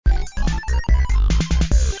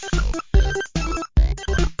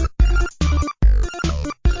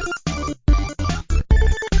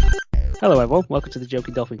Hello everyone, welcome to the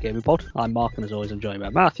Joking Dolphin Gaming Pod. I'm Mark, and as always I'm joined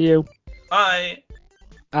by Matthew. Hi.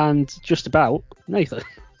 And just about Nathan.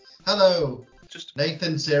 Hello. Just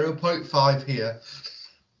Nathan 0.5 here.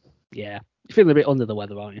 Yeah, you're feeling a bit under the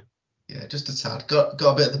weather, aren't you? Yeah, just a tad. Got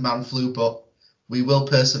a bit of the man flu, but we will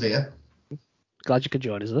persevere. Glad you could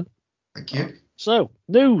join us then. Thank you. So,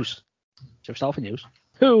 news. Shall we start with news?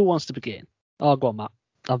 Who wants to begin? Oh, go on, Matt.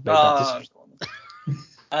 I've made that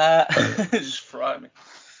decision. Just frighten me.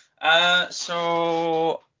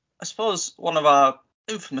 So I suppose one of our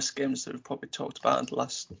infamous games that we've probably talked about in the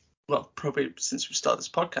last, probably since we started this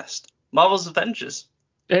podcast, Marvel's Avengers.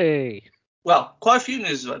 Hey. Well, quite a few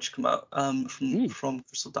news have actually come out from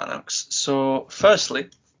Crystal Dynamics. So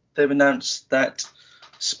firstly, they've announced that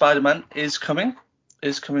Spider-Man is coming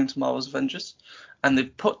to Marvel's Avengers, and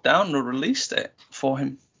they've put down a release date for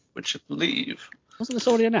him, which I believe wasn't this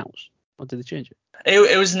already announced, or did they change it?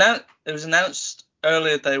 It was announced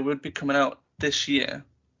earlier they would be coming out this year.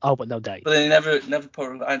 Oh, but no date. But they never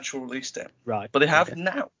put an actual release date. Right. But they have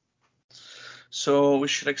now. So we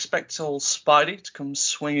should expect old Spidey to come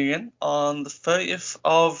swinging in on the 30th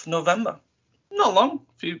of November. Not long,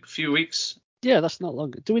 few weeks. Yeah, that's not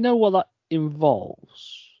long. Do we know what that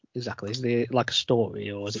involves exactly? Is it like a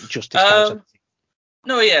story, or is it just disguised?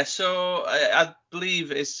 No, yeah. So I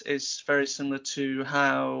believe it's very similar to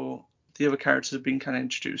how the other characters have been kind of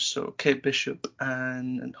introduced. So Kate Bishop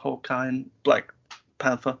and Hawkeye and Black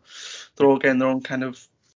Panther, they're all getting their own kind of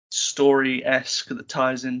story-esque that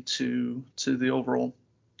ties into the overall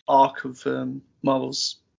arc of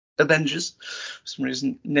Marvel's Avengers. For some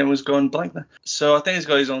reason, name was going blank there. So I think he's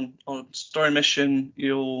got his own story mission.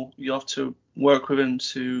 You'll have to work with him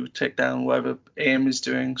to take down whatever AIM is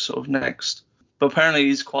doing sort of next. But apparently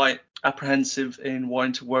he's quite apprehensive in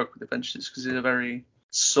wanting to work with Avengers because he's a very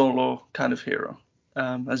solo kind of hero,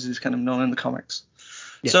 as he's kind of known in the comics.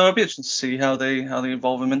 Yeah. So it'll be interesting to see how they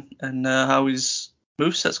involve him in and how his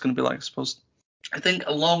moveset's going to be like, I suppose. I think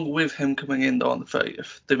along with him coming in though on the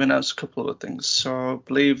 30th, they've announced a couple of other things. So I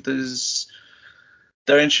believe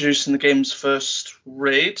they're introducing the game's first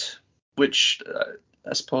raid, which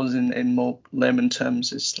I suppose in more layman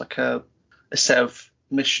terms is like a set of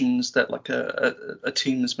missions that like a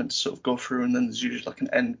team is meant to sort of go through, and then there's usually like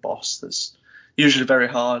an end boss that's usually very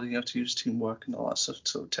hard, and you have to use teamwork and all that stuff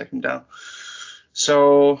to take him down.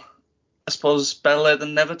 So I suppose better late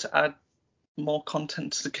than never to add more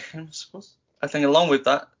content to the game, I suppose. I think along with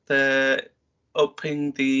that, they're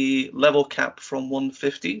upping the level cap from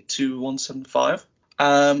 150 to 175.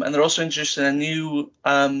 And they're also introducing a new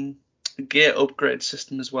gear upgrade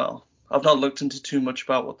system as well. I've not looked into too much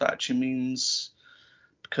about what that actually means,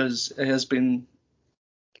 because it has been...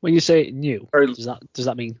 When you say new, does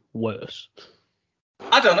that mean worse?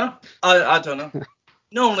 I don't know. I don't know.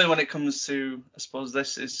 Normally when it comes to, I suppose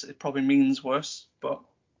it probably means worse, but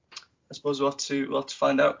I suppose we'll have to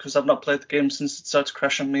find out, because I've not played the game since it started to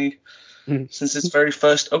crash on me since its very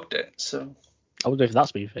first update. So I wonder if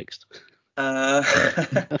that's been fixed.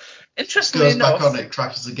 Interestingly goes enough, back on, it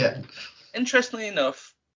crashes again. Interestingly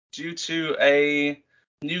enough, due to a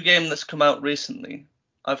new game that's come out recently,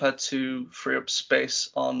 I've had to free up space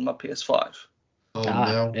on my PS5. Oh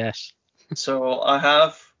no. Yes. So I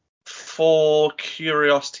have, for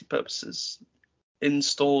curiosity purposes,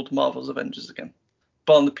 installed Marvel's Avengers again,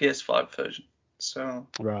 but on the PS5 version. So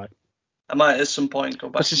right. I might at some point go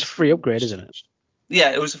back. This is a free upgrade, isn't it?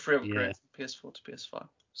 Yeah, it was a free upgrade from PS4 to PS5.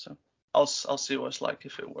 So I'll see what it's like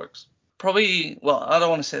if it works. Probably, well, I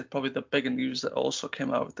don't want to say probably the bigger news that also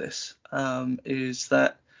came out with this is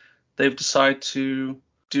that they've decided to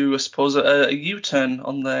do, I suppose, a U-turn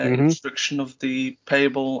on their introduction of the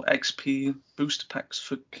payable XP booster packs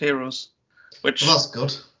for heroes. Which, well, that's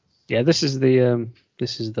good. Yeah, this is the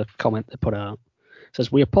comment they put out. It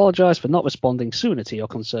says, "We apologise for not responding sooner to your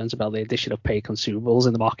concerns about the addition of paid consumables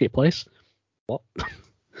in the marketplace." What?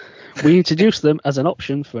 We introduced them as an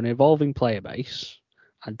option for an evolving player base,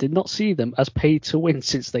 and did not see them as paid to win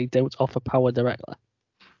since they don't offer power directly.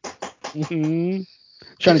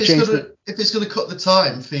 If it's going to cut the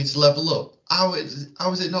time for you to level up, how is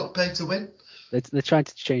it not pay to win? They're trying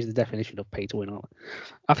to change the definition of pay to win, aren't they?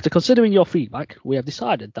 After considering your feedback, we have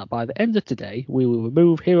decided that by the end of today, we will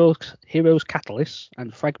remove Heroes Catalysts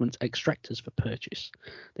and Fragment Extractors for purchase.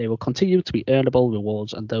 They will continue to be earnable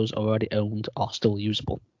rewards, and those already owned are still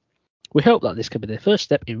usable. We hope that this can be the first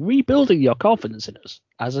step in rebuilding your confidence in us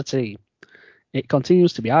as a team. It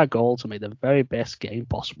continues to be our goal to make the very best game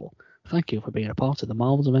possible. Thank you for being a part of the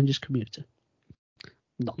Marvel's Avengers community.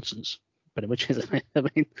 Nonsense. Pretty much, isn't it? I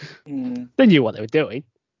mean, they knew what they were doing.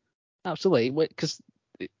 Absolutely. Because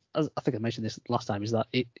I think I mentioned this last time, is that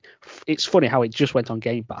it's funny how it just went on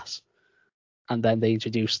Game Pass and then they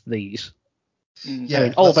introduced these. Yeah, I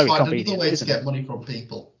mean, all let's very find convenient, another way to isn't get it? money from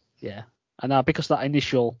people. Yeah. And now because that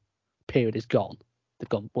initial period is gone, they've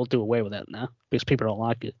gone, we'll do away with it now because people don't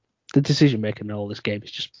like it. The decision making in all this game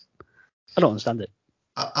is just, I don't understand it.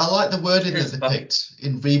 I like the wording that they picked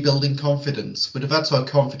in rebuilding confidence. We'd have had to have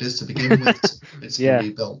confidence to begin with to Yeah.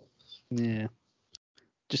 rebuild. Yeah.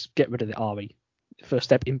 Just get rid of the RE. First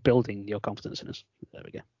step in building your confidence in us. There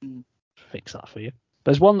we go. Fix that for you.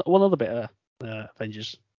 There's one other bit of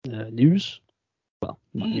Avengers news. Well,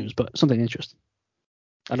 not news, but something interesting.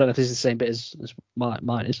 I don't know if this is the same bit as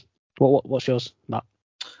mine is. What's yours, Matt?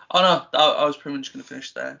 Oh no, I was pretty much going to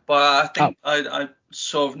finish there, but I think I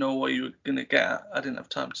sort of know what you were going to get at. I didn't have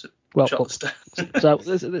time to jot this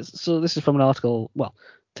down. So this is from an article. Well,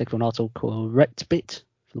 take from an article called Rectbit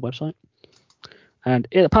from the website. And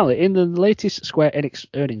apparently, in the latest Square Enix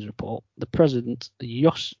earnings report, the president,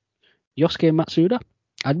 Yosuke Matsuda,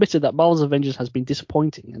 admitted that Marvel's Avengers has been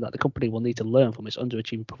disappointing and that the company will need to learn from its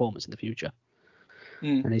underachieving performance in the future.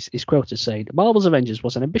 And he's quoted saying, Marvel's Avengers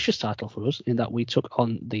was an ambitious title for us in that we took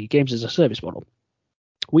on the games as a service model.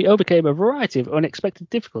 We overcame a variety of unexpected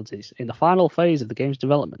difficulties in the final phase of the game's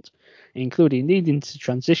development, including needing to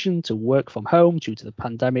transition to work from home due to the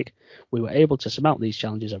pandemic. We were able to surmount these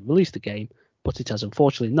challenges and release the game, but it has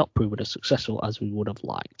unfortunately not proven as successful as we would have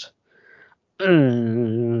liked.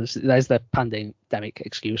 There's the pandemic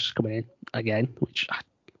excuse coming in again, which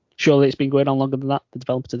surely it's been going on longer than that, the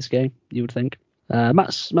development of this game, you would think.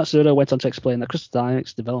 Matsuda went on to explain that Crystal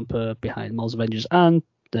Dynamics, developer behind Marvel's Avengers and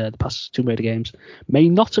the past Tomb Raider games, may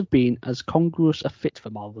not have been as congruous a fit for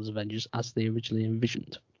Marvel's Avengers as they originally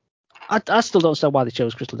envisioned. I still don't understand why they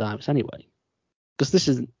chose Crystal Dynamics anyway, because this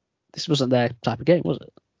wasn't their type of game, was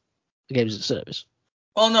it? The games as a service.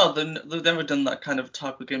 Well, no, they've never done that kind of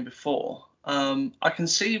type of game before. I can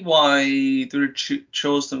see why they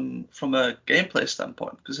chose them from a gameplay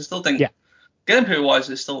standpoint, because I still think gameplay-wise,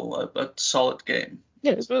 it's still a solid game.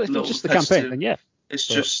 Yeah, but if it's just the campaign, then yeah. It's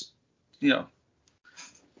just, the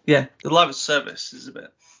live service is a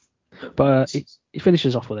bit. But he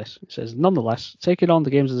finishes off with this. It says, nonetheless, taking on the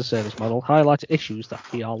games as a service model highlighted issues that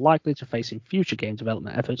we are likely to face in future game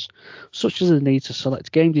development efforts, such as the need to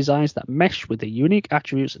select game designs that mesh with the unique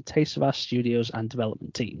attributes and tastes of our studios and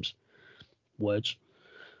development teams. Words.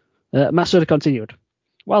 Matsuda continued,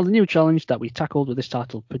 while the new challenge that we tackled with this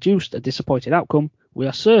title produced a disappointing outcome, we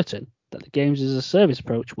are certain that the games as a service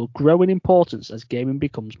approach will grow in importance as gaming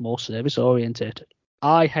becomes more service oriented.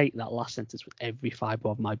 I hate that last sentence with every fibre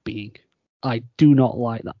of my being. I do not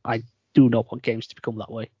like that. I do not want games to become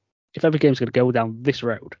that way. If every game's going to go down this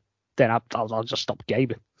road, then I'll just stop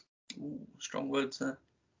gaming. Ooh, strong words there.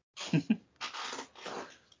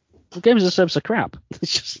 Well, games as a service are crap.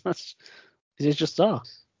 It's just are.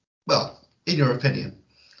 Well, in your opinion.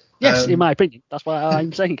 Yes, in my opinion. That's why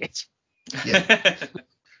I'm saying it. Yeah.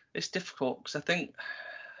 It's difficult because I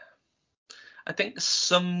think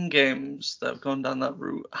some games that have gone down that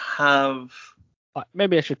route have.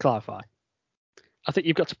 Maybe I should clarify. I think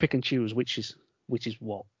you've got to pick and choose which is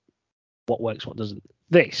what works, what doesn't.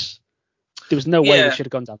 There was no way they should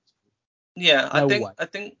have gone down. Yeah, I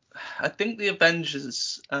think the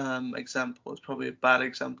Avengers example is probably a bad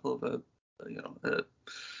example of a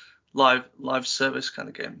live service kind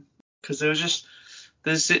of game, because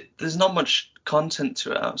there's not much content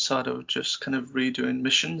to it outside of just kind of redoing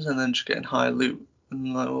missions and then just getting high loot,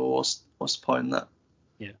 and like, well, what's the point in that?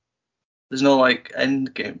 Yeah, there's no like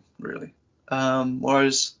end game really.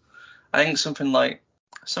 Whereas I think something like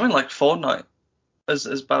Fortnite,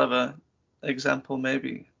 as bad of a example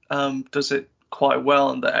maybe, does it quite well,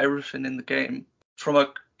 and that everything in the game from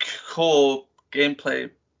a core gameplay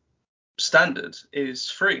standard is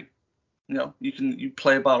free. You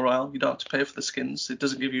play a battle royale, you don't have to pay for the skins. It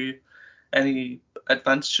doesn't give you any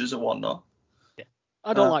advantages or whatnot. Yeah,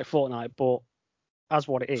 I don't like Fortnite, but as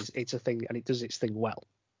what it is, it's a thing, and it does its thing well.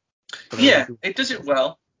 Yeah, it does it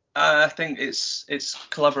well. I think it's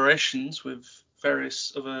collaborations with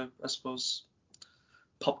various other, I suppose,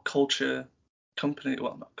 pop culture company.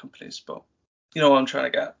 Well, not companies, but you know what I'm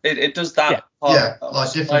trying to get. It does that. Yeah,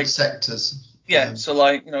 like different sectors. Yeah, so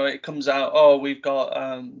it comes out. Oh, we've got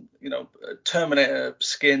a Terminator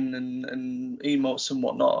skin and emotes and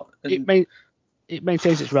whatnot. And it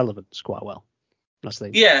maintains its relevance quite well. That's the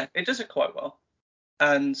thing. Yeah, it does it quite well,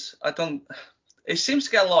 and it seems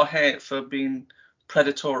to get a lot of hate for being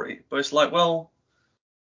predatory, but it's like, well,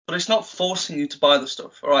 but it's not forcing you to buy the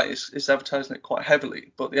stuff. All right, it's advertising it quite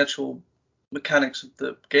heavily, but the actual mechanics of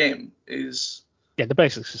the game is the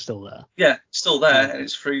basics are still there. Yeah, still there, and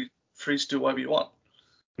it's free to do whatever you want.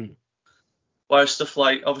 Whereas stuff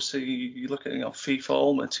like, obviously, you look at FIFA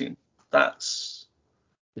Ultimate Team, that's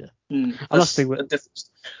Yeah. that's that's the thing a difference.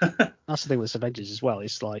 That's the thing with this Avengers as well.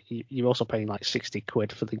 It's like you're also paying like 60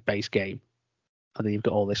 quid for the base game, and then you've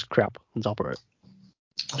got all this crap on top of it.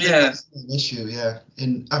 I think that's an issue,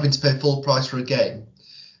 in having to pay full price for a game,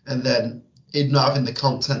 and then in not having the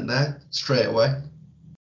content there straight away.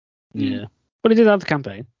 Yeah, but it did have the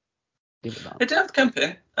campaign. It did have the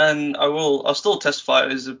campaign, and I'll still testify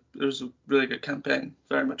it was a really good campaign.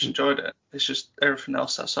 Very much enjoyed it. It's just everything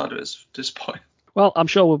else outside of it is disappointing. Well, I'm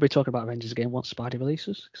sure we'll be talking about Avengers again once Spidey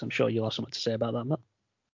releases, because I'm sure you'll have something to say about that, Matt.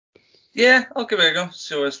 Yeah, I'll give it a go.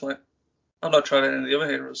 See what it's like. I've not tried any of the other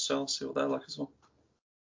heroes, so I'll see what they're like as well.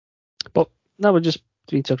 But now we're just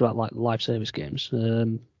been talking about like live service games.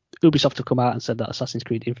 Ubisoft have come out and said that Assassin's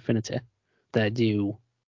Creed Infinity, their new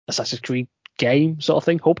Assassin's Creed game sort of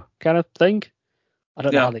thing, hub kind of thing. I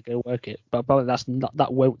don't know how they're going to work it, but probably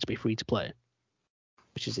that won't be free to play,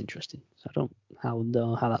 which is interesting. So I don't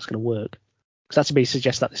know how that's going to work. Because that to me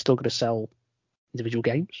suggests that they're still going to sell individual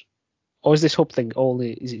games. Or is this hub thing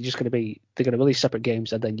is it just going to be they're going to release separate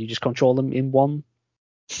games and then you just control them in one?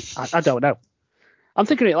 I don't know. I'm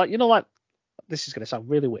thinking it like this is going to sound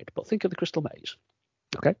really weird, but think of the Crystal Maze,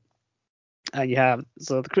 okay? And you have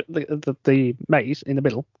the maze in the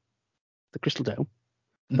middle, the Crystal Dome.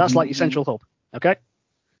 That's like your central hub, okay?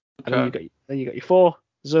 And then you got your 4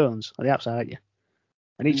 zones on the outside, aren't you?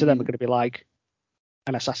 And each of them are going to be like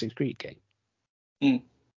an Assassin's Creed game.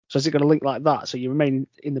 So is it going to link like that? So you remain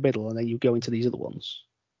in the middle and then you go into these other ones?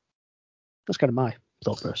 That's kind of my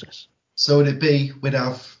thought process. So would it be we'd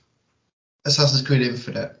have Assassin's Creed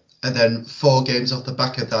Infinite and then 4 games off the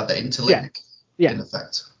back of that interlink in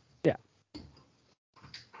effect? Yeah.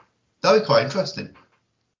 That would be quite interesting.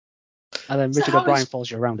 And then Richard O'Brien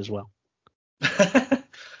follows you around as well.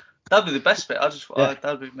 That'd be the best bit.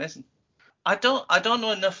 That'd be amazing. I don't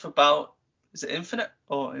know enough about. Is it Infinite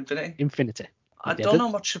or Infinity? Infinity. I don't know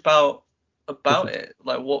much about it.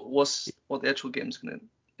 Like what the actual game's going to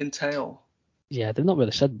entail. Yeah, they've not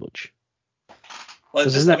really said much. Like,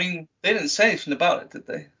 they didn't say anything about it, did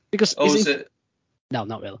they? Because is it? No,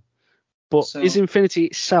 not really. But is Infinity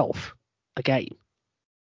itself a game?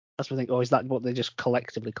 That's what I think. Or is that what they're just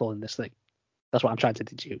collectively calling this thing? That's what I'm trying to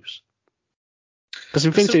deduce. Because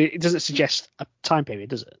Infinity, it doesn't suggest a time period,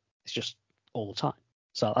 does it? It's just all the time.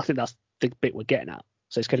 So I think that's the bit we're getting at.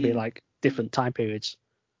 So it's going to be like different time periods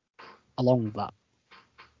along that,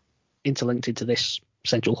 interlinked into this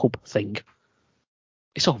central hub thing.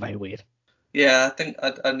 It's all very weird. Yeah, I think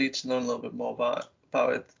I need to learn a little bit more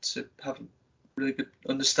about it to have a really good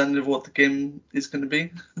understanding of what the game is going to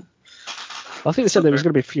be. I think they said it was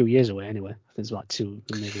going to be a few years away anyway. I think it's like 2,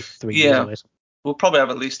 maybe 3 years away. We'll probably have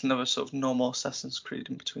at least another sort of normal Assassin's Creed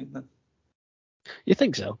in between then. You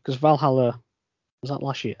think so? Because Valhalla, was that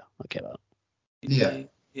last year that came out? Yeah.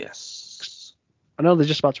 Yes. I know they're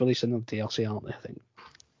just about to release another DLC, aren't they?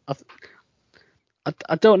 I think.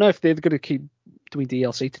 I don't know if they're going to keep doing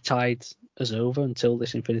DLC to tide us over until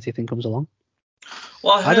this Infinity thing comes along.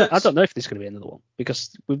 Well, I don't know if there's going to be another one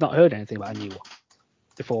because we've not heard anything about a new one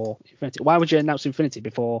before Infinity. Why would you announce Infinity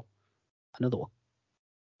before another one?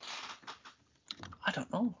 I don't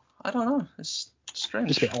know. It's strange.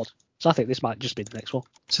 Just a bit odd. So I think this might just be the next one.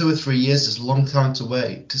 2 or 3 years is a long time to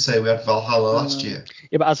wait to say we had Valhalla last year.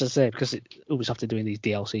 Yeah, but as I say, because Ubisoft are doing these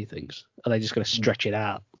DLC things, are they just going to stretch it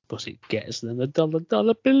out? Because it gets them a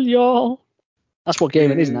dollar billion. That's what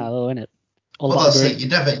gaming is now, though, isn't it? Well, that's it. You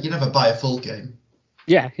never buy a full game.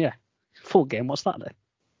 Yeah. Full game. What's that then?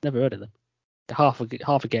 Never heard of them. Half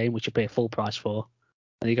a game which you pay full price for,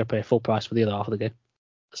 and you got to pay full price for the other half of the game.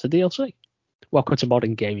 That's a DLC. Welcome to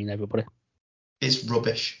modern gaming, everybody. It's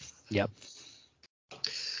rubbish. Yep.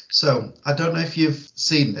 So, I don't know if you've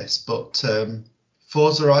seen this, but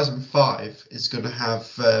Forza Horizon 5 is going to have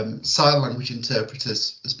sign language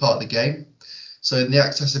interpreters as part of the game. So in the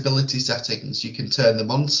accessibility settings, you can turn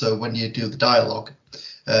them on. So when you do the dialogue,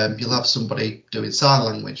 you'll have somebody doing sign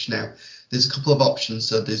language. Now, there's a couple of options.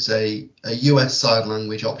 So there's a US sign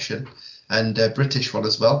language option and a British one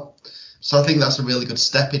as well. So I think that's a really good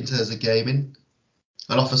step in terms of gaming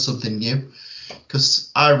and offers something new.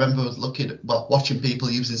 Because I remember watching people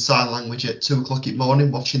using sign language at 2 o'clock in the morning,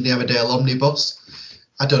 watching the Emmerdale Omnibus.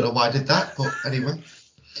 I don't know why I did that, but anyway.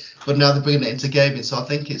 But now they're bringing it into gaming, so I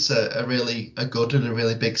think it's a really good and a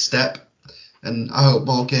really big step. And I hope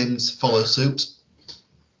more games follow suit.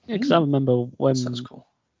 Yeah, because I remember when sounds cool.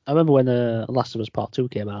 Last of Us Part 2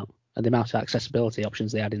 came out, and the amount of accessibility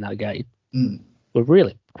options they had in that game were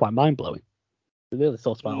really quite mind-blowing. They really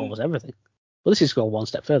thought about almost everything. Well, this is going one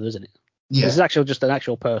step further, isn't it? Yeah. This is actually just an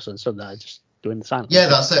actual person, so they're just doing the sign language. Yeah,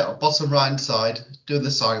 that's it. Bottom right hand side, doing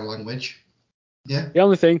the sign language. Yeah. The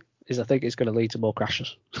only thing is I think it's going to lead to more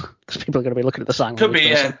crashes because people are going to be looking at the sign Could language be,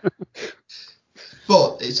 yeah. person.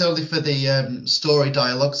 But it's only for the story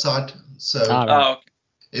dialogue side, so Right. Oh, okay.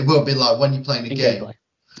 it won't be like when you're playing a In game. gameplay.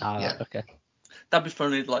 Yeah. Right, okay. That'd be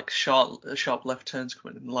funny, like sharp left turns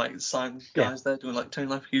coming in, like the sign guys there doing like turn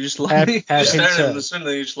left. You just like you just staring at them, and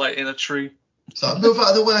suddenly you're just like in a tree. It's like, move out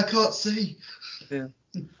of the way, I can't see. Yeah.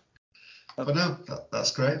 But no,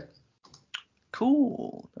 that's great.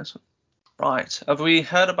 Cool. Nice one. Right. Have we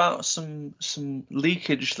heard about some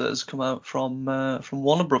leakage that has come out from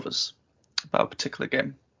Warner Brothers about a particular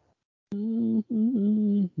game?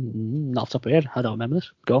 Not off the top of my head. I don't remember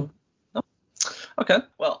this. Go on. No. Okay.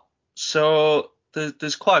 Well, so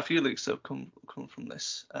there's quite a few leaks that have come from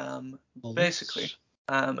this. Basically,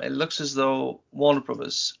 it looks as though Warner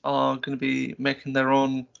Brothers are going to be making their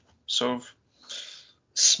own sort of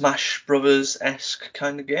Smash Brothers-esque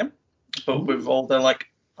kind of game, but with all their like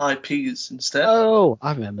IPs instead. Oh,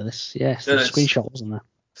 I remember this. Yes, there's a screenshot, wasn't there?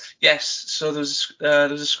 Yes. So there's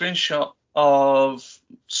a screenshot of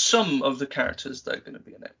some of the characters that are going to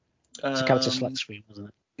be in it. It's a character select screen, wasn't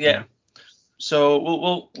it? Yeah.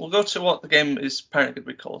 So we'll go to what the game is apparently going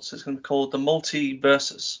to be called. So it's going to be called the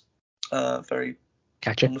Multiversus. Very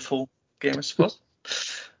Catchy. wonderful game, I suppose.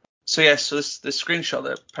 So yes, so this screenshot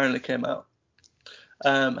that apparently came out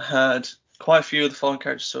had quite a few of the following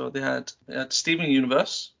characters. So they had Steven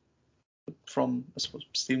Universe from, I suppose,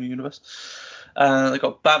 Steven Universe. They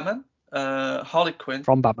got Batman, Harley Quinn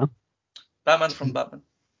from Batman. Batman from Batman,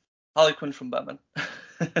 Harley Quinn from Batman.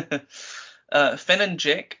 Finn and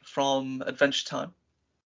Jake from Adventure Time.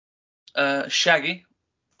 Shaggy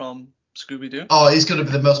from Scooby-Doo. Oh, he's going to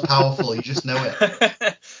be the most powerful. You just know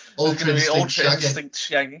it. Ultra Shaggy. Instinct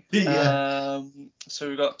Shaggy. Yeah. So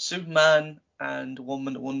we've got Superman and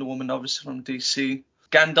Wonder Woman, obviously from DC.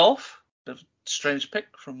 Gandalf, a strange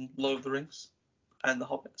pick from Lord of the Rings and The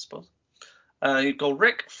Hobbit, I suppose. You've got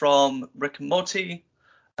Rick from Rick and Morty.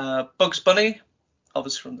 Bugs Bunny,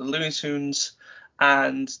 obviously from the Looney Tunes,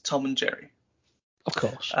 and Tom and Jerry. Of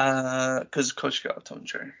course. Because of course you got Tom and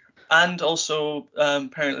Jerry. And also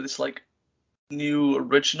apparently this like new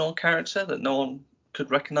original character that no one could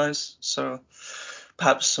recognize. So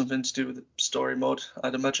perhaps something to do with the story mode,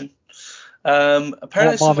 I'd imagine.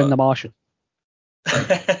 Apparently Marvin the Martian.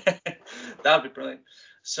 That'd be brilliant.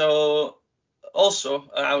 So also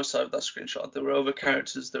outside of that screenshot, there were other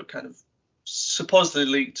characters that were kind of supposedly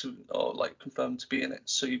leaked or like confirmed to be in it.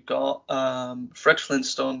 So you've got Fred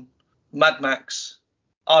Flintstone, Mad Max,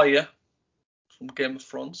 Arya from Game of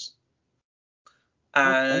Thrones,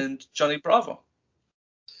 and Johnny Bravo.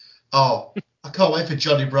 Oh, I can't wait for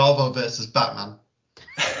Johnny Bravo versus Batman.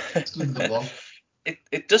 It's going to be the one.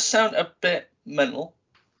 It does sound a bit mental,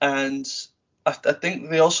 and I think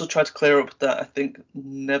they also tried to clear up that I think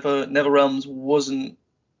NetherRealms wasn't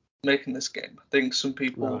making this game. I think some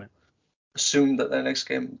people assumed that their next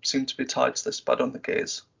game seemed to be tied to this, but I don't think it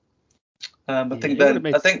is. I think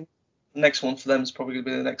the next one for them is probably going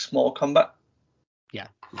to be the next Mortal Kombat. Yeah.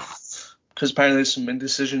 Because apparently there's some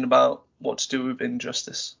indecision about what to do with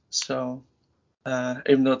Injustice. So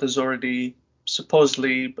even though there's already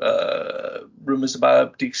supposedly rumors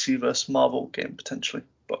about a DC vs Marvel game potentially,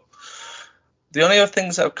 but the only other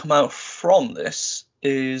things that have come out from this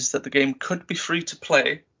is that the game could be free to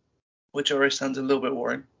play, which already sounds a little bit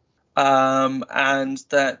worrying, and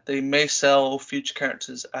that they may sell future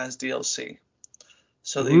characters as DLC.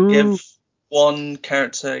 So they give one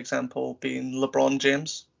character example being LeBron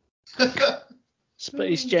James.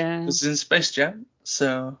 Space Jam. This is in Space Jam.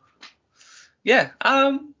 So yeah,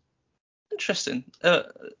 interesting.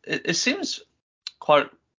 It seems quite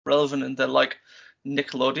relevant in that like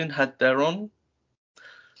Nickelodeon had their own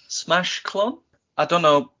Smash clone. I don't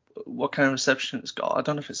know what kind of reception it's got. I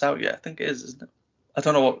don't know if it's out yet. I think it is, isn't it? I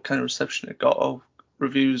don't know what kind of reception it got or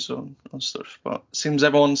reviews on stuff, but it seems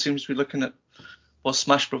everyone seems to be looking at what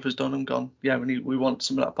Smash Brothers done and gone, yeah, we want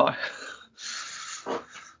some of that pie.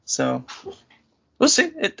 So we'll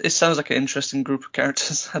see. It sounds like an interesting group of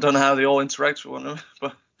characters. I don't know how they all interact with one another,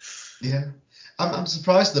 but yeah, I'm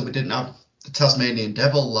surprised that we didn't have the Tasmanian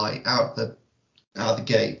Devil like out the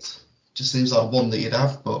gate. Just seems like one that you'd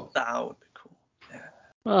have, but that would be cool. Yeah.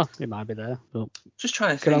 Well, it might be there. But just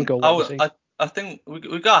trying to think. I think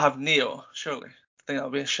we gotta have Neo, surely. I think that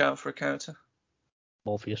would be a shout for a character.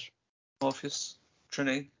 Morpheus,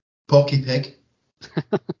 Trinity. Porky Pig.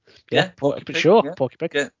 Yeah, Porky Pig. Sure, yeah. Porky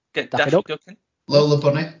Pig. Get Daffy Duck in. Lola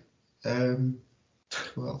Bunny.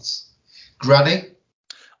 Who else? Granny.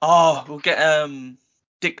 Oh, we'll get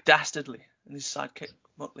Dick Dastardly and his sidekick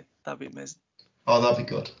Muttley. That'd be amazing. Oh, that'd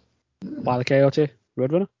be good. Wile E. Coyote,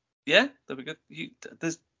 Roadrunner. Yeah, that'd be good.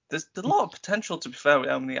 There's a lot of potential, to be fair, with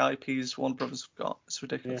how many IPs Warner Brothers have got. It's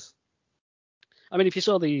ridiculous. I mean, if you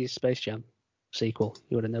saw the Space Jam sequel,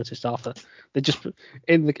 you would have noticed Arthur. They just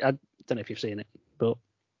in the I don't know if you've seen it, but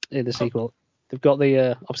in the sequel, they've got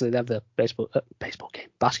the obviously they have the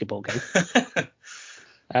basketball game,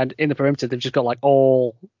 and in the perimeter they've just got like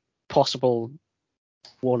all possible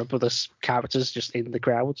Warner Brothers characters just in the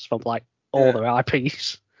crowds from like all their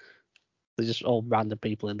IPs. They're just all random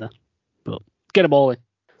people in there, but get them all in.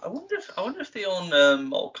 I wonder if they own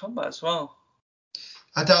Mortal Kombat as well.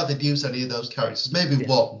 I doubt they'd use any of those characters. Maybe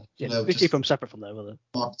one. Yeah, they keep them separate from their other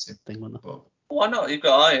marketing thing, wouldn't they? But Why not? You've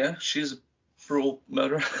got Aya. She's a brutal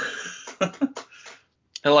murderer.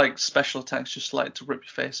 Her like special attacks just like to rip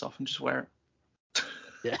your face off and just wear it.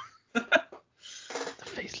 Yeah. The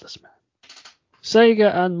faceless man.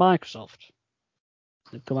 Sega and Microsoft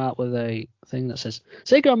have come out with a thing that says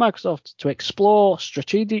Sega and Microsoft to explore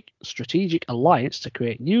strategic alliance to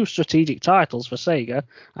create new strategic titles for Sega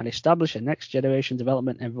and establish a next generation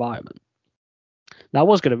development environment. Now I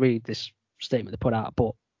was going to read this statement they put out,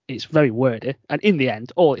 but it's very wordy, and in the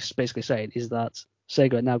end all it's basically saying is that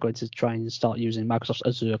Sega are now going to try and start using Microsoft's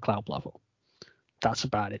Azure cloud platform. That's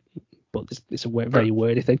about it, but it's a very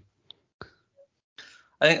wordy thing.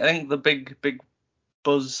 I think the big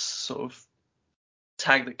buzz sort of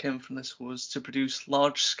tag that came from this was to produce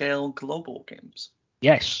large-scale global games.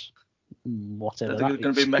 Yes. Whatever They're that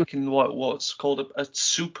going to means. be making what's called a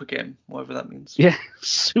super game, whatever that means. Yeah,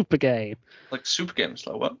 super game. Like super games,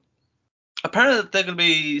 like what? Apparently they're going to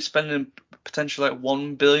be spending potentially like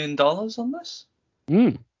 $1 billion on this.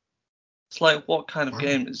 It's like, what kind of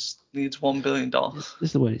game needs $1 billion? This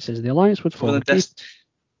is the word it says. The alliance would form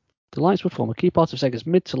a key part of Sega's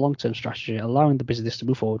mid to long-term strategy, allowing the business to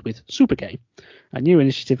move forward with Super Game, a new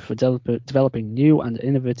initiative for developing new and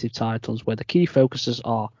innovative titles where the key focuses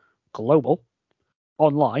are global,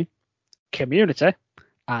 online, community,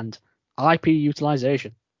 and IP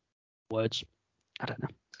utilization. Words. I don't know.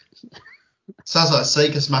 Sounds like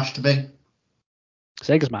Sega Smash to me.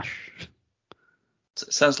 Sega Smash.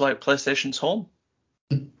 Sounds like PlayStation's home.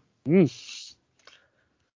 Bring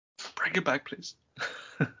it back, please.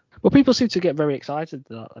 Well, people seem to get very excited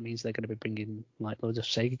that means they're going to be bringing like loads of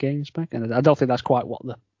Sega games back, and I don't think that's quite what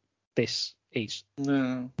this is.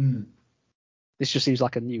 No. This just seems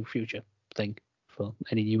like a new future thing for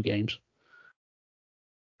any new games.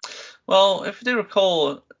 Well, if you do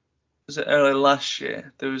recall, was it early last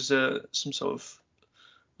year, there was some sort of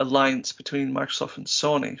alliance between Microsoft and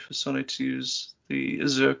Sony for Sony to use the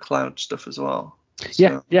Azure cloud stuff as well.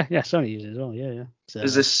 So, yeah. Sony uses it as well. Yeah. So,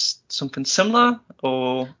 is this something similar,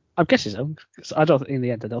 or? I'm guessing so. I don't think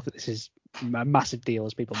this is a massive deal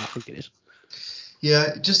as people might think it is.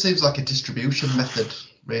 Yeah, it just seems like a distribution method,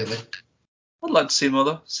 really. I'd like to see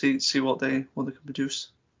more, see what they can produce.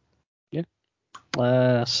 Yeah.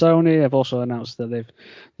 Sony have also announced that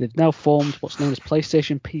they've now formed what's known as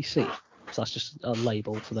PlayStation PC. So that's just a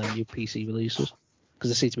label for their new PC releases,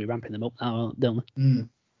 because they seem to be ramping them up now, don't they?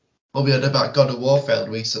 Well, we heard about God of War failed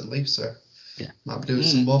recently, so might be doing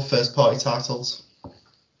some more first-party titles.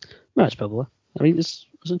 Right, probably. I mean, has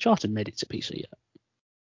Uncharted made it to PC yet?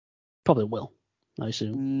 Probably will, I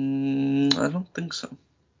assume. I don't think so.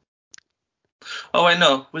 Oh wait,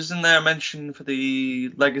 no. Wasn't there a mention for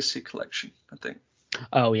the Legacy collection? I think.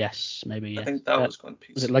 Oh yes, maybe. Yeah. I think that was going to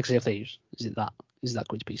PC. Was it Legacy of Thieves? Is that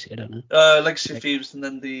going to PC? I don't know. Legacy of Thieves and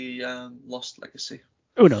then the Lost Legacy.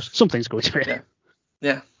 Who knows? Something's going to be.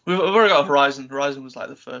 Yeah. We've already got Horizon. Horizon was like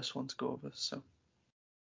the first one to go over. So.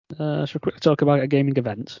 Shall we quickly talk about a gaming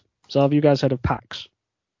event? So have you guys heard of PAX?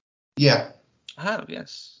 Yeah. I have,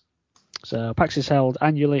 yes. So PAX is held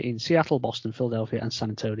annually in Seattle, Boston, Philadelphia, and San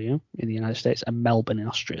Antonio in the United States, and Melbourne in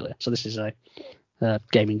Australia. So this is a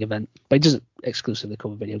gaming event, but it doesn't exclusively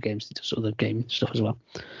cover video games. It does other gaming stuff as well.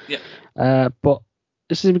 Yeah. But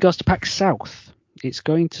this is in regards to PAX South. It's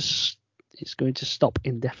going to stop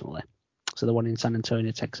indefinitely. So the one in San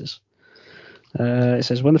Antonio, Texas. It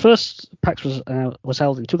says, when the first PAX was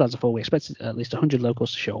held in 2004, we expected at least 100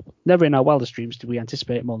 locals to show up. Never in our wildest dreams did we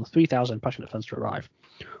anticipate more than 3,000 passionate fans to arrive,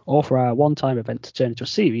 or for our one-time event to turn into a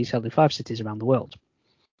series held in 5 cities around the world.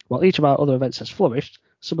 While each of our other events has flourished,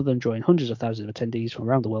 some of them drawing hundreds of thousands of attendees from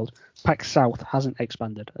around the world, PAX South hasn't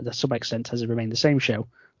expanded, and to some extent has remained the same show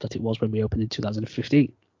that it was when we opened in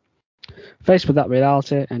 2015. Faced with that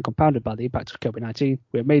reality and compounded by the impact of COVID-19,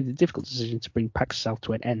 we have made the difficult decision to bring PAX South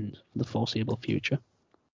to an end for the foreseeable future.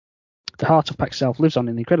 The heart of PAX South lives on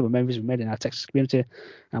in the incredible memories we've made in our Texas community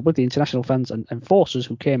and with the international fans and enforcers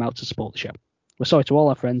who came out to support the show. We're sorry to all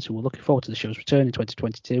our friends who were looking forward to the show's return in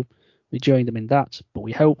 2022. We join them in that, but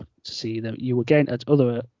we hope to see you again at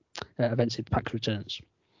other events if PAX returns.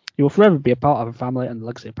 You will forever be a part of a family and the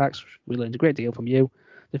legacy of PAX. We learned a great deal from you,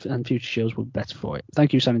 and future shows will be better for it.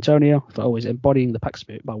 Thank you, San Antonio, for always embodying the PAX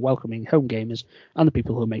spirit by welcoming home gamers and the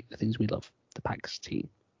people who make the things we love, the PAX team.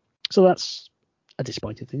 So that's a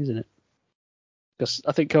disappointing thing, isn't it? Because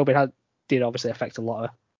I think COVID did obviously affect a lot of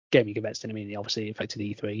gaming events, didn't it? It obviously affected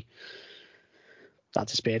E3. That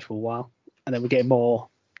disappeared for a while. And then we're getting more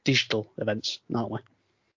digital events, aren't we?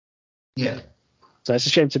 Yeah. So it's a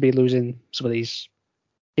shame to be losing some of these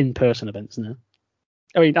in-person events now.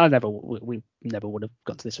 I mean, we never would have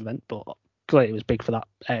got to this event, but clearly it was big for that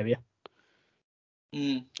area.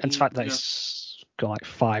 And the fact that it's got like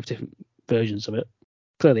 5 different versions of it,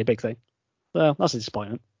 clearly a big thing. Well, that's a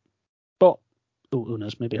disappointment. But who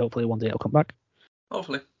knows? Maybe hopefully one day it'll come back.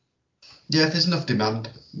 Hopefully. Yeah, if there's enough demand,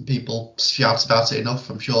 people shout about it enough,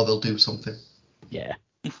 I'm sure they'll do something. Yeah.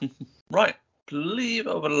 Right. Believe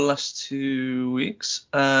over the last 2 weeks,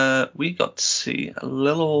 we got to see a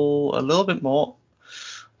little bit more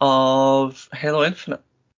of Halo Infinite.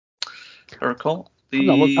 I recall. I've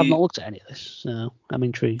not looked at any of this, so I'm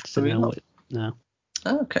intrigued to know what. No.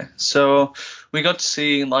 Okay, so we got to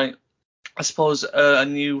see, like, I suppose a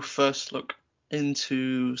new first look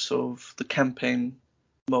into sort of the campaign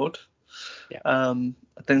mode. Yeah. I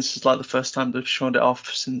think this is like the first time they've shown it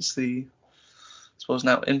off since the, I suppose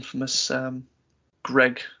now infamous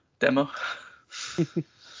Greg demo.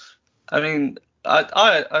 I mean,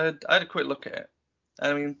 I had a quick look at it.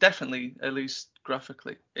 I mean, definitely, at least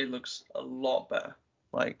graphically, it looks a lot better.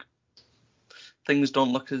 Like, things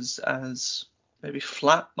don't look as maybe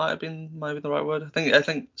flat might be the right word. I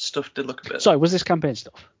think stuff did look a bit. Sorry, was this campaign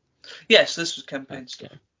stuff? Yes, this was campaign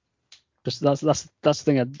stuff. Just that's the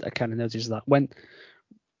thing I kind of noticed, that when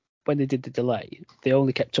they did the delay, they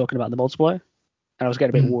only kept talking about the multiplayer, and I was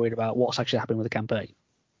getting a bit worried about what's actually happening with the campaign.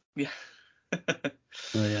 Yeah.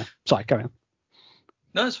 Yeah. Sorry, carry on.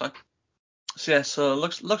 No, it's fine. So yeah, so it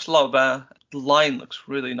looks a lot better. The line looks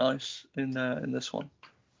really nice in this one.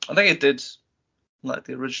 I think it did like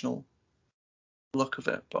the original look of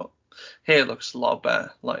it, but here it looks a lot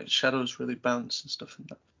better. Like shadows really bounce and stuff. And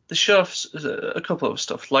that. They show off a couple of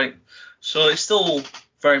stuff, like, so it still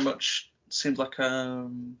very much seems like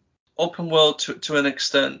open world to an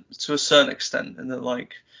extent, to a certain extent, and that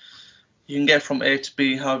like you can get from A to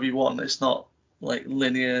B however you want. It's not like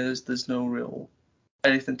linear. There's no real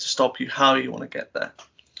anything to stop you how you want to get there.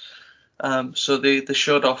 So they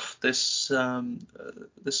showed off this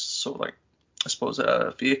this sort of like, I suppose,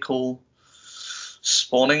 a vehicle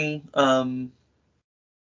spawning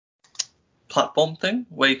platform thing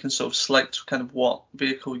where you can sort of select kind of what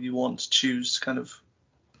vehicle you want to choose to kind of,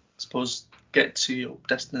 I suppose, get to your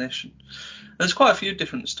destination. And there's quite a few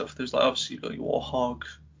different stuff. There's like, obviously you've got your Warthog,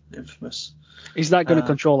 infamous. Is that going to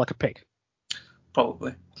control like a pig?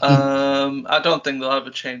 Probably. I don't think they'll ever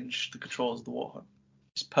change the controls of the Warthog.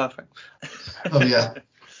 It's perfect. Oh yeah.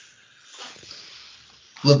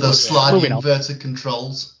 Love those sliding inverted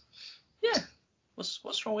controls. Yeah.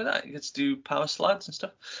 What's wrong with that? You get to do power slides and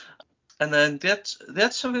stuff. And then they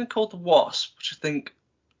had something called the Wasp, which I think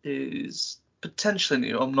is potentially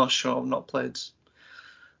new. I'm not sure. I've not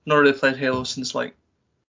really played Halo since like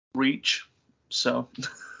Reach, so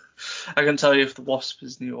I can tell you if the Wasp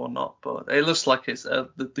is new or not. But it looks like it's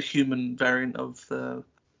the human variant of the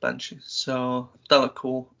Banshee, so that looked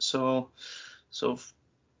cool. So sort of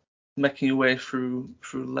making your way through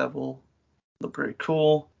level looked pretty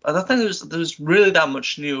cool. I don't think there's really that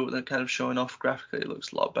much new than kind of showing off graphically. It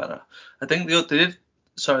looks a lot better. I think they did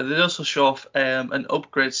also show off an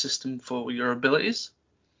upgrade system for your abilities.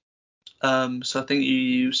 So I think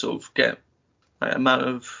you sort of get like amount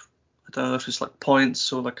of, I don't know if it's like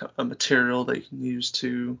points or like a material that you can use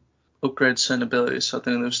to upgrade certain abilities. So I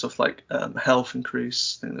think there was stuff like health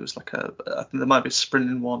increase. I think there was I think there might be a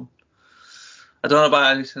sprinting one. I don't know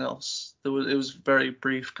about anything else. It was very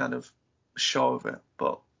brief kind of show of it,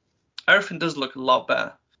 but everything does look a lot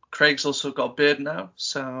better. Craig's also got a beard now,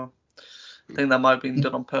 so I think that might have been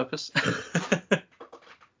done on purpose.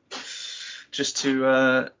 just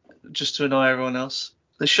to annoy everyone else.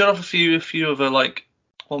 They showed off a few other, like,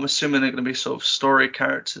 what I'm assuming they're going to be sort of story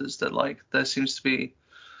characters that, like, there seems to be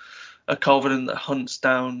a Covenant that hunts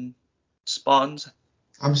down Spartans.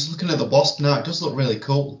 I'm just looking at the Wasp now. It does look really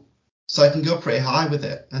cool. So I can go pretty high with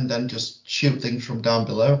it and then just shoot things from down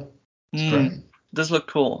below. It's great. It does look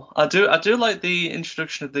cool. I do like the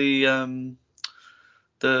introduction of the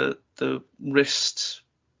wrist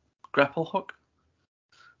grapple hook.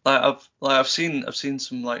 I've seen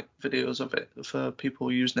some like videos of it for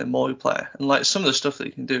people using it in multiplayer, and like some of the stuff that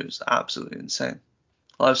you can do is absolutely insane.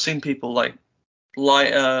 I've seen people like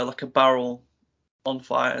light like a barrel on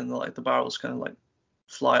fire, and like the barrel's kind of like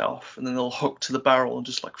fly off, and then they'll hook to the barrel and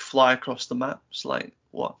just like fly across the map. It's like,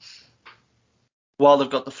 what? While they've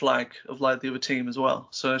got the flag of like the other team as well.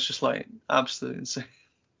 So it's just like absolutely insane.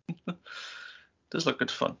 Does look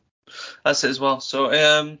good fun. That's it as well.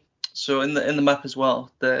 So so in the map as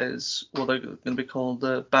well, there's what they're going to be called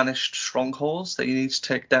the banished strongholds that you need to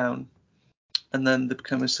take down, and then they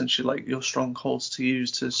become essentially like your strongholds to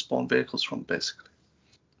use to spawn vehicles from, basically.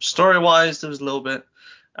 Story-wise, there was a little bit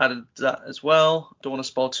added to that as well. Don't want to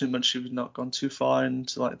spoil too much if you've not gone too far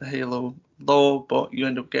into like the Halo lore, but you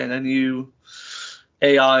end up getting a new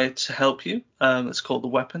AI to help you. It's called the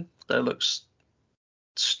Weapon. That looks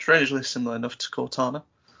strangely similar enough to Cortana.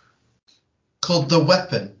 Called the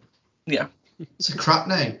Weapon. Yeah. It's a crap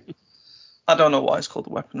name. I don't know why it's called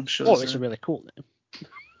the Weapon. I'm sure. Oh, it's a really cool name.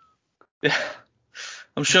 Yeah.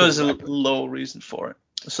 I'm sure there's a low reason for it.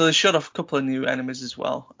 So they showed off a couple of new enemies as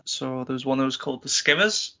well. So there was one that was called the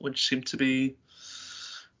Skimmers, which seemed to be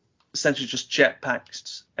essentially just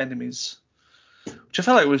jetpacked enemies, which I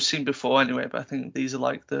feel like we've seen before anyway, but I think these are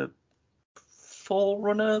like the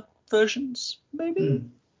Forerunner versions, maybe?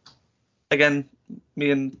 Again,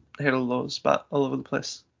 me and Halo Law's about all over the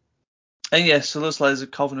place. And yeah, so looks like there's a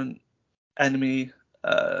Covenant enemy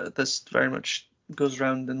that's very much goes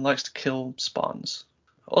around and likes to kill Spartans.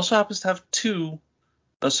 Also happens to have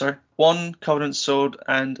one Covenant sword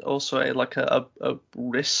and also a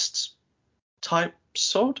wrist type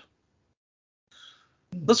sword.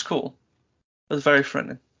 That's cool. That's very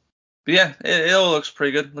friendly. But yeah, it all looks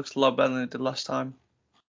pretty good. Looks a lot better than it did last time.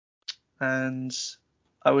 And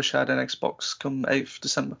I wish I had an Xbox come 8th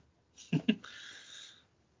December.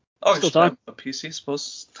 Oh, it's a PC, I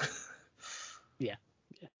suppose. Yeah,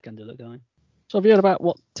 can do that, going. So have you heard about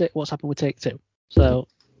what's happened with Take-Two? So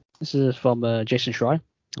this is from Jason Schreier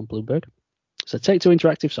on Bloomberg. So Take-Two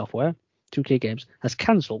Interactive Software, 2K Games, has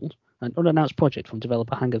cancelled an unannounced project from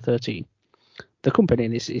developer Hangar 13. The company,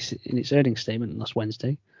 in its earnings statement last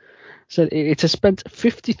Wednesday, said it has spent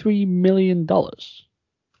 $53 million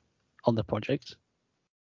on the project,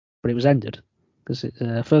 but it was ended because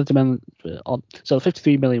further development. So the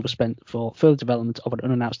 $53 million was spent for further development of an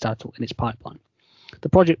unannounced title in its pipeline. The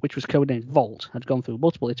project, which was codenamed Vault, had gone through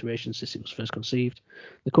multiple iterations since it was first conceived.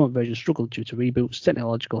 The current version struggled due to reboots,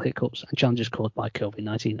 technological hiccups, and challenges caused by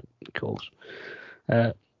COVID-19, of course.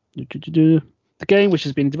 The game, which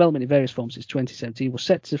has been in development in various forms since 2017, was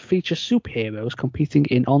set to feature superheroes competing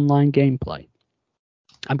in online gameplay.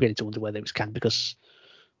 I'm getting to wonder whether it was canned because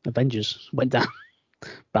Avengers went down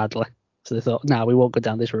badly. So they thought, we won't go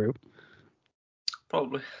down this route.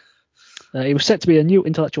 Probably. It was set to be a new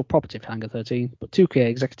intellectual property for Hangar 13, but 2K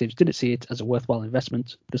executives didn't see it as a worthwhile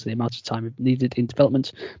investment because of the amount of time needed in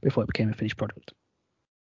development before it became a finished product.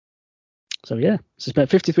 So yeah, so spent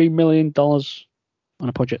 $53 million on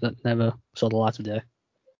a project that never saw the light of day.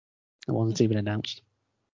 It wasn't even announced.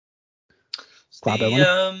 Quite a bit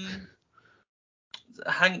of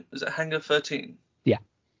money. Was it Hangar 13? Yeah.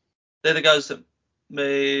 They're the guys that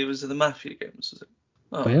was it the Mafia games, was it?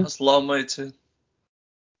 Oh, yeah. That's a long way to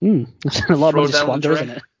that's a lot of money to squander, isn't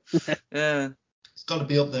it? Yeah. It's got to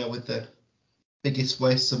be up there with the biggest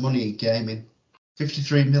wastes of money in gaming.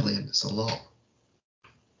 53 million, it's a lot.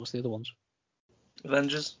 What's the other ones?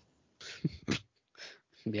 Avengers.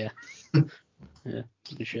 Yeah. Yeah,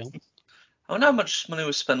 good show. I wonder how much money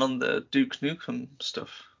was spent on the Duke Nukem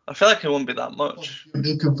stuff. I feel like it wouldn't be that much.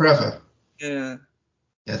 Nukem Forever? Yeah.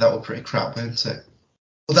 Yeah, that was pretty crap, wasn't it?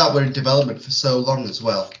 Well, that were in development for so long as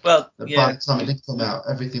well. Well, that yeah. By the time it did come out,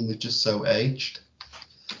 everything was just so aged.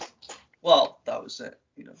 Well, that was it.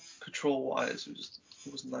 Control-wise, it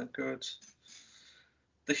wasn't that good.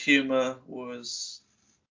 The humor was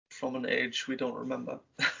from an age we don't remember.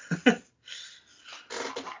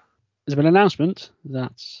 There's been an announcement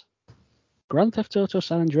that Grand Theft Auto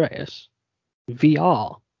San Andreas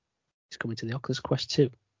VR is coming to the Oculus Quest 2.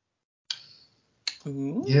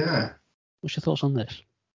 Ooh. Yeah. What's your thoughts on this?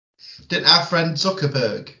 Didn't our friend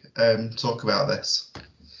Zuckerberg talk about this?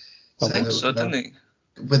 I think so, didn't he?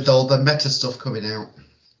 With all the meta stuff coming out.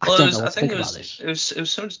 I don't know what to think about this. It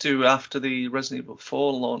was something to do after the Resident Evil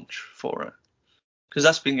 4 launch for it. Because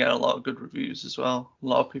that's been getting a lot of good reviews as well. A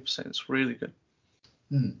lot of people saying it's really good.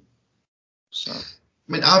 So. I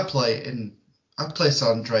mean, I'd play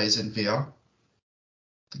San Andreas in VR. I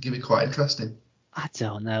think it'd be quite interesting. I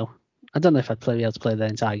don't know. I don't know if I'd be able to play the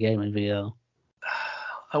entire game in VR.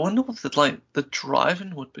 I wonder what the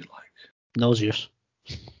driving would be like. Nauseous.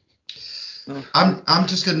 No. I'm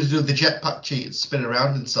just going to do the jetpack cheat and spin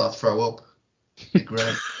around and start throw up. It'd be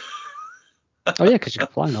great. Oh yeah, because you can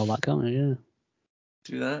fly and all that, can't you? Yeah.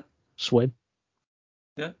 Do that. Swim.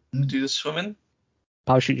 Yeah. Do the swimming.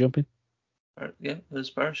 Parachute jumping. Yeah, there's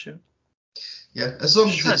parachute. Yeah, as long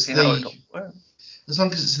Just as trying to it's see how it works. as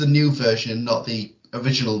long as it's the new version, not the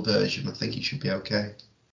original version, I think it should be okay.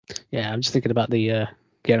 Yeah, I'm just thinking about the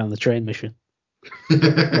getting on the train mission on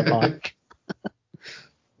the bike.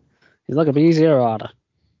 Is that going to be easier or harder?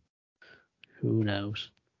 Who knows?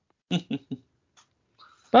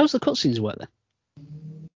 How's the cutscenes work then?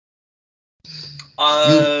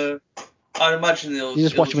 I imagine You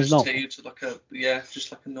just watch them as normal? take you to like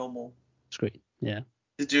just like a normal Screen. Yeah.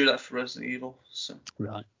 They do that for Resident Evil, so.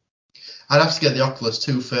 Right. I'd have to get the Oculus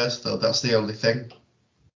 2 first, though. That's the only thing.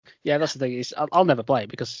 Yeah, that's the thing. Is I'll never play it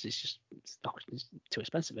because it's too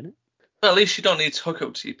expensive, isn't it? But at least you don't need to hook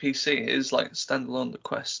up to your PC. It is like standalone, the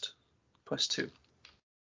Quest 2.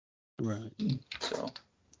 Right. So,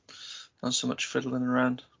 not so much fiddling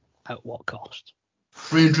around. At what cost?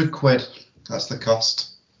 £300. That's the cost.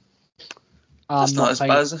 That's not as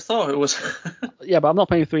bad as I thought it was. Yeah, but I'm not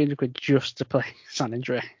paying £300 just to play San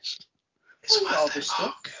Andreas. It's worth it,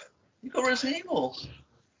 stuff. You got Resident Evil.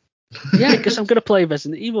 Yeah, because I'm going to play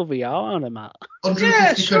Resident Evil VR on it, Matt.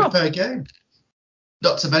 £150 per game.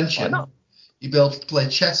 Not to mention, Why not? you'd be able to play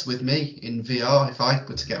chess with me in VR if I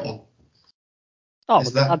were to get one. Oh,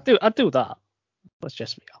 Is that- I'd do that. Let's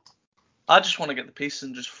just VR. I just want to get the piece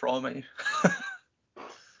and just throw them at you.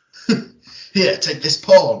 Here, take this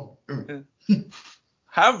pawn.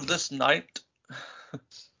 Have this knight.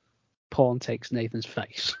 Pawn takes Nathan's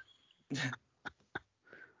face.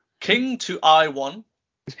 King to I1.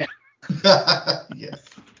 Yeah.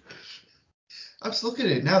 I'm just looking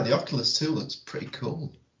at it now. The Oculus 2 looks pretty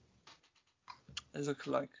cool. It looks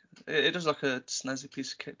like it does like a snazzy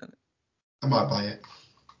piece of kit, doesn't it? I might buy it.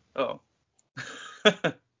 Oh.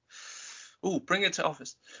 Ooh, bring it to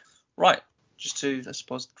office. Right. Just to, I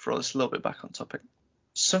suppose, throw this a little bit back on topic.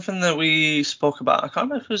 Something that we spoke about, I can't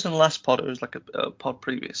remember if it was in the last pod or it was like a pod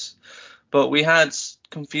previous, but we had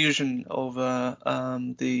confusion over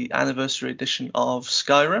the anniversary edition of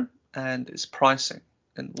Skyrim and its pricing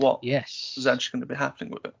and what was actually going to be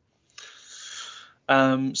happening with it.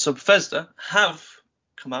 So Bethesda have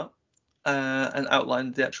come out and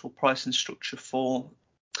outlined the actual pricing structure for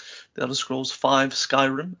the Elder Scrolls V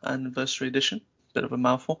Skyrim Anniversary Edition. Bit of a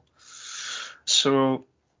mouthful. So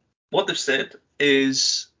what they've said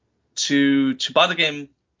is to buy the game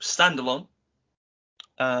standalone,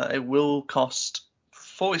 it will cost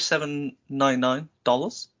 $47.99.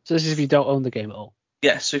 So this is if you don't own the game at all.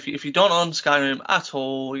 Yeah, so if you don't own Skyrim at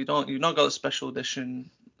all, you've not got a special edition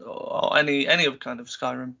or any other kind of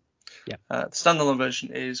Skyrim. Yeah. The standalone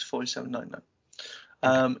version is $47.99.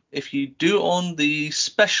 If you do own the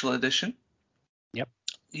special edition,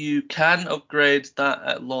 you can upgrade that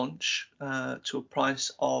at launch to a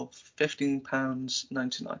price of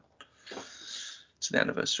 £15.99 to the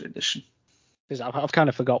anniversary edition. I've kind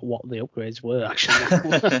of forgot what the upgrades were actually.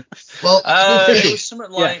 Well, it was something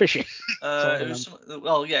like fishing. it was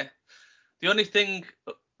the only thing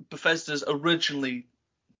Bethesda's originally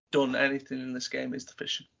done anything in this game is the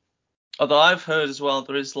fishing. Although I've heard as well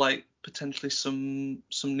there is like potentially some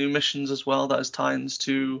new missions as well that has tie-ins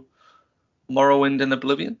to Morrowind and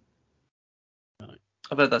Oblivion. Right.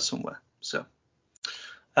 I've heard that somewhere. So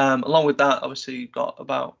along with that, obviously you've got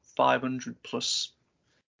about 500 plus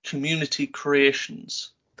community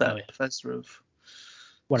creations that Bethesda have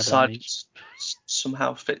decided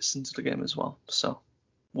somehow fits into the game as well. So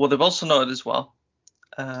what they've also noted as well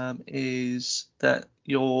is that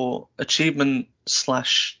your achievement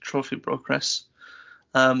 / trophy progress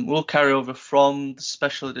will carry over from the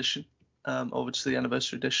special edition over to the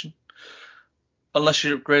anniversary edition, unless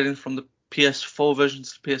you're upgrading from the PS4 version to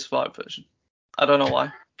the PS5 version. I don't know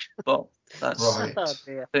why, but that's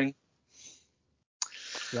the thing.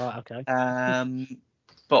 Right, okay.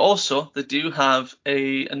 But also, they do have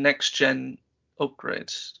a next-gen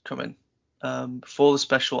upgrade coming for the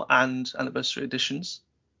special and anniversary editions.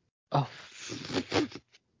 Oh.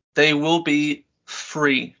 They will be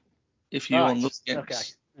free if you own those games. Okay.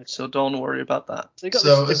 So don't worry about that.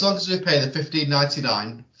 So as long as we pay the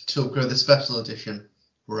 $15.99 to upgrade the special edition,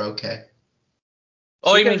 we're okay.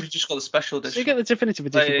 Or even if you just got the special edition. So you get the definitive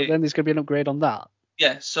edition, but then there's going to be an upgrade on that.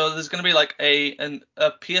 Yeah, so there's going to be like a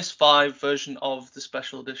PS5 version of the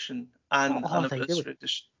special edition and anniversary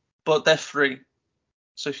edition, but they're free.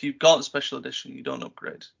 So if you've got the special edition, you don't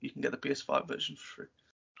upgrade. You can get the PS5 version for free.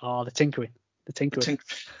 Oh, the tinkering. They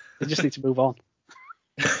just need to move on.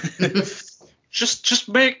 just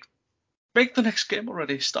make the next game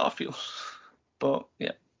already, Starfield. But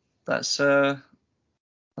yeah, that's cleared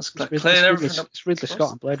everything up. It's Ridley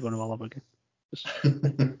Scott and Blade Runner all over again. Just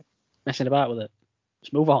messing about with it.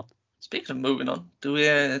 Let's move on. Speaking of moving on, do we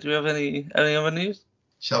have any other news?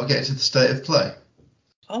 Shall we get into the state of play?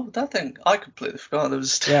 Oh, that thing. I completely forgot there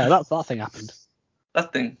was. Yeah, that thing happened.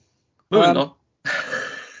 That thing. Moving on.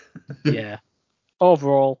 Yeah.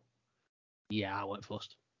 Overall, yeah, I went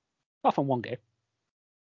first. Apart from one game.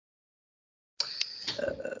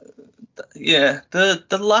 Yeah,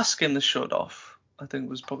 the last game they showed off, I think,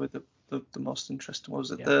 was probably the most interesting. What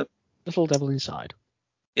was it? Yeah. The Little Devil Inside.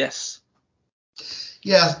 Yes.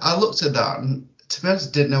 Yeah, I looked at that and to be honest,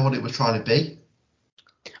 I didn't know what it was trying to be.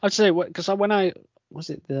 I'd say because when I was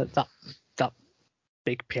it that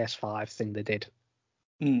big PS5 thing they did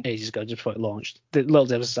ages ago just before it launched, the Little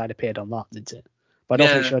Devil Inside appeared on that, didn't it? But I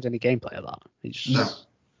don't think it showed any gameplay of that. It just...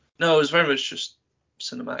 No, it was very much just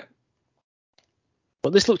cinematic.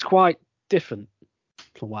 But this looked quite different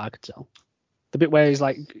from what I could tell. The bit where he's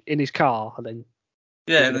like in his car and then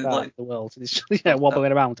and then, about the world, and he's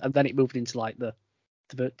wobbling around, and then it moved into like the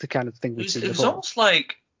kind of thing we've seen before. It was almost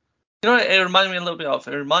like, it reminded me a little bit of.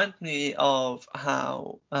 It reminded me of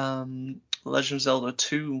how Legend of Zelda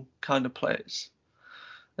 2 kind of plays,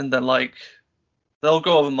 and then like they'll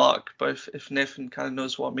go over Mark, but if Nathan kind of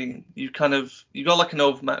knows what I mean, you got like an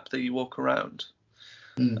overmap that you walk around.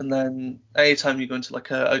 And then anytime you go into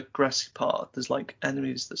like a grassy part, there's like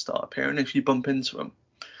enemies that start appearing. If you bump into them,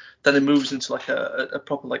 then it moves into like a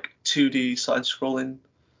proper like 2D side-scrolling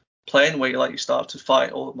plane where you start to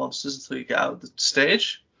fight all the monsters until you get out of the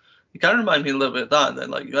stage. You kind of remind me a little bit of that. And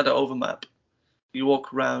then like you had an overmap, you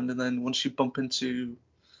walk around, and then once you bump into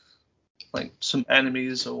like some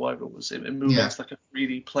enemies or whatever it was, it moves into like a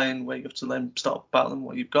 3D plane where you have to then start battling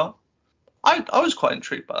what you've got. I was quite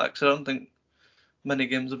intrigued by that because I don't think many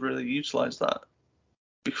games have really utilized that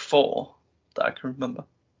before that I can remember.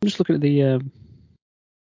 I'm just looking at the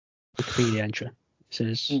Wikipedia entry. It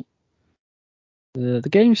says the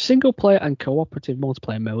game's single player and cooperative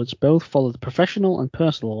multiplayer modes both follow the professional and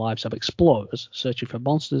personal lives of explorers searching for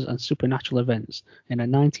monsters and supernatural events in a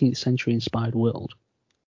 19th century inspired world.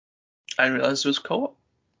 I didn't realize it was co-op.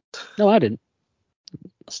 No, I didn't.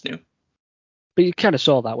 That's new. But you kind of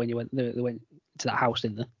saw that when you went to that house,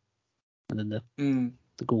 didn't they? And then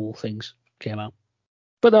the ghoul things came out.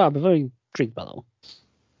 But I'm very intrigued by that one.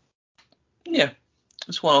 Yeah,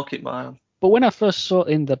 it's one I'll keep my eye on. But when I first saw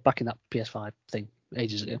it back in that PS5 thing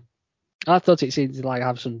ages ago, I thought it seemed to like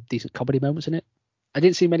have some decent comedy moments in it. I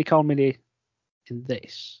didn't see many comedy in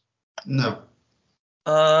this. No.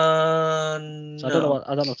 So I don't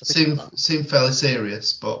know what to think about that. Seemed fairly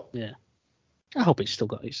serious, but yeah, I hope it's still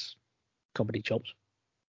got its comedy chops.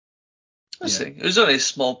 Let's see. It was only a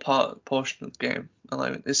small portion of the game,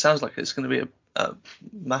 and it sounds like it's going to be a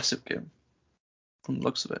massive game from the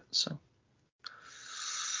looks of it. So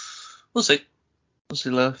we'll see. We'll see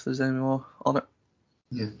later if there's any more on it.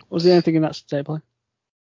 Yeah. Was there anything in that state play?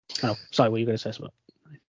 Oh, sorry, what were you going to say about?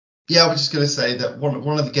 Yeah, I was just going to say that one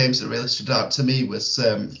of the games that really stood out to me was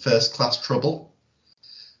First Class Trouble.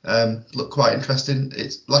 Looked quite interesting.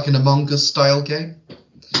 It's like an Among Us style game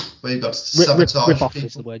where you've got to sabotage rip off people.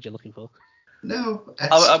 is the word you're looking for. No,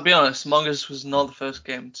 I'll be honest. Among Us was not the first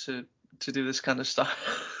game to do this kind of stuff.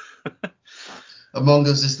 Among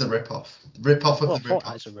Us is the rip-off. Rip-off of the rip-off.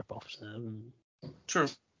 Fortnite's a rip-off. So... True.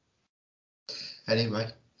 Anyway.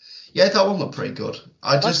 Yeah, that one looked pretty good.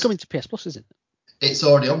 That's coming to PS Plus, isn't it? It's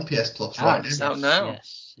already on PS Plus right now. It's out now.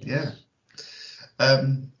 Yes. Yeah.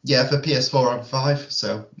 For PS4 and 5,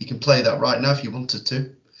 so you can play that right now if you wanted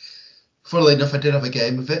to. Funnily enough, I did have a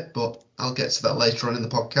game of it, but I'll get to that later on in the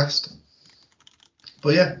podcast.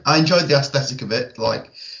 But yeah, I enjoyed the aesthetic of it,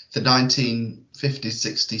 like the 1950s,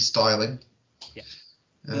 60s styling.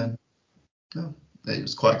 Yeah. It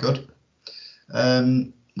was quite good.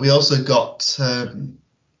 We also got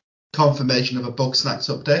confirmation of a Bugsnax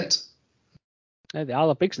update. Yeah, they are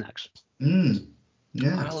the big snacks.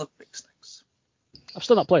 Yeah. I love big snacks. I've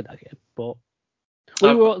still not played that game, but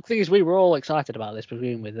the thing is, we were all excited about this to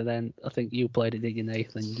begin with, and then I think you played it, didn't you,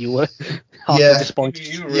 Nathan? You were disappointed.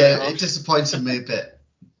 It disappointed me a bit,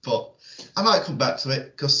 but I might come back to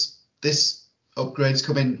it because this upgrade's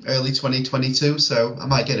coming early 2022, so I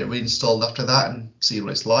might get it reinstalled after that and see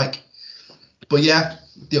what it's like. But yeah,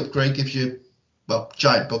 the upgrade gives you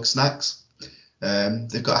giant Bugsnax.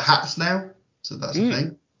 They've got hats now, so that's a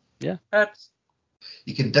thing. Yeah. Hats.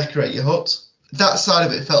 You can decorate your hut. That side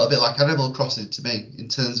of it felt a bit like Animal Crossing to me in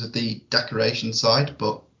terms of the decoration side,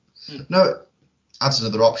 but no, it adds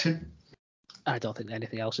another option. I don't think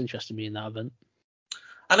anything else interested me in that event.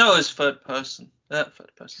 I know it was third party. Yeah,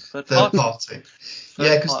 because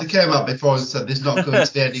they came out before and said there's not going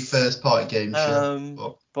to be any first party games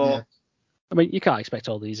show. I mean, you can't expect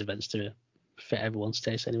all these events to fit everyone's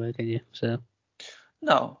taste anyway, can you? So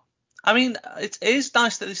no, I mean, it is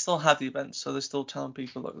nice that they still have the events, so they're still telling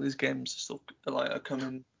people, look, these games are still are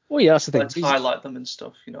coming. Well, yeah, that's the thing. Let's highlight them and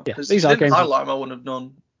stuff, Yeah, because these if are they didn't games. highlight them, I wouldn't have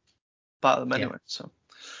known about them anyway. So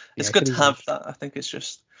it's good to have that. I think it's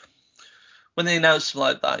just when they announce them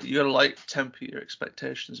like that, you gotta like temper your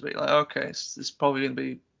expectations a bit. Like, okay, it's probably gonna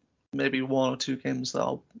be maybe 1 or 2 games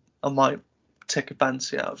that I might take a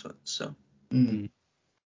fancy out of it. So.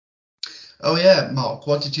 Oh yeah, Mark,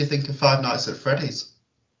 what did you think of Five Nights at Freddy's?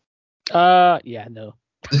 Yeah, no.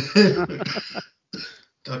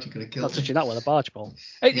 God, you're gonna kill Not me. touching that with a barge ball.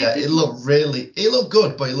 It looked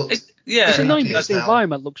good, but it looked It's annoying creepy because as the hell.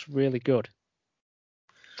 environment looks really good.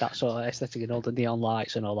 That sort of aesthetic and all the neon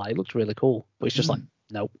lights and all that. It looks really cool, but it's just like,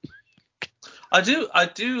 nope. I do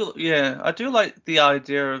like the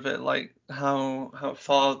idea of it, like how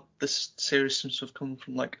far this series seems to have come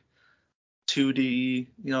from like 2D,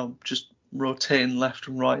 just rotating left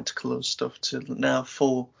and right to close stuff to now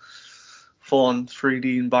full on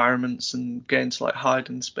 3D environments and getting to like hide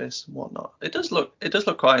in space and whatnot. It does look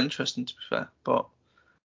quite interesting, to be fair, but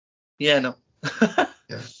yeah, no.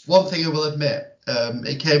 Yeah. One thing I will admit,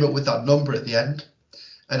 it came up with that number at the end,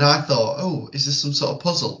 and I thought, oh, is this some sort of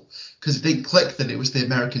puzzle? Because it didn't click that it was the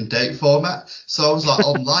American date format. So I was like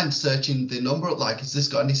online searching the number, like, has this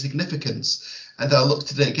got any significance? And then I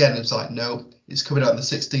looked at it again, and it was like, no, it's coming out on the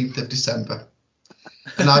 16th of December.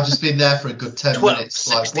 And I've just been there for a good 10 minutes.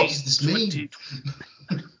 16, Like, what does this mean?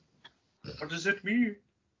 What does it mean?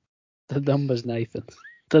 The numbers, Nathan.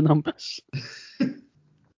 The numbers.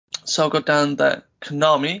 So I got down that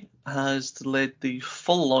Konami has delayed the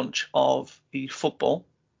full launch of eFootball.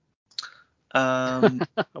 I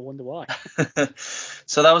wonder why.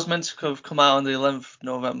 So that was meant to have come out on the 11th of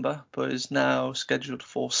November, but is now scheduled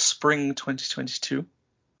for spring 2022.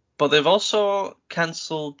 But they've also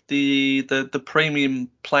cancelled the premium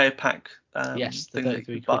player pack Yes, the thing that you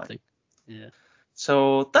 33 could buy. quid thing. Yeah.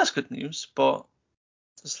 So that's good news, but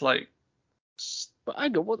it's like. But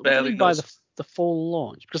hang on, what do you mean by the full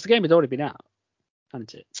launch? Because the game had already been out,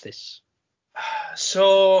 hadn't it? This.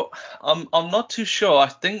 So I'm not too sure. I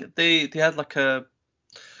think they had like I'm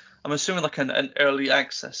assuming like an early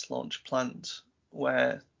access launch planned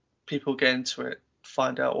where people get into it,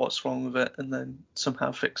 find out what's wrong with it, and then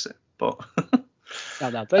somehow fix it. But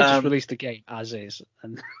No, they just released the game as is,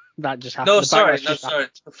 and that just happened. No, sorry.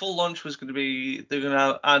 The full launch was going to be they're going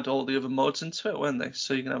to add all the other modes into it, weren't they?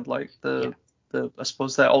 So you can have like the I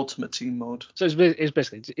suppose their Ultimate Team mode. So it was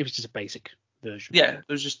just a basic version. Yeah, it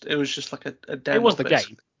was just like a demo. It was the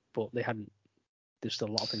game, but there's still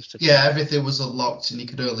a lot of things to do. Yeah, everything was unlocked, and you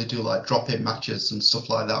could only do like drop-in matches and stuff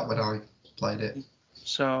like that when I played it.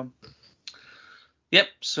 So, yep.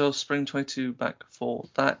 So spring 22 back for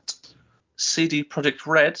that. CD Projekt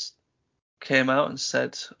Red came out and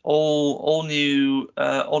said all new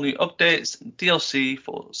updates and DLC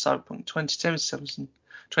for Cyberpunk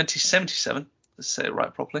 2077. Let's say it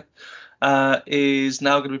right properly. Is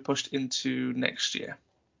now going to be pushed into next year.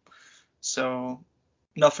 So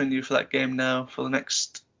nothing new for that game now for the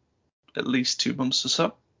next at least 2 months or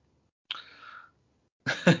so.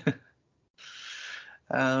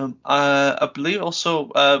 I believe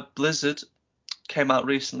also Blizzard came out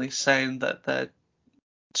recently saying that their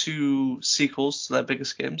 2 sequels to their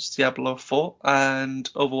biggest games, Diablo 4 and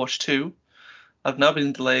Overwatch 2, have now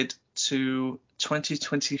been delayed to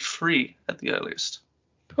 2023 at the earliest.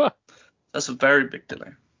 That's a very big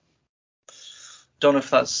delay. Don't know if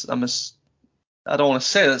that's I don't want to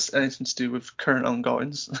say that's anything to do with current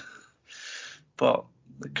ongoings, but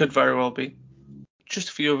it could very well be. Just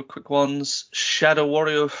a few other quick ones. Shadow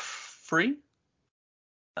Warrior 3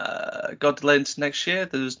 got delayed into next year.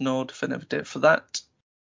 There's no definitive date for that.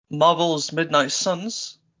 Marvel's Midnight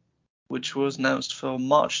Suns, which was announced for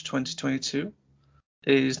March 2022,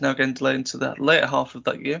 is now getting delayed into the later half of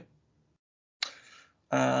that year.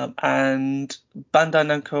 And Bandai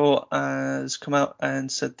Namco has come out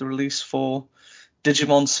and said the release for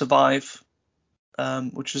Digimon Survive,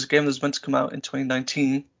 which was a game that was meant to come out in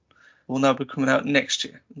 2019, will now be coming out next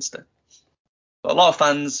year instead. But a lot of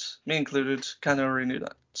fans, me included, kind of already knew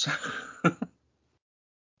that. So,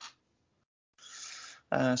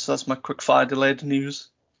 so that's my quick fire delayed news.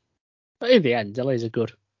 But in the end, delays are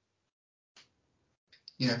good.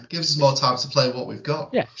 Yeah, gives us more time to play what we've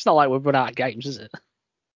got. Yeah, it's not like we've run out of games, is it?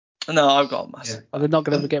 No, I've got a massive. Yeah. They're not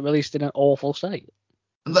going to get released in an awful state.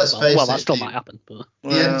 And let's face it, that still might happen. But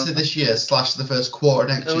the end of this year / the first quarter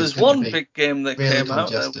next year. There was one big game that really came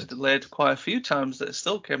congested. out that was delayed quite a few times that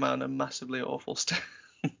still came out in a massively awful state.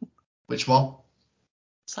 Which one?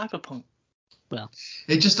 Cyberpunk. Well,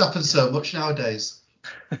 it just happens so much nowadays.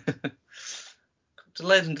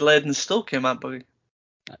 delayed and still came out, buddy.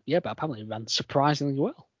 Yeah, but apparently it ran surprisingly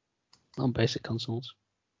well on basic consoles,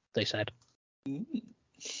 they said.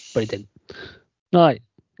 But it didn't. Right,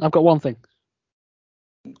 I've got one thing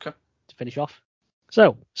Okay. to finish off.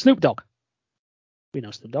 So, Snoop Dogg. We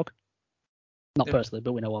know Snoop Dogg. Not Yeah. personally,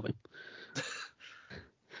 but we know of him.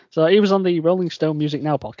 So he was on the Rolling Stone Music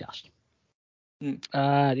Now podcast.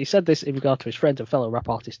 And he said this in regard to his friend and fellow rap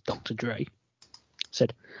artist Dr. Dre.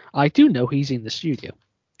 Said, I do know he's in the studio.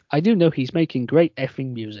 I do know he's making great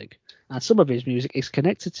effing music. And some of his music is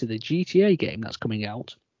connected to the GTA game that's coming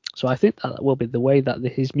out. So I think that will be the way that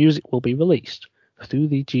his music will be released, through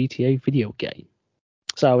the GTA video game.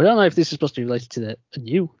 So I don't know if this is supposed to be related to a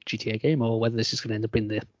new GTA game, or whether this is going to end up in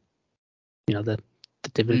the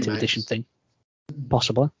definitive Remakes. edition thing.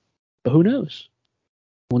 Possibly. But who knows?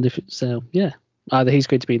 I wonder if it's, yeah. Either he's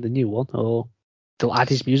going to be in the new one, or they'll add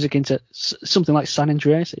his music into something like San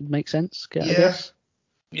Andreas. It makes sense, I guess.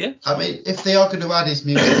 Yeah. I mean, if they are going to add his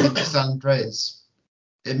music into San Andreas,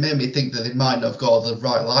 it made me think that they might not have got all the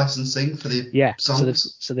right licensing for the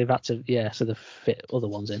songs. So they've had to, so they've fit other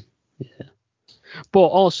ones in. Yeah. But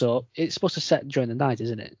also, it's supposed to set during the night,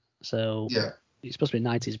 isn't it? So Yeah. it's supposed to be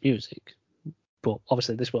 90s music. But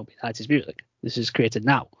obviously this won't be 90s music. This is created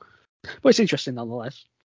now. But it's interesting nonetheless.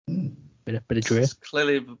 Bit of Dre. It's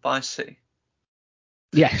clearly Vice City.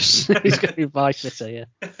 Yes, he's going to be Vice City,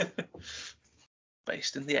 yeah.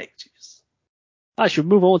 Based in the 80s. I should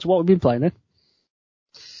move on to what we've been playing then.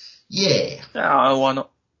 Yeah. Ah, why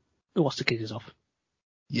not? Who wants to kick us off?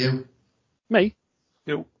 You. Me?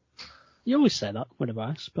 You. You always say that whenever I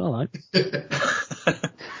ask, but alright.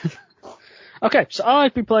 Okay, so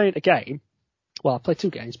I've been playing a game. Well, I played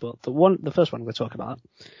two games, but the first one I'm going to talk about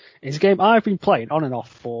is a game I've been playing on and off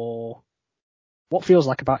for what feels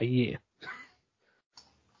like about a year.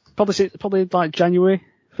 Probably like January,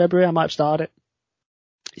 February, I might have started it.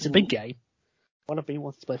 It's a big game. One I've been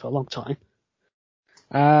wanting to play for a long time.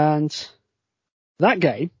 And that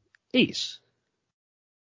game is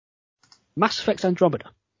Mass Effect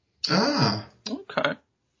Andromeda. Ah. Okay.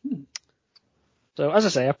 So, as I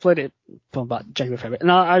say, I've played it from about January, February,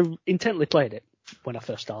 and I intently played it when I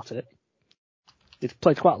first started it. I've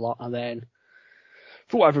played quite a lot, and then,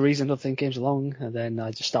 for whatever reason, other thing came along, and then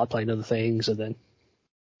I just started playing other things, and then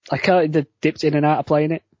I kind of dipped in and out of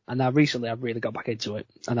playing it, and now recently I've really got back into it,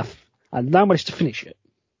 and I've now managed to finish it.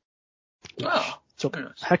 Took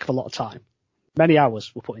a heck of a lot of time. Many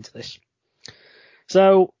hours were put into this.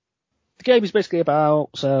 So, the game is basically about,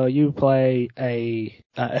 so you play a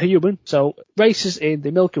human. So races in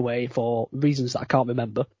the Milky Way, for reasons that I can't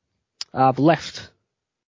remember, have left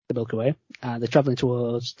the Milky Way and they're travelling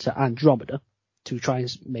towards to Andromeda to try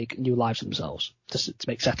and make new lives for themselves, to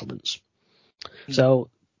make settlements.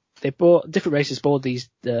 So different races board these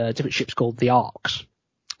different ships called the Arks.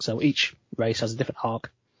 So each race has a different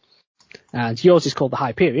arc, and yours is called the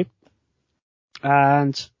Hyperion,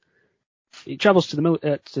 and it travels to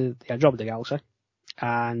the Andromeda Galaxy,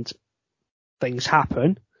 and things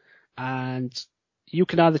happen, and you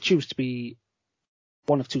can either choose to be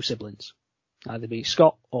one of two siblings, either be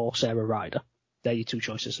Scott or Sarah Ryder. They're your two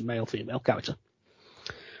choices, a male, female character.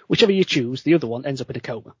 Whichever you choose, the other one ends up in a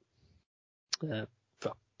coma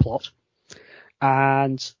for plot,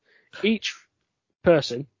 and each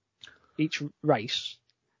race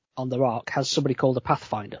on their arc has somebody called a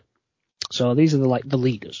Pathfinder. So these are the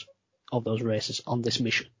leaders of those races on this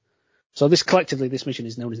mission. So this mission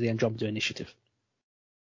is known as the Andromeda Initiative.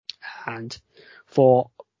 And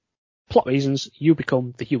for plot reasons, you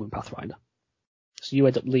become the human Pathfinder. So you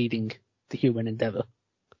end up leading the human endeavour.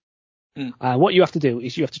 And what you have to do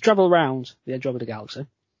is you have to travel around the Andromeda Galaxy,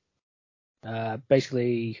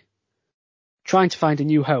 basically trying to find a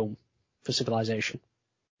new home for civilization.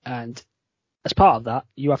 And as part of that,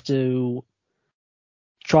 you have to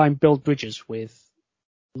try and build bridges with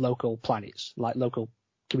local planets, like local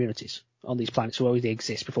communities on these planets who already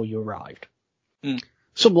exist before you arrived.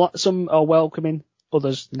 Some are welcoming,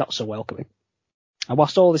 others not so welcoming. And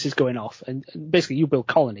whilst all this is going off, and basically you build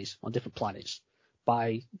colonies on different planets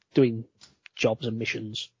by doing jobs and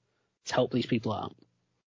missions to help these people out.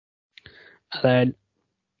 And then,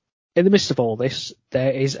 in the midst of all this,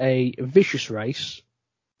 there is a vicious race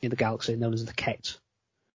in the galaxy known as the Kett,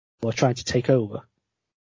 who are trying to take over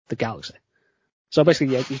the galaxy. So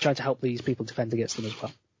basically, you're trying to help these people defend against them as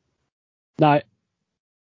well. Now,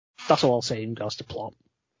 that's all I'll say in regards to plot.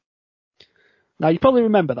 Now, you probably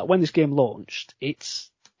remember that when this game launched, it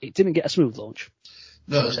didn't get a smooth launch.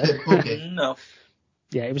 No, it was a bit buggy. No.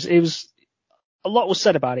 Yeah, it was a lot was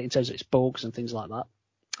said about it in terms of its bugs and things like that.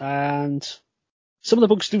 And some of the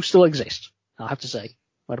bugs do still exist, I have to say,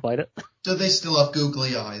 when I played it. Do they still have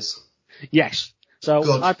googly eyes? Yes. So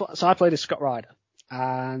Good. I played as Scott Ryder,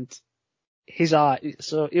 and his eye.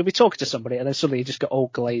 So he'll be talking to somebody, and then suddenly he just got all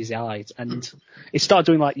glazy eyes, and he started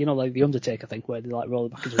doing like the Undertaker thing, where they like roll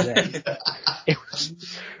back into his head. It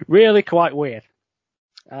was really quite weird.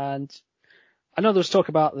 And I know there was talk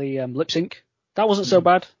about the lip sync. That wasn't so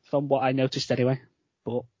bad from what I noticed anyway.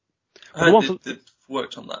 But they've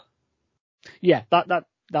worked on that. Yeah,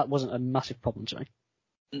 that wasn't a massive problem to me.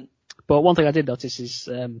 Mm. But one thing I did notice is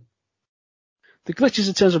the glitches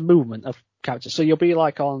in terms of movement of characters. So you'll be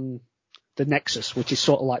like on the Nexus, which is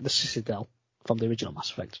sort of like the Citadel from the original Mass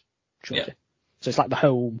Effect trilogy. Yeah. So it's like the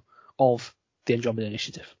home of the Andromeda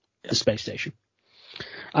Initiative, the space station.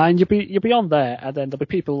 And you'll be on there, and then there'll be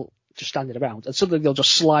people just standing around, and suddenly they'll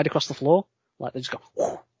just slide across the floor, like they just go,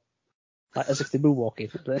 whoo, like as if they're moonwalking.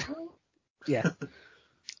 Yeah.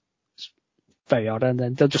 It's very odd, and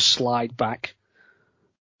then they'll just slide back.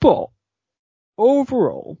 But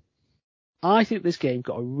overall, I think this game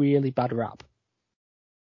got a really bad rap.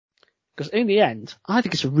 Because in the end, I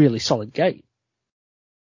think it's a really solid game.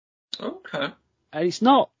 Okay. And it's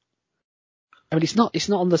not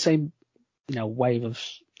on the same, wave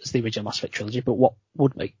as the original Mass Effect trilogy, but what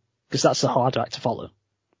would be? Because that's the hard act to follow.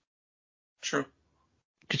 True.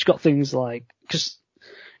 Because you've got things like, because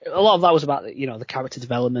a lot of that was about, the character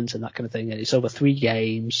development and that kind of thing, and it's over 3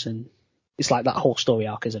 games, and it's like that whole story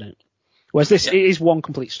arc, isn't it? Whereas this, it is one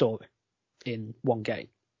complete story in one game.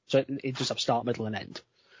 So it just have start, middle, and end.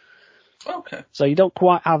 Okay. So you don't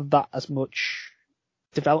quite have that as much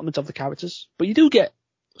development of the characters, but you do get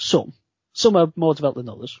some. Some are more developed than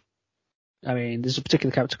others. I mean, there's a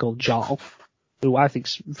particular character called Jarl, who I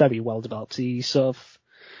think's very well developed. He's sort of,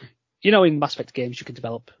 in Mass Effect games, you can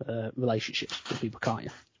develop relationships with people, can't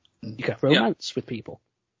you? You can have romance with people.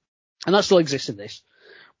 And that still exists in this.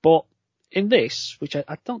 But in this, which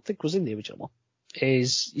I don't think was in the original one,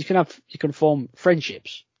 is you can form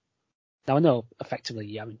friendships. Now I know effectively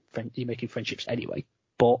you're making friendships anyway,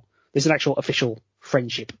 but there's an actual official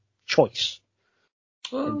friendship choice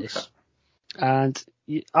in this. And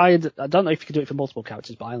I don't know if you can do it for multiple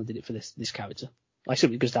characters, but I only did it for this character. I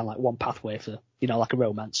assume it goes down like one pathway for, like a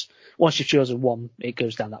romance. Once you've chosen one, it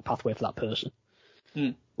goes down that pathway for that person.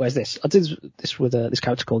 Whereas this, I did this with this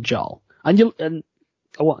character called Jarl, and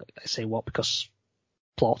I won't say what because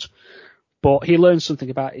plot, but he learns something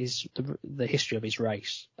about the history of his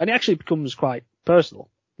race, and it actually becomes quite personal.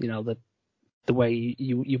 The way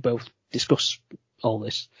you both discuss all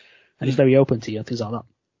this, and he's very open to you and things like that,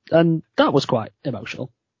 and that was quite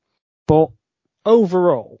emotional. But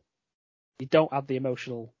overall, you don't have the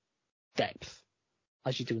emotional depth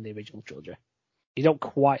as you do in the original trilogy. You don't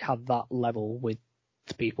quite have that level with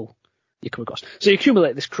the people you come across. So you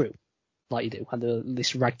accumulate this crew, like you do, and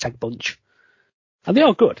this ragtag bunch, and they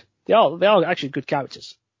are good. They are actually good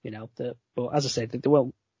characters, but as I said, they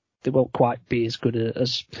won't quite be as good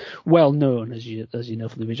as well known as you know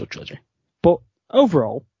from the original trilogy. But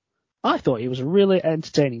overall, I thought it was a really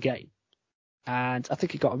entertaining game, and I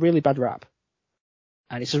think it got a really bad rap,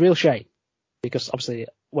 and it's a real shame because obviously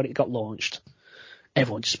when it got launched,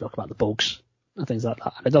 everyone just spoke about the bugs and things like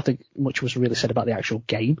that. And I don't think much was really said about the actual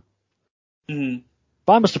game. Mm.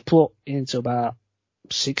 But I must have put into about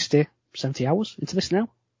 60, 70 hours into this now.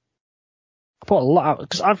 I put a lot out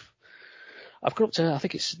because I've got up to I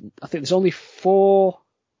think there's only 4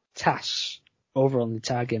 tasks over on the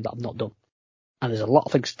entire game that I've not done, and there's a lot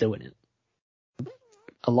of things to do in it.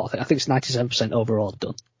 A lot of things. I think it's 97% overall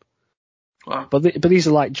done. Wow. But these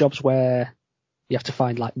are like jobs where you have to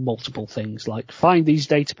find like multiple things, like find these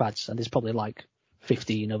data pads, and there's probably like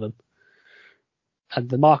 15 of them. And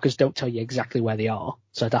the markers don't tell you exactly where they are,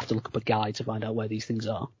 so I'd have to look up a guide to find out where these things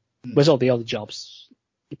are. Whereas all the other jobs,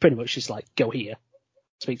 you pretty much just like go here,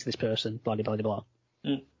 speak to this person, blah blah blah blah.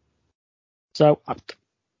 Mm. So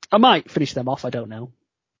I might finish them off. I don't know,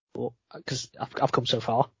 but because I've come so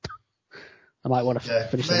far, I might want to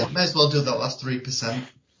finish them off. May as well do that last 3%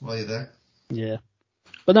 while you're there. Yeah,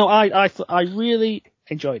 but no, I really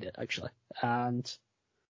enjoyed it actually, and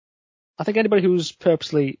I think anybody who's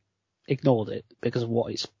purposely ignored it because of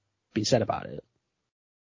what it's been said about it,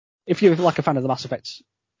 if you're like a fan of the Mass Effect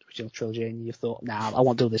original trilogy and you thought, nah, I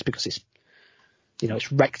won't do this because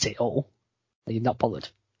it's wrecked it all, and you're not bothered,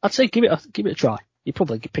 I'd say give it a try. You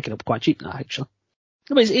probably pick it up quite cheap now, actually.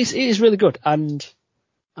 I mean, it is really good, and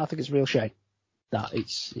I think it's a real shame that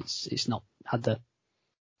it's not had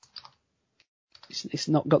it's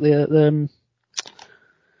not got the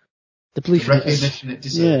belief the recognition it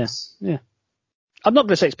deserves. Yeah. I'm not going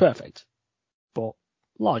to say it's perfect, but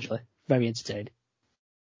largely very entertaining.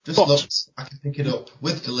 Just looked, I can pick it up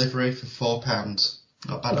with delivery for £4.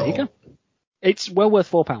 Not bad at all. Go. It's well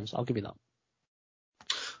worth £4. I'll give you that.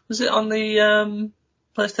 Was it on the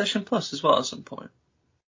PlayStation Plus as well at some point?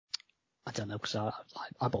 I don't know, because I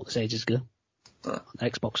bought this ages ago on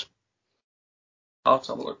Xbox. I'll have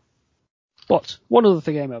to have a look. But one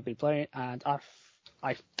other game I've been playing, and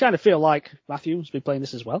I kind of feel like Matthew's been playing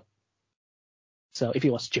this as well. So if he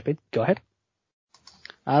wants to chip in, go ahead.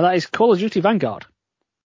 That is Call of Duty Vanguard.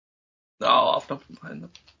 No, I've not been playing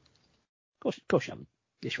them. Of course you haven't.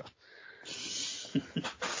 Yes, you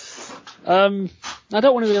are. I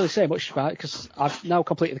don't want to really say much about it because I've now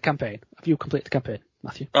completed the campaign. Have you completed the campaign,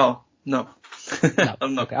 Matthew? Oh, no. No.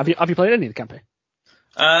 I'm not. Okay. Have you played any of the campaign?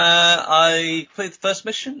 I played the first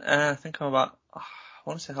mission, and I think I'm about, I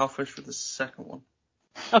want to say halfway through the second one.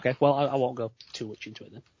 Okay, well, I won't go too much into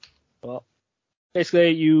it then. But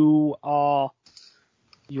basically, you are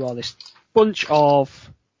this bunch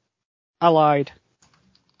of allied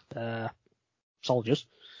soldiers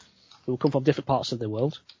who come from different parts of the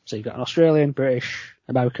world. So you've got an Australian, British,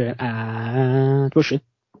 American, and Russian.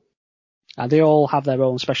 And they all have their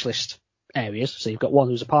own specialist areas. So you've got one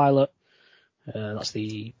who's a pilot. That's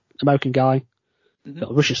the American guy. You've got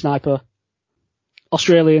a Russian sniper.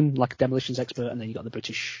 Australian, like a demolitions expert. And then you've got the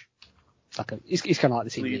British. He's kind of like the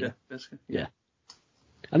team leader. Basically. Yeah.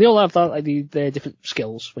 And they all have their different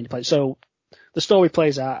skills when you play. So the story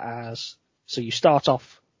plays out as, so you start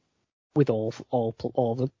off with all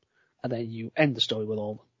of them, and then you end the story with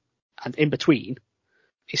all of them. And in between,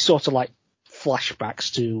 it's sort of like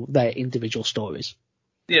flashbacks to their individual stories.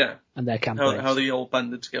 Yeah. And their campaigns. How they all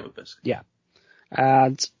banded together, basically. Yeah.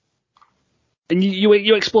 And you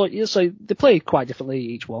explore, so they play quite differently,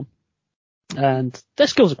 each one. And their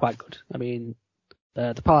skills are quite good. I mean,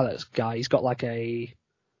 the pilot guy, he's got like he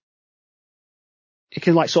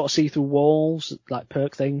can like sort of see through walls, like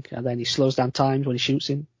perk thing, and then he slows down times when he shoots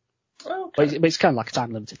him. Oh, okay. But it's kind of like a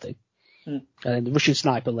time limited thing. And then the Russian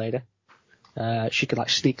sniper lady, she could like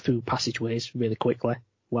sneak through passageways really quickly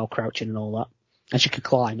while crouching and all that, and she could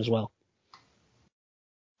climb as well.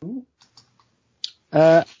 Ooh.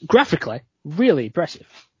 Graphically, really impressive.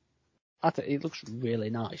 I think it looks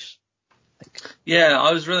really nice. Yeah,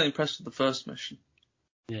 I was really impressed with the first mission.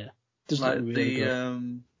 Yeah, does like look really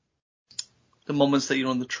good. The moments that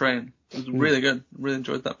you're on the train, it was really good. Really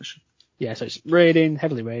enjoyed that mission. Yeah, so it's raiding,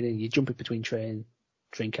 heavily raiding. You're jumping between train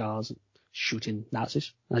cars, and shooting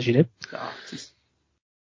Nazis as you do.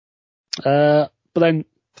 But then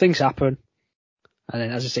things happen, and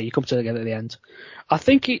then, as I say, you come together at the end. I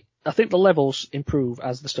think the levels improve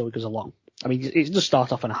as the story goes along. I mean, it does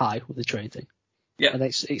start off on a high with the train thing. Yeah. And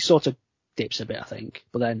it sort of dips a bit, I think.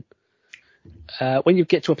 But then, when you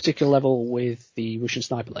get to a particular level with the Russian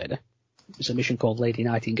sniper lady, it's a mission called Lady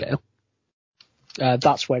Nightingale.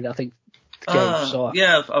 That's when I think the game sort of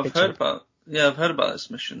I've heard about this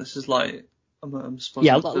mission. This is like, I'm supposed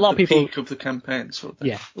a to lot of people, peak of the campaign sort of thing.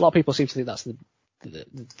 Yeah, a lot of people seem to think that's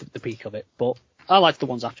the peak of it, but I like the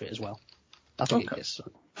ones after it as well. I think it gets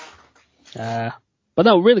but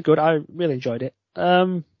no, really good. I really enjoyed it.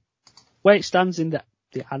 Where it stands in the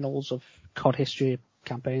annals of COD history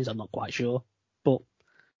campaigns, I'm not quite sure, but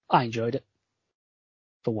I enjoyed it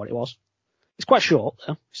for what it was. It's quite short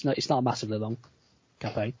though. It's not a massively long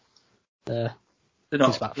campaign. They're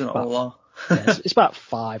not all long. It's about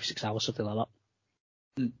 5-6 hours, something like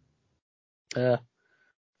that.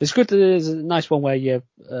 It's good. There's a nice one where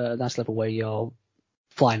a nice level where you're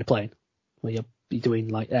flying a plane, where you're doing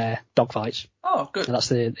like dogfights. Oh, good. And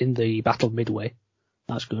that's in the Battle of Midway.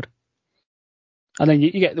 That's good. And then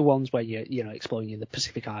you get the ones where you're exploring in the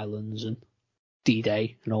Pacific Islands and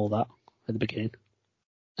D-Day and all that at the beginning.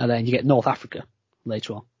 And then you get North Africa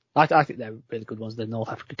later on. I think they're really good ones, the North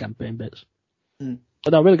Africa campaign bits. But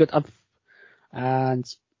they're really good. And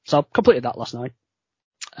so I completed that last night.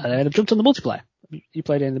 And then I've jumped on the multiplayer. You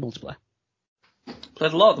played any of the multiplayer?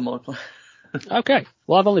 Played a lot of the multiplayer. Okay.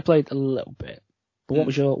 Well, I've only played a little bit. But what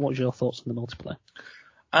was your thoughts on the multiplayer?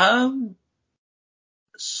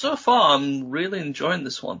 So far, I'm really enjoying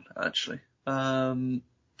this one, actually.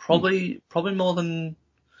 Probably more than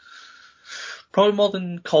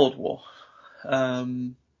Cold War.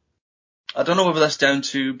 I don't know whether that's down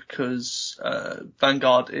to because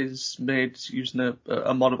Vanguard is made using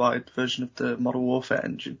a modified version of the Modern Warfare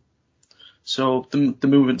engine, so the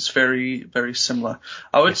movement's very, very similar.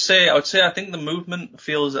 I would say I think the movement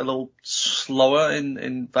feels a little slower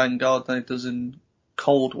in Vanguard than it does in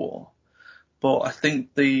Cold War, but I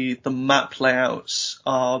think the map layouts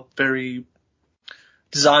are very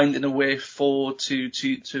designed in a way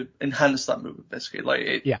to enhance that movement, basically.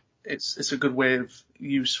 Like it's a good way of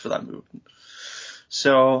use for that movement.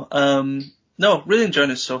 So no, really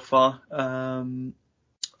enjoying it so far.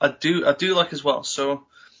 I do like as well. So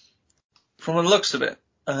from the looks of it,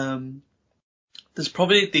 there's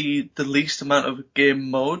probably the least amount of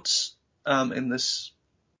game modes in this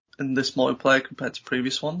multiplayer compared to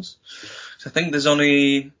previous ones. So I think you've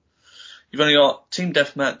only got team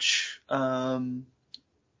deathmatch,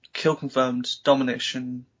 kill confirmed,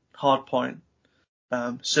 domination, hardpoint,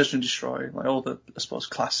 search and destroy, like all the, I suppose,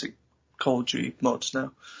 classic Call of Duty modes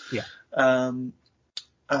now. Yeah.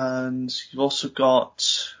 And you've also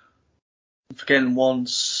got, I'm forgetting one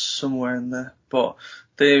somewhere in there, but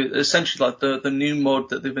they essentially, like, the new mode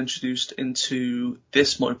that they've introduced into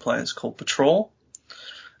this multiplayer is called Patrol.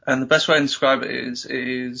 And the best way to describe it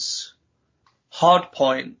is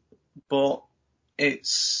hardpoint, but it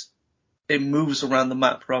moves around the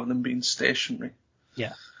map rather than being stationary.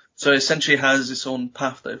 Yeah. So it essentially has its own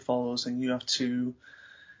path that it follows, and you have to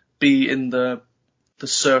be in the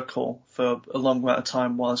circle for a long amount of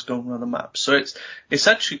time while it's going around the map. So it's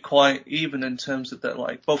actually quite even in terms of that,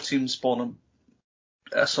 like, both teams spawn on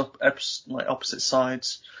like opposite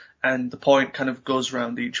sides, and the point kind of goes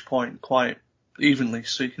around each point quite evenly,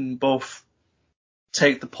 so you can both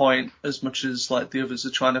take the point as much as, like, the others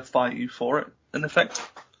are trying to fight you for it, in effect.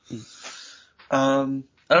 And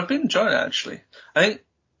I've been enjoying it, actually. I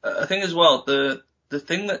think as well, the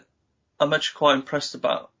thing that I'm actually quite impressed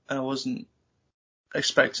about, and I wasn't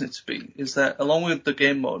expecting it to be, is that along with the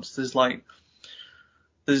game modes, there's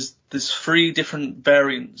 3 different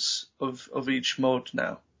variants of each mode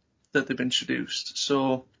now that they've introduced.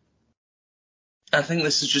 So I think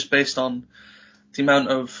this is just based on the amount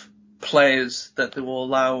of players that they will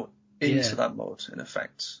allow into that mode, in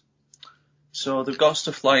effect. So they've got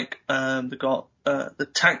stuff like, they've got the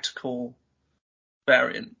tactical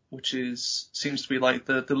variant, which seems to be like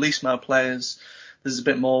the least amount of players. There's a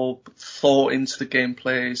bit more thought into the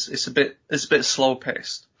gameplays. It's a bit slow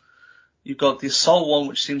paced. You've got the assault one,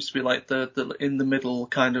 which seems to be like the in the middle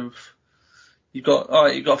kind of. You've got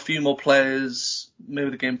a few more players.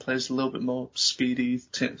 Maybe the gameplay is a little bit more speedy.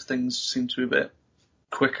 Things seem to be a bit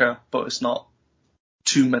quicker, but it's not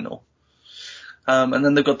too mental. And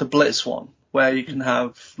then they've got the Blitz one, where you can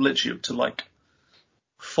have literally up to like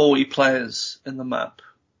 40 players in the map,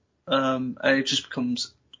 and it just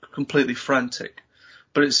becomes completely frantic.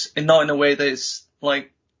 But it's not in a way that it's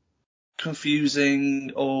like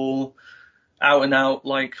confusing or out and out,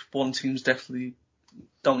 like one team's definitely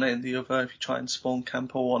dominating the other if you try and spawn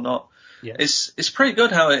camp or whatnot. Yeah. It's pretty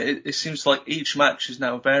good how it seems like each match is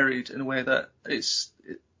now varied in a way that it's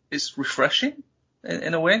refreshing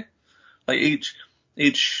in a way. Like each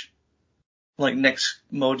like next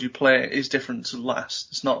mode you play is different to the last.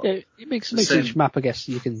 It's not. Yeah, it makes each map, I guess,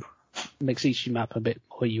 makes each map a bit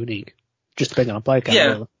more unique, just depending on player count. Yeah.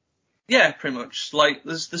 Really. Yeah, pretty much. Like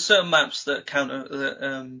there's certain maps that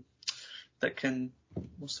that can,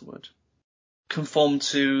 what's the word? Conform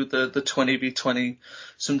to the 20v20.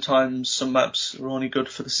 Sometimes some maps are only good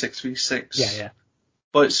for the 6v6. Yeah.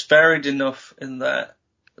 But it's varied enough in that,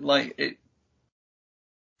 like, it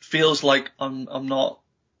feels like I'm not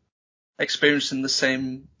experiencing the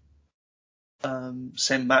same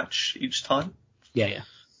match each time. Yeah.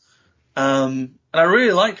 And I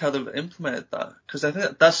really like how they've implemented that, because I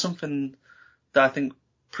think that's something that I think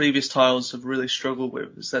previous titles have really struggled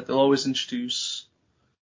with, is that they'll always introduce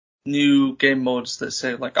new game modes that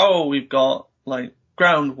say, like, oh, we've got like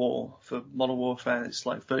ground war for Modern Warfare, it's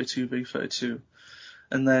like 32v32,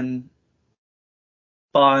 and then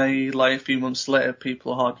by like a few months later,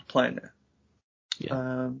 people are hardly playing it.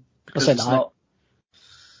 Yeah. Because it's not.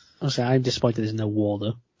 Honestly, I'm disappointed there's no war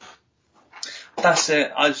though. That's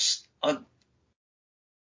it. I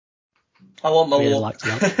want my really war. Like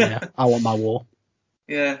that. Yeah, I want my war.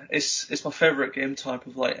 Yeah, it's my favourite game type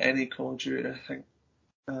of like any Call of Duty, I think.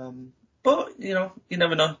 But you know, you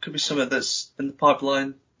never know. Could be something that's in the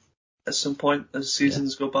pipeline at some point as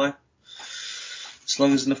seasons go by. As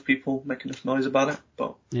long as enough people make enough noise about it.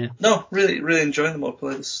 But no, really enjoying the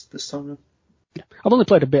multiplayer this time around. Yeah. I've only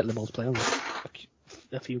played a bit of the multiplayer,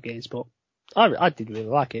 a few games, but I did really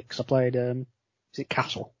like it because I played. Is it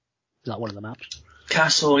Castle? Is that one of the maps?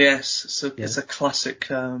 Castle, yes. It's a classic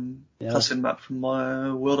classic map from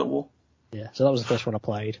World at War. Yeah, so that was the first one I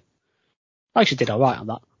played. I actually did alright on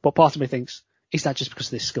that, but part of me thinks, is that just because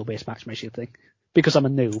of this skill-based matchmaking thing? Because I'm a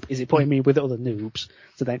noob, is it putting me with other noobs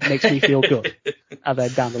so that it makes me feel good? And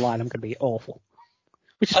then down the line I'm going to be awful.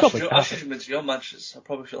 Which is probably I should come into your matches. I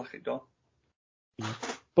probably feel like it gone. Yeah.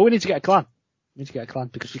 But we need to get a clan.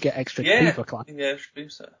 Because you get extra XP for a clan. Yeah, it should be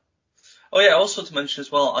so. Oh yeah, also to mention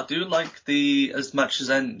as well, I do like as matches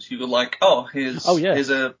end, you go like, here's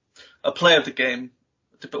a play of the game.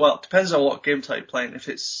 Well, it depends on what game type you're playing. If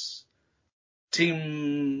it's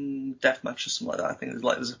team deathmatch or something like that. I think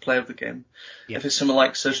there's a play of the game. Yeah. If it's something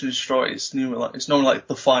like Search and Destroy, it's normally like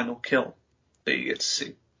the final kill that you get to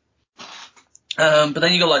see. But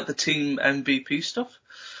then you got like the team MVP stuff.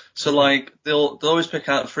 So like they'll always pick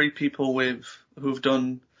out 3 people who've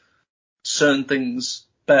done certain things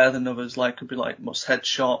better than others. Like could be like most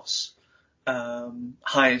headshots,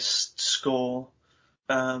 highest score,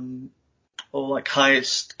 or like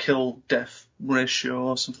highest kill death ratio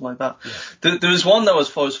or something like that. Yeah. There was one that was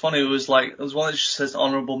funny. It was one that just says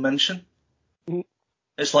honorable mention. Mm.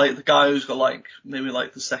 It's like the guy who's got like maybe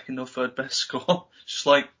like the second or third best score. Just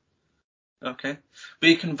like, okay. But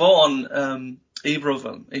you can vote on either of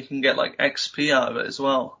them. You can get like XP out of it as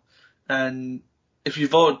well. And if you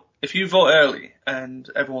vote early and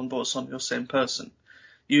everyone votes on your same person,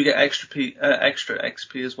 you get extra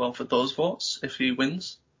XP as well for those votes if he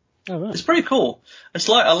wins. Oh, right. It's pretty cool.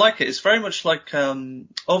 I like it. It's very much like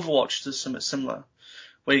Overwatch does something similar,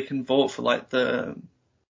 where you can vote for like the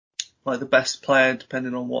best player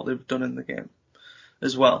depending on what they've done in the game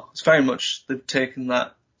as well. It's very much they've taken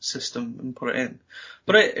that system and put it in,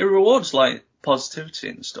 but it rewards like positivity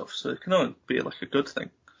and stuff, so it can only be like a good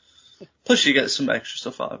thing. Plus you get some extra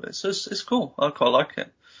stuff out of it, so it's cool. I quite like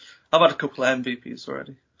it. I've had a couple of MVPs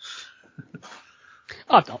already.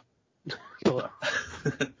 I've not. But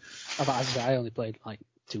I only played like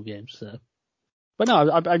 2 games, so. But no,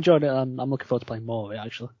 I enjoyed it. I'm looking forward to playing more of it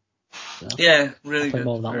actually. So yeah, really I'll play good.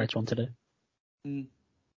 more of that later on today. Mm.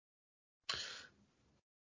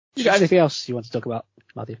 You got anything else you want to talk about,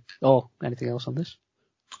 Matthew? Or anything else on this?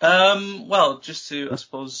 Well, just to I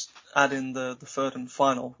suppose add in the third and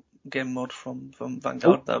final game mode from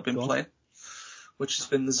Vanguard that I've been playing, which has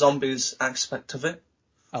been the zombies aspect of it.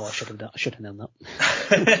 Oh, I should have known that.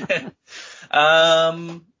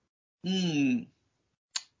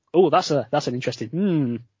 Oh, that's an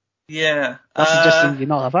interesting. Yeah. That's suggesting you're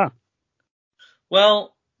not a fan.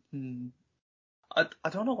 Well, I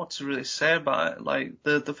don't know what to really say about it. Like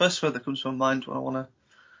the first word that comes to my mind when I want to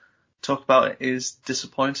talk about it is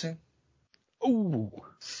disappointing. Ooh.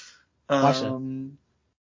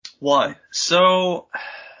 Why? So,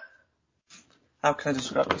 how can I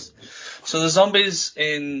describe this? So the zombies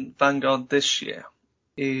in Vanguard this year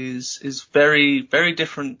is very, very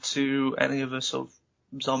different to any of the sort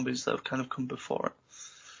of zombies that have kind of come before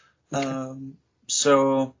it. Okay.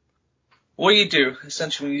 So what you do,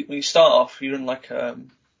 essentially, when you start off, you're in like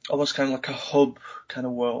almost kind of like a hub kind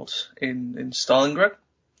of world in Stalingrad.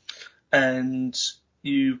 And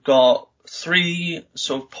you've got 3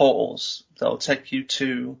 sort of portals that will take you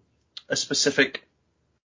to a specific,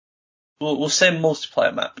 we'll say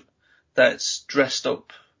multiplayer map that's dressed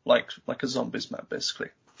up like a zombies map basically.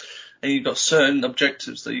 And you've got certain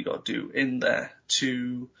objectives that you got to do in there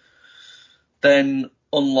to then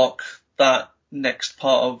unlock that next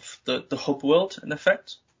part of the hub world in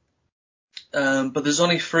effect. But there's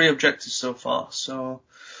only 3 objectives so far. So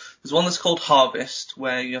there's one that's called Harvest,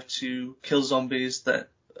 where you have to kill zombies that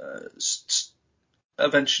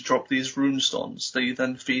eventually drop these rune stones that you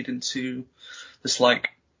then feed into this like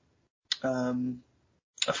I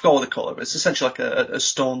forgot what they call it, but it's essentially like a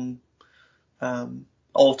stone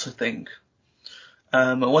altar thing.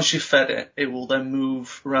 And once you've fed it, it will then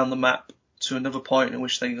move around the map to another point in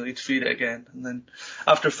which then you'll need to feed it again. And then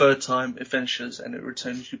after a third time, it finishes and it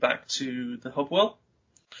returns you back to the hub world.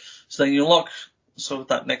 So then you unlock sort of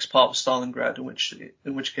that next part of Stalingrad,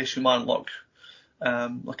 in which case you might unlock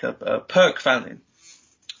like a perk fountain,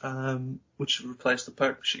 which will replace the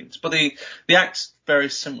perk machines. But the act's very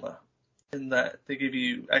similar in that they give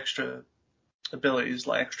you extra abilities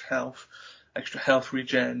like extra health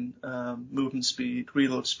regen, movement speed,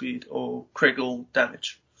 reload speed, or critical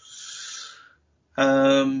damage.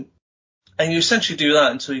 And you essentially do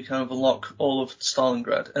that until you kind of unlock all of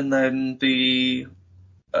Stalingrad, and then the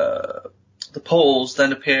portals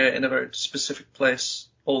then appear in a very specific place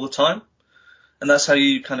all the time, and that's how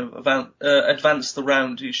you kind of advance the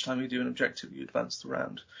round. Each time you do an objective, you advance the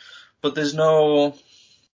round. But there's no,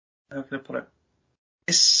 how can I put it?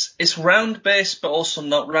 It's round based, but also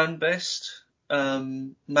not round based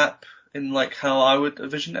map in like how I would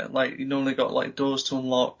envision it. Like you normally got like doors to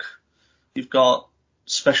unlock, you've got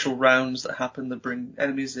special rounds that happen that bring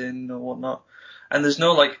enemies in or whatnot, and there's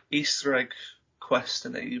no like Easter egg quest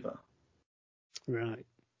in it either. Right.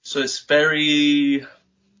 So it's very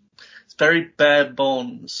bare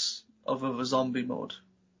bones of a zombie mode.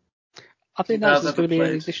 I think there's going to be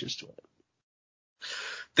any additions to it.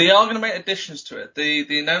 They are going to make additions to it.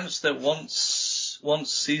 They announced that once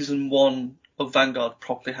season 1 of Vanguard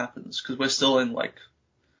properly happens, because we're still in like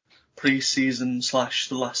pre-season / the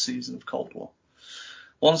last season of Cold War.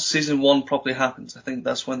 once season 1 properly happens, I think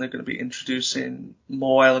that's when they're going to be introducing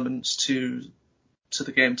more elements to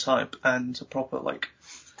the game type and a proper like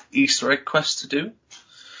Easter egg quest to do.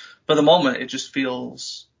 But at the moment, it just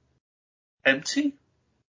feels empty.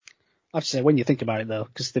 I have to say, when you think about it though,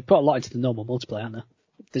 because they put a lot into the normal multiplayer, haven't they?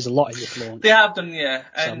 There's a lot in this launch. They have done, yeah.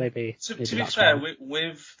 So And maybe to be that's fair, why.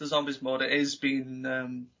 with the zombies mode, it's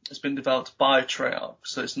been developed by Treyarch,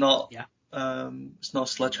 so it's not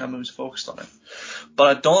Sledgehammer who's focused on it.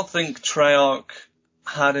 But I don't think Treyarch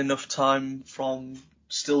had enough time from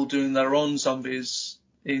still doing their own zombies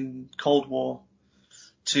in Cold War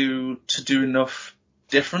to do enough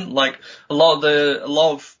different. Like a lot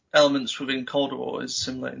of elements within Cold War is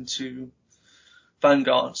similar into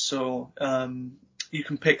Vanguard, so you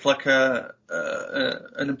can pick like an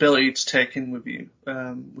ability to take in with you,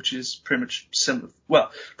 which is pretty much similar.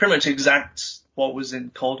 Well, pretty much exact what was in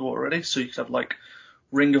Cold War already. So you could have like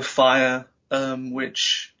Ring of Fire,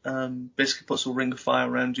 which basically puts a ring of fire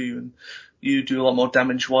around you, and you do a lot more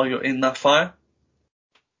damage while you're in that fire.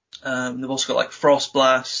 They've also got like Frost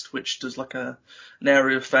Blast, which does like an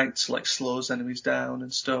area effect, like slows enemies down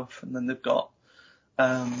and stuff. And then they've got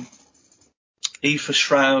Aether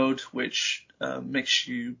Shroud, which makes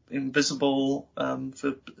you invisible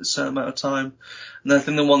for a certain amount of time. And then I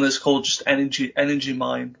think the one that's called just Energy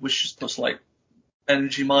Mine, which just puts like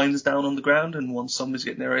energy mines down on the ground, and once somebody's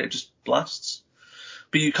getting near it, it just blasts.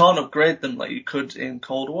 But you can't upgrade them like you could in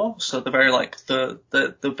Cold War, so they're very like the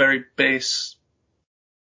very base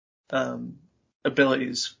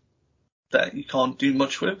abilities that you can't do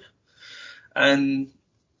much with. And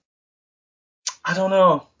I don't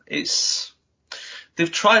know,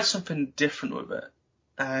 they've tried something different with it,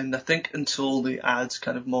 and I think until they add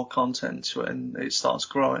kind of more content to it and it starts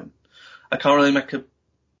growing, I can't really make a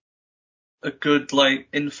good like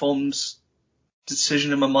informed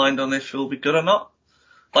decision in my mind on if it'll be good or not.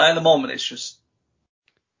 Like at the moment, it's just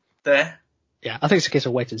there. Yeah, I think it's a case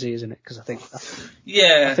of wait and see, isn't it? Because I think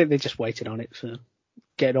Yeah, they're just waiting on it for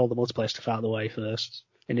getting all the multiplayer stuff out of the way first.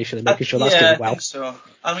 Initially, making sure that's doing well. I think so.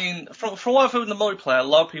 I mean, from what I've heard in the multiplayer, a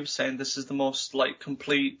lot of people saying this is the most like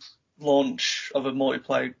complete launch of a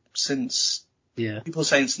multiplayer since people are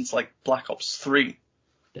saying since like Black Ops 3.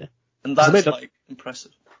 Yeah, and that's like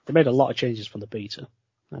impressive. They made a lot of changes from the beta.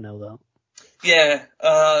 I know that. Yeah,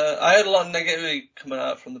 I had a lot of negativity coming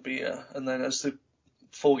out from the beta, and then as the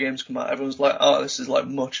full games come out, everyone's like, "Oh, this is like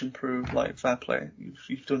much improved. Like fair play,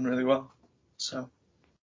 you've done really well." So,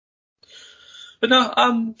 but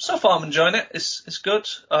no, so far I'm enjoying it. It's good.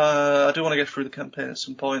 I do want to get through the campaign at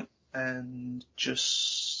some point and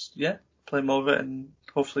just play more of it, and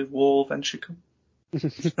hopefully war will eventually come.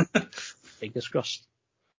 Fingers crossed.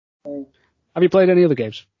 Have you played any other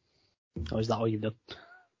games? Or is that all you've done?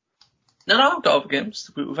 No, I've got other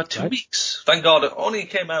games. We've had 2 weeks. Thank God it only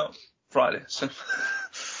came out Friday, so.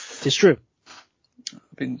 It's true.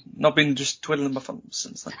 I've not been just twiddling my thumbs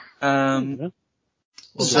since then.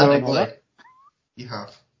 Well, so, technically, you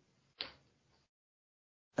have.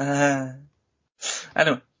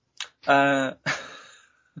 Anyway.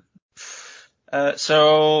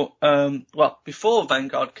 Well, before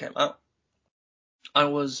Vanguard came out, I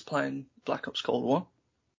was playing Black Ops Cold War.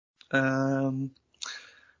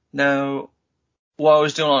 Now, what I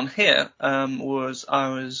was doing on here was I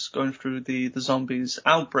was going through the zombies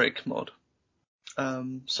outbreak mode.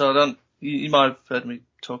 So you might have heard me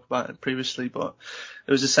talk about it previously, but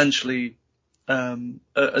it was essentially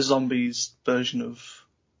a zombies version of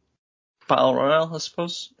Battle Royale, I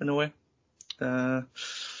suppose, in a way. A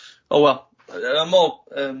more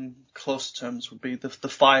close terms would be the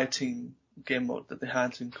Fire Team game mode that they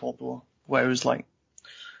had in Cold War, where it was like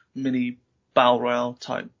mini Battle Royale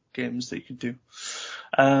type games that you could do.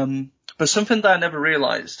 But something that I never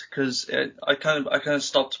realized, because I kind of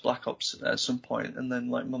stopped Black Ops at some point, and then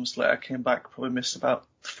like months later I came back, probably missed about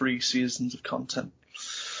 3 seasons of content.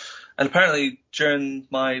 And apparently during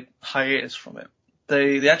my hiatus from it,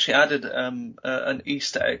 they actually added an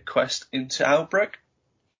Easter egg quest into Outbreak.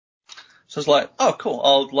 So I was like, oh cool,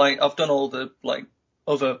 I've done all the like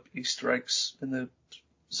other Easter eggs in the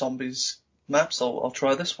zombies maps, I'll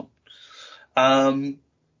try this one.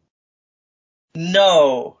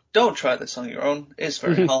 No, don't try this on your own. It's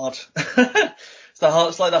very hard. It's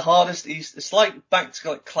like the hardest it's like back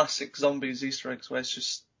to like classic zombies Easter eggs where it's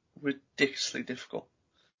just ridiculously difficult.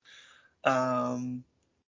 And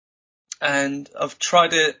I've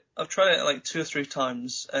tried it like 2 or 3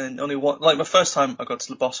 times, and only one, like my first time I got to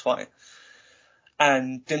the boss fight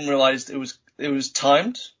and didn't realize it was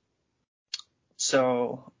timed.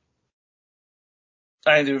 So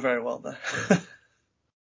I didn't do very well there.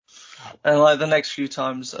 And like the next few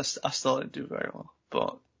times, I still didn't do very well.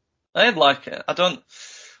 but I did like it. I don't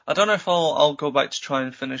know if I'll go back to try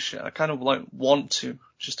and finish it. I kind of like want to,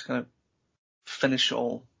 just to kind of finish it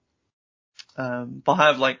all. But I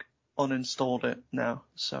have like uninstalled it now,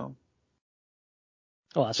 so.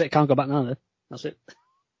 Oh, that's it. Can't go back now then. That's it.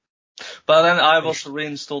 But then I've also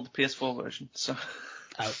reinstalled the PS4 version, so.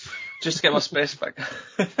 Oh. Just to get my space back.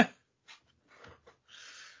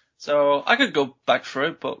 So I could go back for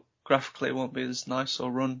it, but graphically it won't be as nice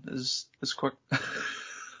or run as quick.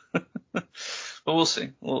 But we'll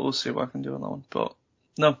see. We'll see what I can do on that one. But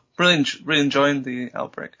no, really enjoying the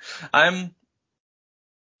Outbreak. I'm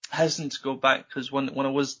hesitant to go back because when I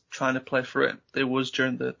was trying to play for it, it was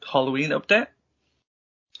during the Halloween update.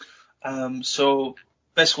 So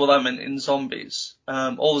basically what I meant in zombies,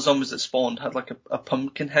 all the zombies that spawned had like a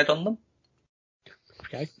pumpkin head on them.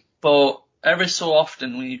 Okay. But every so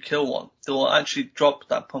often when you kill one, they'll actually drop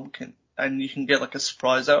that pumpkin and you can get like a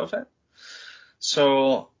surprise out of it.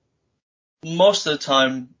 So most of the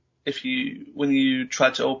time, when you try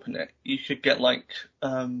to open it, you could get like,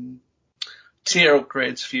 tier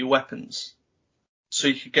upgrades for your weapons. So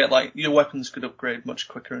you could get like, your weapons could upgrade much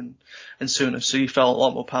quicker and sooner. So you felt a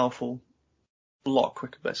lot more powerful, a lot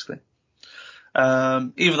quicker basically.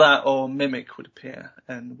 Either that or Mimic would appear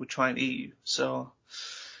and would try and eat you. So,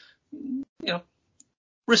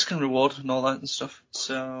 risk and reward and all that and stuff.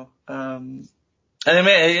 So, and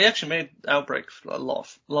it actually made Outbreak a lot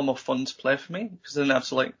more fun to play for me because I didn't have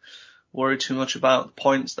to like worry too much about the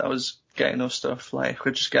points that I was getting or stuff. Like I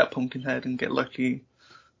could just get a pumpkin head and get lucky.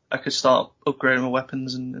 I could start upgrading my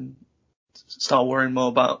weapons and start worrying more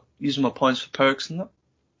about using my points for perks and that.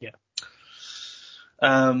 Yeah.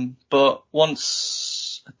 But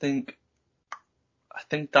once I think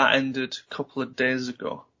that ended a couple of days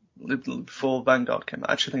ago, before Vanguard came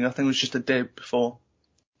out. Actually, I think it was just a day before,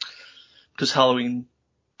 because Halloween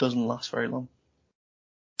doesn't last very long,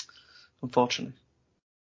 unfortunately.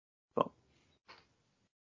 But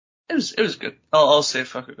it was good. I'll see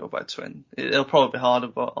if I could go back to it. It'll probably be harder,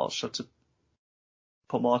 but I'll just have to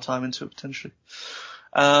put more time into it potentially.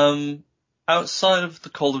 Outside of the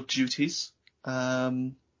Call of Duties,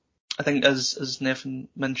 I think as Nathan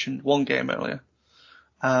mentioned one game earlier,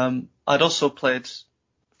 I'd also played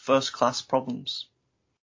First Class Problems.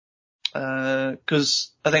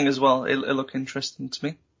 Cause I think as well, it looked interesting to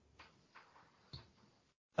me.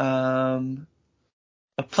 I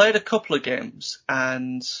played a couple of games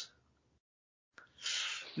and,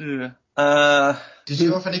 did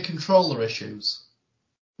you have any controller issues?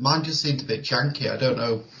 Mine just seemed a bit janky. I don't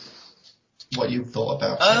know what you thought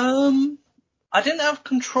about it. I didn't have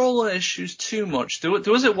controller issues too much. There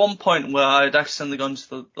was at one point where I'd accidentally gone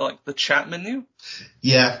to the chat menu.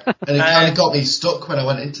 Yeah, and it kind of got me stuck when I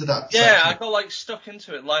went into that Yeah, section. I got like stuck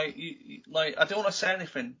into it. Like I didn't want to say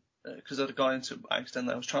anything because I'd gone into it by accident.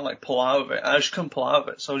 I was trying to like pull out of it. I just couldn't pull out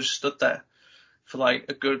of it, so I just stood there for like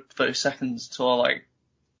a good 30 seconds until I like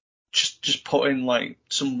just put in like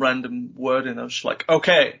some random word in. I was just like,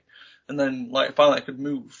 okay, and then like finally I could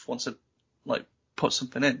move once I like put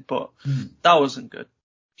something in, but that wasn't good.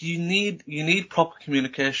 You need proper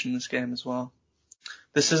communication in this game as well.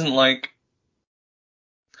 This isn't like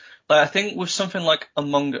I think with something like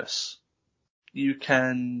Among Us, you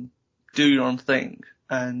can do your own thing,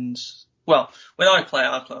 and well, when I play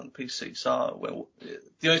on the PC, so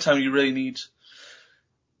the only time you really need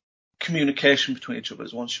communication between each other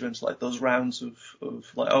is once you're into like those rounds of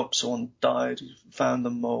like, oh, someone died, you found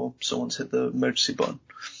them, or someone's hit the emergency button.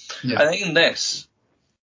 Yeah. I think in this,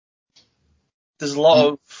 there's a lot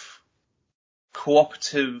of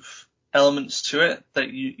cooperative elements to it that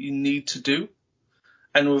you need to do,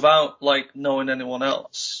 and without like knowing anyone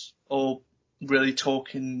else or really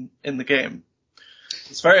talking in the game,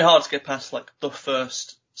 it's very hard to get past like the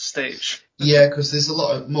first stage. Yeah, because there's a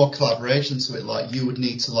lot of more collaboration to it. Like you would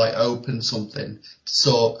need to like open something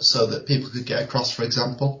so that people could get across, for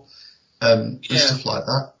example, and stuff like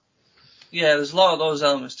that. Yeah, there's a lot of those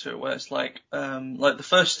elements to it where it's like the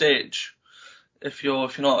first stage. If you're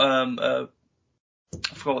not I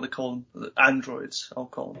forgot what they call them, androids, I'll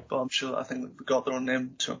call them, but I think they've got their own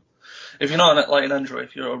name to them. If you're not like an android,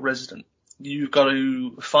 if you're a resident, you've got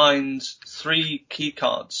to find 3 key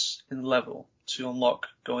cards in the level to unlock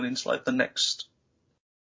going into like the next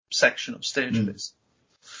section of stages.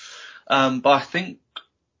 But I think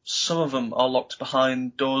some of them are locked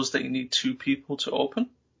behind doors that you need 2 people to open,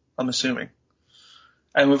 I'm assuming.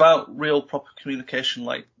 And without real proper communication,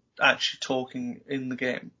 like actually talking in the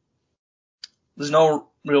game, there's no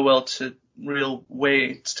real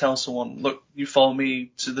way to tell someone, look, you follow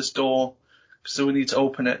me to this door because we need to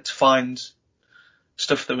open it to find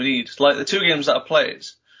stuff that we need. Like the 2 games that I played,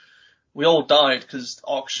 we all died because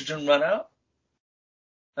oxygen ran out.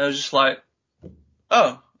 I was just like,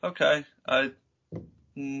 oh, okay,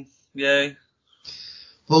 yay.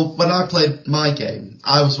 Well, when I played my game,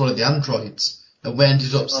 I was one of the androids, and we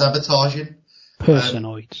ended up sabotaging.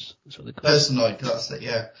 Personoids. That's what they call it. Personoid, that's it,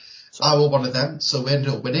 yeah. I was one of them, so we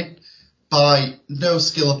ended up winning. By no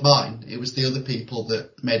skill of mine, it was the other people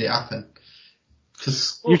that made it happen.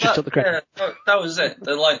 You just took the credit. Yeah, that was it.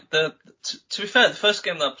 To be fair, the first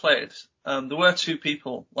game that I played, there were two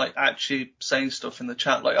people like actually saying stuff in the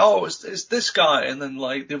chat, like, "Oh, it's this guy," and then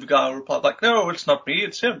like the other guy replied like, "No, it's not me,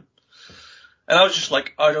 it's him." And I was just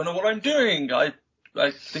like, "I don't know what I'm doing. I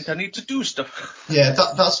think I need to do stuff." Yeah,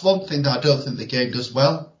 that's one thing that I don't think the game does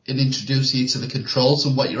well, in introducing you to the controls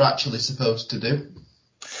and what you're actually supposed to do.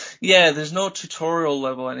 Yeah, there's no tutorial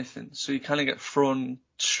level or anything, so you kind of get thrown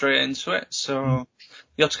straight into it. So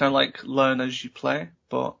you have to kind of like learn as you play.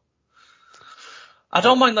 But I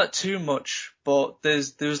don't mind that too much. But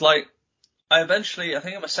there's like, I think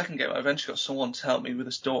in my second game, I eventually got someone to help me with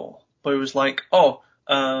this door. But it was like,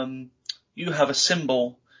 you have a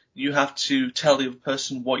symbol. You have to tell the other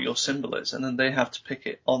person what your symbol is, and then they have to pick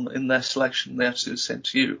it in their selection. They have to do the same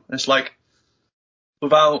to you. And it's like,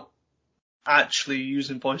 without actually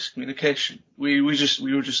using voice communication, we were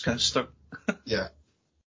just kind of stuck. Yeah.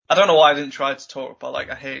 I don't know why I didn't try to talk, but like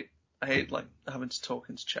I hate like having to talk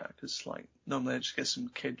into chat, because like normally I just get some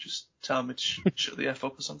kid just tell me to shut the F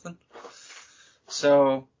up or something.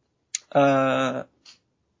 So, or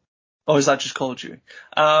is that just Call of Duty?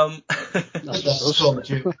 That's just Call of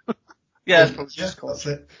Duty. Yeah, it's probably just Call of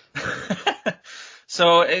Duty.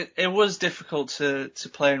 So it was difficult to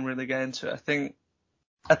play and really get into it. I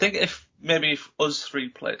think if us three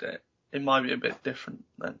played it, it might be a bit different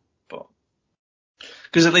then, but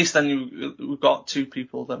because at least then we've got two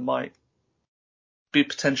people that might be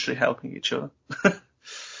potentially helping each other.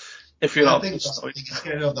 If you're not, I think that's the thing, it's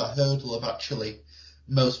getting over that hurdle of actually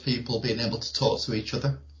most people being able to talk to each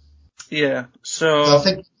other. Yeah, so I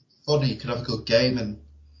think it's funny, you could have a good game and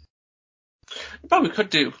you probably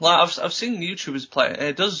could do. Like I've seen YouTubers play it, and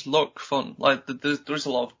it does look fun. Like there's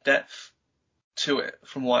a lot of depth to it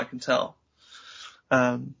from what I can tell.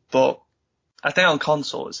 But I think on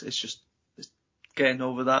console it's just getting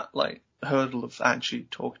over that like hurdle of actually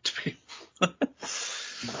talking to people.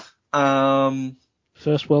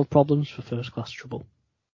 First world problems for first class trouble.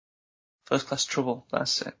 First class trouble,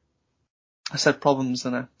 that's it. I said problems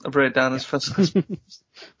and I wrote it down as first class.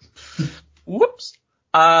 Whoops.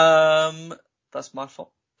 That's my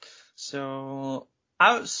fault. So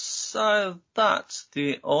outside of that,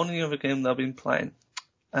 the only other game that I've been playing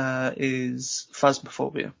is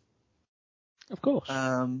Phasmophobia. Of course.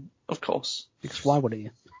 Of course. Because why wouldn't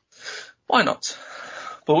you? Why not?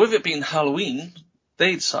 But with it being Halloween,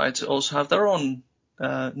 they decided to also have their own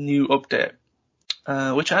new update,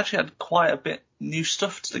 which actually had quite a bit new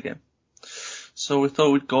stuff to the game. So we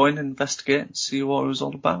thought we'd go in and investigate and see what it was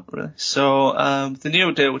all about, really. So the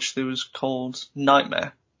new update, which there was called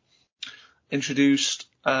Nightmare, introduced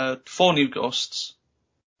 4 new ghosts,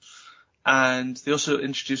 and they also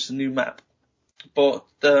introduced a new map. But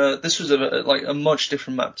this was a much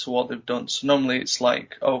different map to what they've done. So normally it's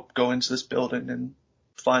like, go into this building and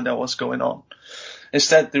find out what's going on.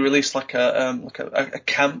 Instead, they released like a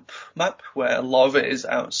camp map where a lot of it is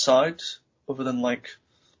outside, other than like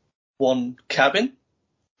one cabin,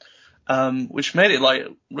 which made it like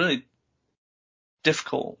really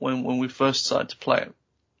difficult when we first started to play it,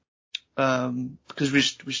 because we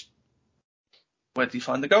just where do you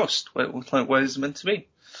find the ghost? Where is it meant to be?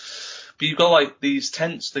 But you've got like these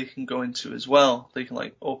tents they can go into as well. They can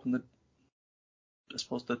like open the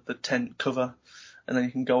tent cover, and then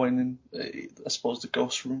you can go in and I suppose the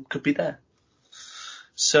ghost room could be there.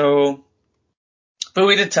 So, but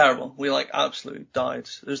we did terrible. We like absolutely died.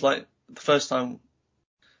 It was like the first time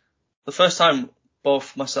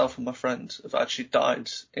both myself and my friend have actually died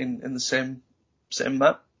in the same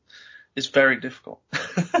map. It's very difficult.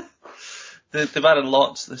 They've added a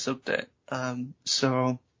lot to this update.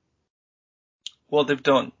 So what they've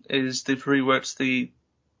done is they've reworked the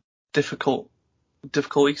difficulty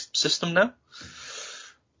system now.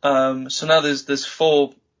 So now there's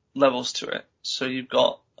 4 levels to it. So you've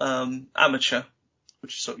got amateur,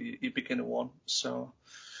 which is sort of your beginner one. So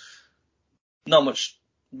not much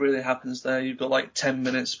really happens there. You've got like 10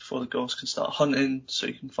 minutes before the ghost can start hunting, so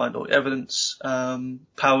you can find all the evidence.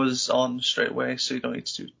 Powers on straight away, so you don't need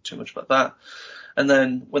to do too much about that. And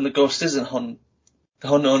then when the ghost isn't hunting, the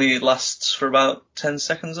hunt only lasts for about 10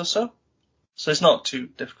 seconds or so. So it's not too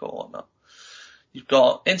difficult or whatnot. You've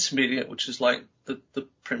got intermediate, which is like the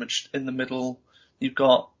pretty much in the middle. You've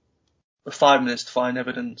got the 5 minutes to find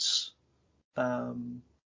evidence, and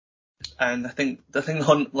I think the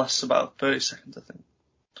hunt lasts about 30 seconds. I think.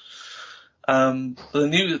 But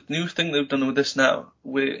the new thing they've done with this now,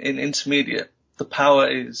 we're in intermediate, the power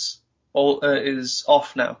is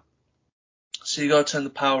off now. So you gotta turn the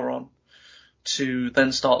power on to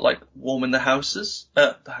then start like warming the house, I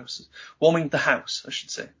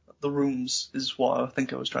should say. The rooms is what I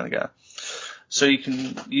think I was trying to get at. So you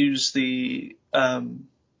can use the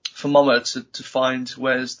thermometer to find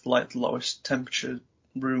where's the lowest temperature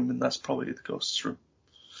room, and that's probably the ghost's room.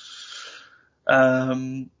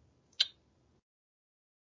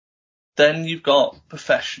 Then you've got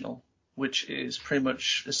professional, which is pretty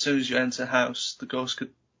much as soon as you enter a house, the ghost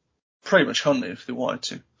could pretty much hunt it if they wanted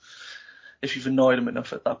to, if you've annoyed them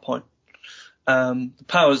enough at that point. The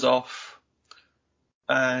power's off,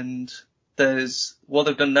 and what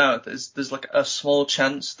they've done now, there's like a small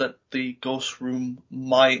chance that the ghost room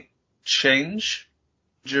might change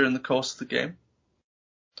during the course of the game,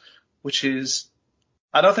 which is,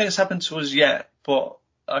 I don't think it's happened to us yet, but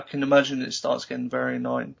I can imagine it starts getting very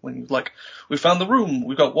annoying when you we found the room,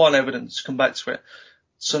 we've got one evidence, come back to it.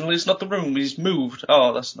 Suddenly it's not the room, he's moved.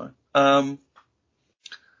 Oh, that's annoying.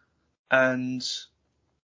 And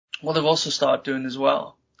what they've also started doing as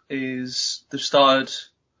well is they've started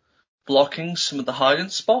blocking some of the hiding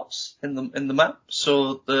spots in the map.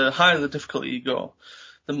 So the higher the difficulty you go,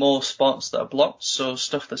 the more spots that are blocked. So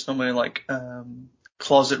stuff that's normally like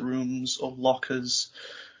closet rooms or lockers,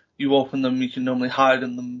 you open them, you can normally hide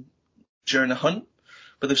in them during a hunt.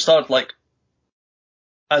 But they've started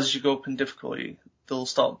as you go up in difficulty, they'll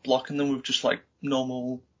start blocking them with just like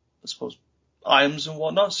normal, I suppose, items and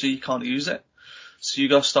whatnot, so you can't use it. So you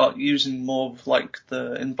gotta start using more of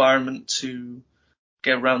the environment to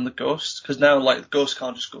get around the ghost, because now the ghost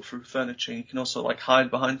can't just go through furniture, you can also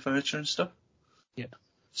hide behind furniture and stuff. Yeah.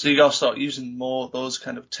 So you gotta start using more of those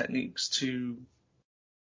kind of techniques to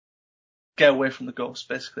get away from the ghost,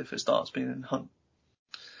 basically, if it starts being in hunt.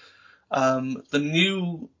 The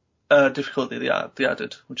new difficulty they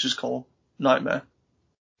added, which is called Nightmare,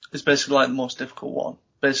 is basically the most difficult one.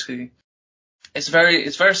 Basically, it's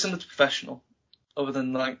very similar to Professional, other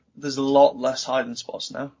than there's a lot less hiding spots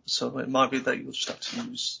now, so it might be that you'll just have to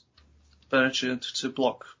use furniture to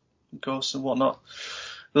block ghosts and whatnot.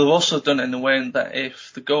 They've also done it in a way that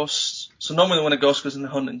if the ghost, so normally when a ghost goes in the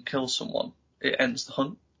hunt and kills someone, it ends the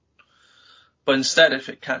hunt. But instead, if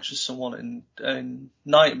it catches someone in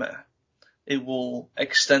Nightmare, it will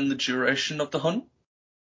extend the duration of the hunt.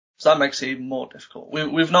 So that makes it even more difficult.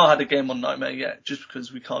 We've not had a game on Nightmare yet, just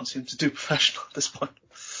because we can't seem to do Professional at this point.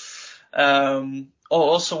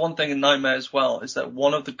 Also, one thing in Nightmare as well is that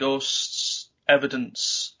one of the ghost's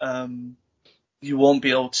evidence you won't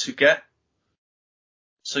be able to get.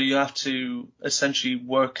 So you have to essentially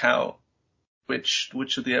work out which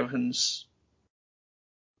of the evidence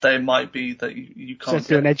they might be that you can't get.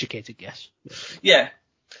 So an educated guess. Yeah.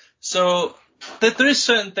 So there is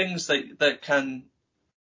certain things that can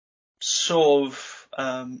sort of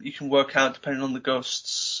you can work out depending on the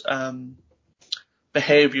ghost's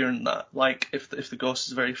behavior and that. Like if the ghost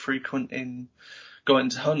is very frequent in going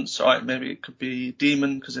to hunts, right? Maybe it could be a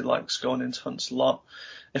demon because it likes going into hunts a lot.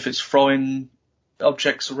 If it's throwing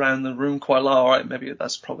objects around the room quite a lot, right? Maybe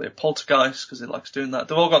that's probably a poltergeist because it likes doing that.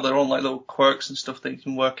 They've all got their own little quirks and stuff that you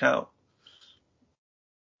can work out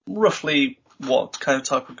roughly what kind of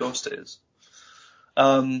type of ghost it is.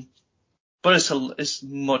 But it's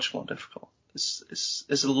much more difficult.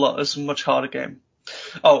 It's a much harder game.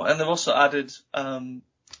 Oh, and they've also added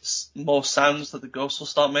more sounds that the ghost will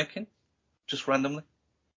start making, just randomly,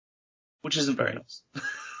 which isn't very nice.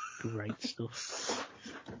 Great stuff.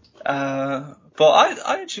 But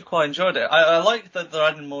I actually quite enjoyed it. I like that they're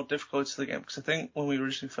adding more difficulty to the game, because I think when we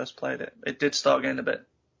originally first played it, it did start getting a bit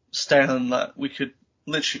stale in that we could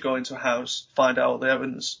literally go into a house, find out all the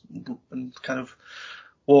evidence, and kind of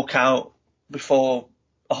walk out before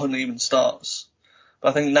a hunt even starts. But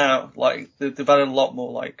I think now, they've added a lot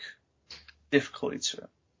more, difficulty to it.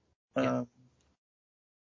 Yeah.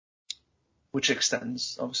 Which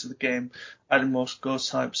extends, obviously, the game, adding more ghost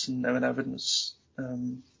types and evidence.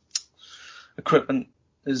 Equipment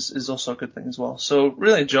is also a good thing as well. So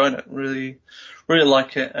really enjoying it, really, really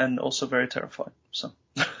like it, and also very terrifying. So,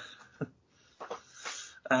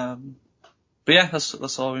 but yeah,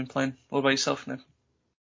 that's all I've been playing. What about yourself, Nick?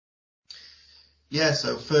 Yeah,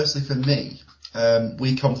 so firstly for me,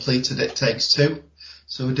 we completed It Takes Two.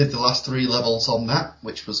 So we did the last 3 levels on that,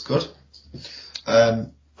 which was good.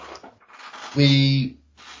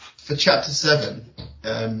 For chapter 7,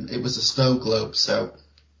 it was a snow globe, so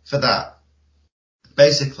for that,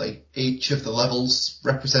 basically, each of the levels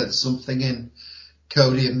represents something in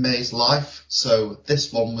Cody and May's life. So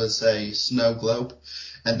this one was a snow globe,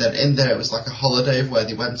 and then in there it was like a holiday of where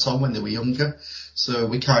they went on when they were younger. So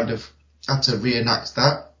we kind of had to reenact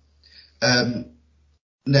that.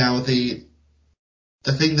 Now the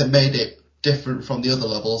thing that made it different from the other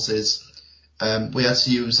levels is we had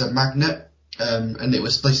to use a magnet, and it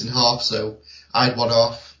was split in half. So I had one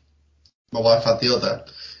half, my wife had the other,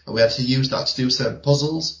 and we had to use that to do certain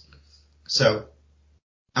puzzles. So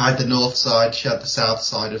I had the north side, she had the south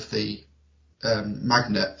side of the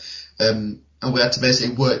magnet, and we had to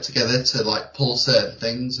basically work together to like pull certain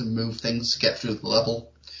things and move things to get through the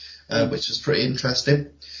level, which was pretty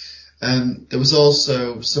interesting. There was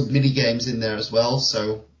also some mini games in there as well,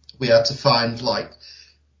 so we had to find like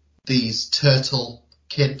these turtle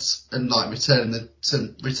kids and like return them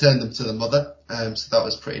to the mother. So that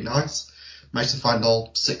was pretty nice. Managed to find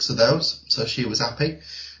all 6 of those, so she was happy.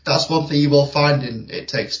 That's one thing you will find in It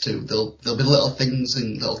Takes Two. There'll be little things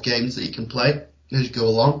and little games that you can play as you go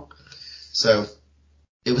along. So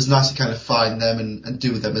it was nice to kind of find them and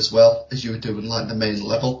do them as well as you were doing like the main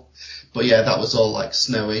level. But yeah, that was all like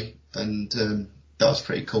snowy, and that was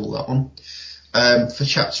pretty cool, that one. For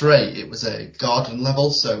Chapter 8, it was a garden level,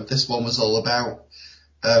 so this one was all about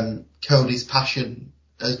Cody's passion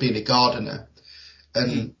as being a gardener.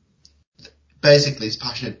 And basically his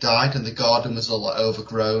passion had died, and the garden was all like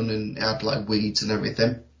overgrown and it had like weeds and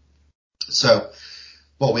everything. So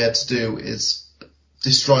what we had to do is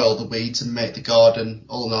destroy all the weeds and make the garden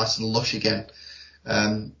all nice and lush again.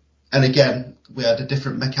 And again, we had a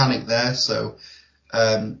different mechanic there. So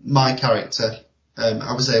my character,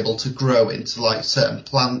 I was able to grow into like certain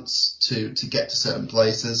plants to get to certain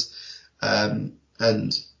places.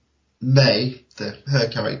 And May, her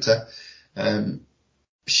character,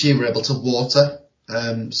 she were able to water.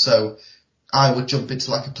 So I would jump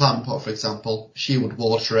into like a plant pot, for example. She would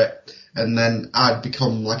water it, and then I'd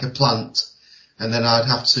become like a plant, and then I'd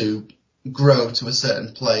have to grow to a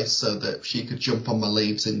certain place so that she could jump on my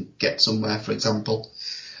leaves and get somewhere, for example.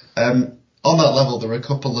 On that level, there were a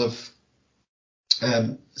couple of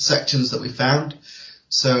sections that we found.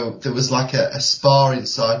 So there was like a spa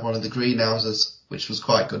inside one of the greenhouses, which was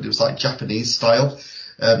quite good. It was like Japanese style.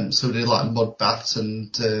 So we did like mud baths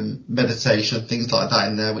and meditation, things like that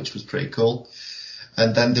in there, which was pretty cool.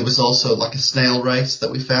 And then there was also like a snail race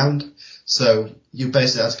that we found. So you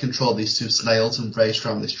basically had to control these 2 snails and race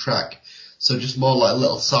around this track. So just more like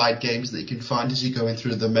little side games that you can find as you're going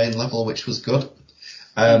through the main level, which was good.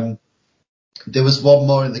 There was one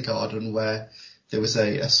more in the garden where there was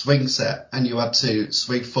a swing set, and you had to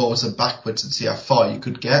swing forwards and backwards and see how far you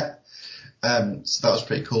could get. So that was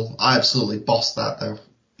pretty cool. I absolutely bossed that though.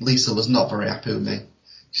 Lisa was not very happy with me.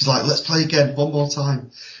 She's like, let's play again one more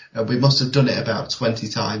time. We must have done it about 20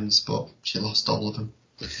 times, but she lost all of them.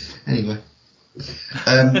 Anyway.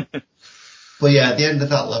 But yeah, at the end of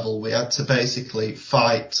that level, we had to basically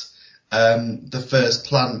fight the first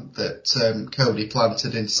plant that Cody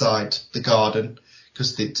planted inside the garden,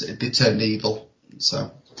 because they turned evil.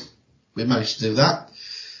 So we managed to do that.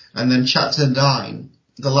 And then Chapter 9,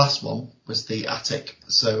 the last one, was the attic.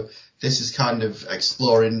 So this is kind of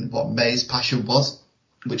exploring what May's passion was,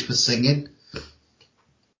 which was singing.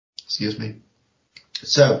 Excuse me.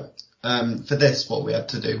 So for this, what we had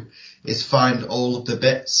to do is find all of the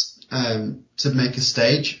bits to make a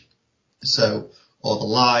stage. So all the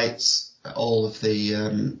lights, all of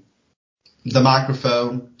the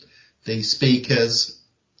microphone, the speakers,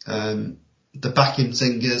 the backing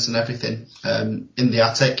singers and everything in the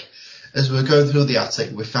attic. As we were going through the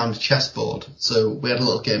attic, we found a chessboard. So we had a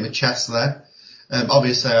little game of chess there.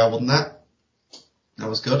 Obviously I won that. That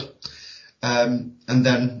was good. And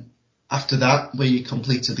then after that, we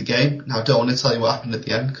completed the game. Now I don't want to tell you what happened at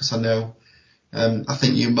the end, because I know, I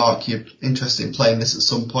think you, Mark, you're interested in playing this at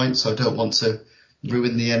some point, so I don't want to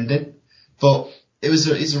ruin the ending. But it's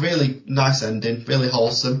a really nice ending, really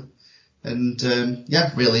wholesome. And,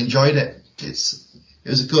 yeah, really enjoyed it. It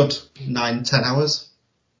was a good 9-10 hours.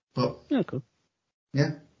 But yeah, cool.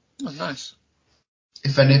 Yeah. Oh, nice.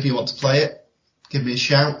 If any of you want to play it, give me a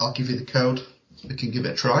shout. I'll give you the code. We can give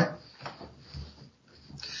it a try.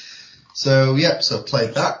 So I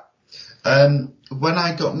played that. When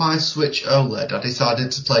I got my Switch OLED, I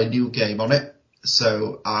decided to play a new game on it.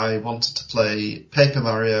 So I wanted to play Paper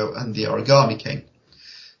Mario and the Origami King.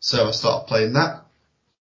 So I started playing that.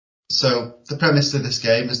 So the premise of this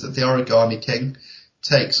game is that the Origami King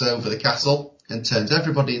takes over the castle and turns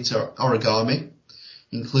everybody into origami,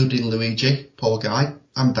 including Luigi, poor guy,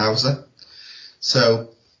 and Bowser.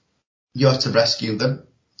 So you have to rescue them.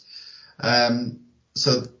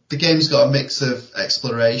 So the game's got a mix of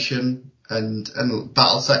exploration, and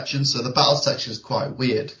battle section. So the battle section is quite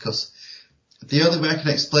weird because the only way I can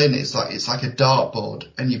explain it is like it's like a dartboard,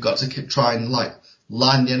 and you've got to try and like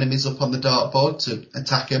line the enemies up on the dartboard to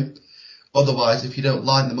attack them. Otherwise, if you don't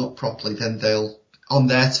line them up properly, then on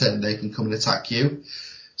their turn they can come and attack you.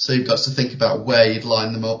 So you've got to think about where you'd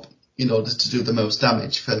line them up in order to do the most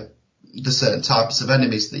damage for the certain types of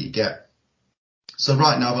enemies that you get. So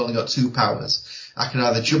right now I've only got 2 powers. I can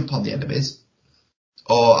either jump on the enemies,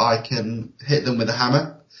 or I can hit them with a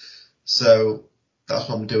hammer. So that's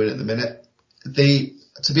what I'm doing at the minute.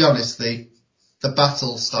 To be honest, the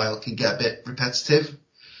battle style can get a bit repetitive.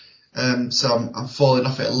 So I'm falling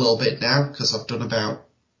off it a little bit now because I've done about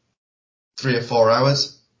 3 or 4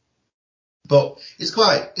 hours. But it's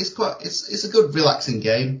a good relaxing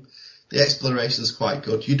game. The exploration is quite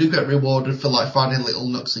good. You do get rewarded for like finding little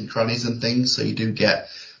nooks and crannies and things, so you do get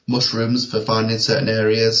mushrooms for finding certain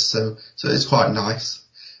areas. So it's quite nice.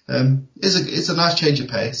 It's a nice change of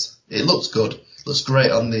pace. It looks good. It looks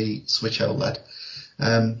great on the Switch OLED.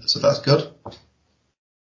 So that's good.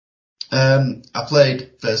 I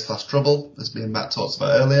played First Class Trouble, as me and Matt talked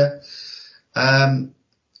about earlier. And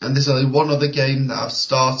there's only one other game that I've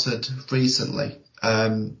started recently,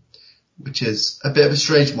 which is a bit of a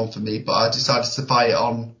strange one for me, but I decided to buy it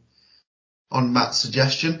on Matt's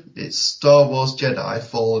suggestion. It's Star Wars Jedi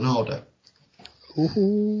Fallen Order.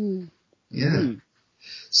 Ooh. Yeah.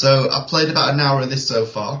 So I've played about an hour of this so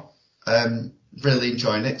far. Really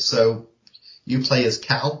enjoying it. So you play as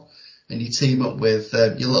Cal, and you team up with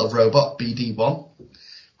your little robot, BD1,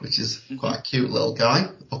 which is quite a cute little guy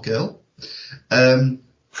or girl.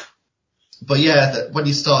 But yeah, when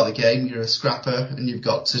you start the game, you're a scrapper, and you've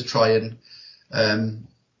got to try and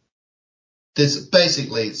you've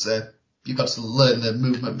got to learn the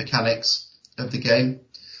movement mechanics of the game.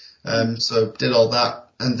 So did all that,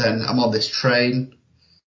 and then I'm on this train,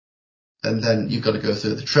 and then you've got to go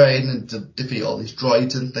through the train and defeat all these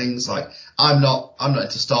droids and things. Like I'm not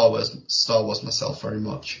into Star Wars myself very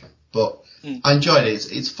much, but I enjoyed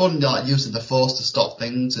it. It's fun, like using the Force to stop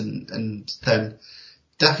things, and then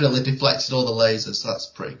definitely deflected all the lasers. That's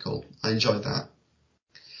pretty cool. I enjoyed that.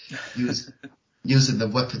 Using the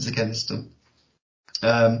weapons against them.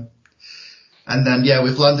 And then yeah,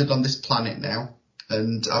 we've landed on this planet now,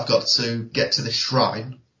 and I've got to get to this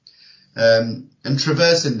shrine. And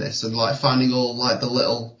traversing this and like finding all like the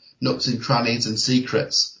little nooks and crannies and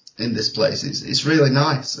secrets in this place. It's really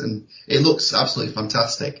nice, and it looks absolutely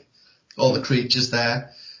fantastic. All the creatures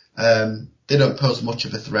there, they don't pose much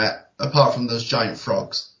of a threat apart from those giant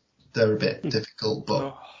frogs. They're a bit difficult,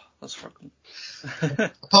 but that's frightening.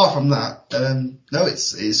 apart from that, no,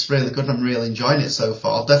 it's really good. I'm really enjoying it so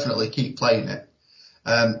far. I'll definitely keep playing it.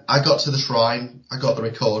 I got to the shrine, I got the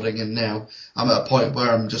recording, and now I'm at a point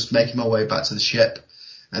where I'm just making my way back to the ship,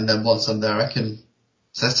 and then once I'm there I can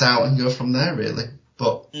set out and go from there really.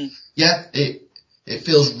 But yeah, it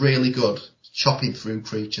feels really good chopping through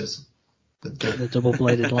creatures. The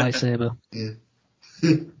double-bladed lightsaber. Yeah.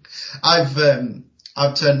 I've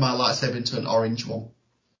turned my lightsaber into an orange one.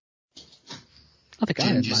 I think Ginger I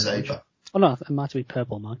had mine orange. saber. Oh no, it might be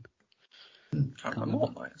purple mine. Can't remember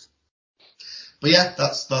what mine is. But yeah,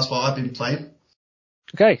 that's what I've been playing.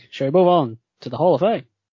 Okay, shall we move on to the Hall of Fame?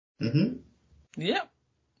 Mm-hmm. Yeah.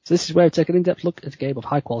 So this is where we take an in-depth look at a game of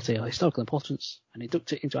high quality or historical importance and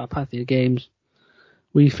induct it into our pantheon of games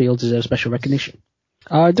we feel deserve special recognition.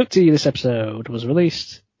 Our inductee in this episode was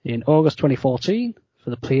released in August 2014 for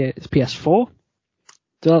the PS4,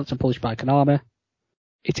 developed and published by Konami.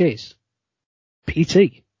 It is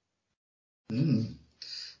PT. The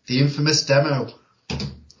infamous demo.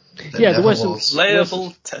 Yeah, there was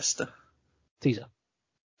Playable tester. Teaser,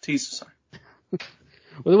 sorry.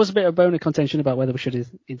 Well, there was a bit of bone of contention about whether we should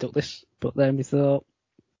induct this, but then we thought,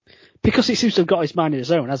 because it seems to have got its mind of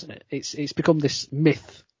its own, hasn't it? It's become this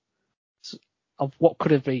myth of what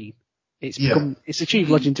could have been. It's achieved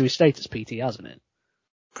legendary status, PT, hasn't it?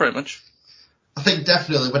 Pretty much. I think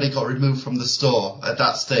definitely when it got removed from the store, at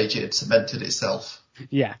that stage it had cemented itself.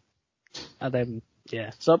 Yeah. And then,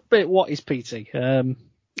 yeah. So, but what is PT?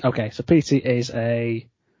 Okay, so PT is how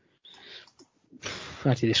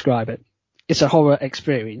do you describe it? It's a horror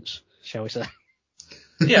experience, shall we say.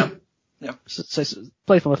 Yeah. Yeah. So it's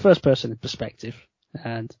played from a first-person perspective,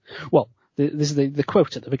 and well, this is the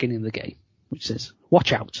quote at the beginning of the game, which says,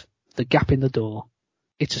 "Watch out, the gap in the door.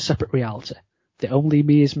 It's a separate reality. The only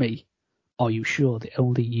me is me. Are you sure the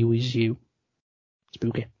only you is you?"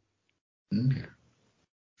 Spooky.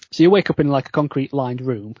 So you wake up in like a concrete-lined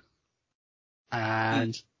room,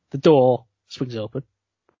 and the door swings open.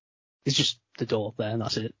 It's just the door there, and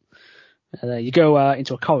that's it. And then you go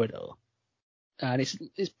into a corridor, and it's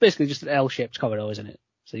basically just an L-shaped corridor, isn't it?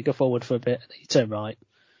 So you go forward for a bit, and then you turn right,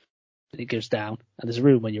 and it goes down, and there's a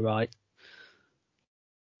room on your right,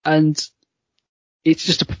 and it's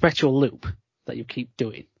just a perpetual loop that you keep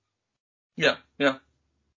doing. Yeah.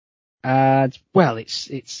 And well,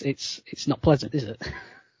 it's not pleasant, is it?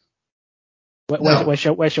 Where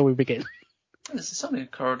shall we begin? This is only a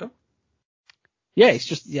corridor. Yeah, it's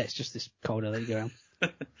just this corridor that you go around.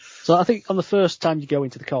 So I think on the first time you go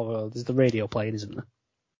into the corridor, there's the radio playing, isn't there?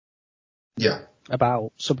 Yeah.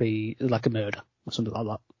 About somebody, like a murder or something like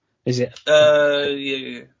that. Is it?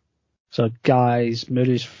 Yeah. So guys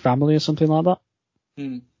murder his family or something like that?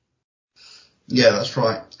 Yeah, that's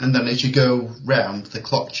right. And then as you go round, the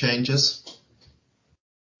clock changes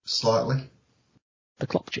slightly. The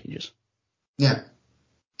clock changes. Yeah.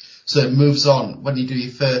 So it moves on when you do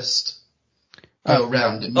your first go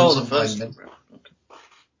round. It moves on by a minute. Okay.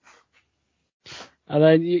 And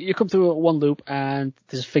then you come through one loop and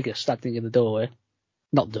there's a figure standing in the doorway.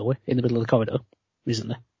 Not doorway, in the middle of the corridor, isn't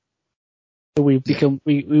there? So we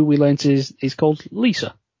learned is called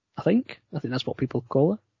Lisa, I think. I think that's what people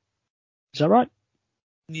call her. Is that right?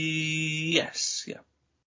 Yes, yeah.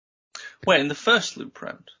 Wait, in the first loop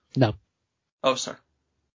round? No. Oh, sorry.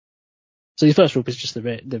 So your first loop is just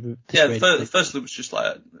the first loop was just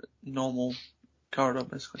like a normal corridor,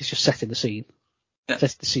 basically. It's just setting the scene. Yeah.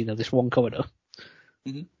 Setting the scene of this one corridor.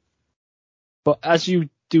 Mm-hmm. But as you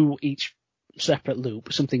do each separate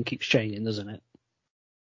loop, something keeps changing, doesn't it?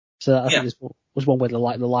 So I think there was one where the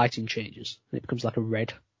lighting changes and it becomes like a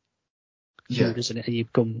red hue, doesn't it? And you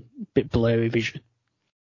become a bit blurry vision.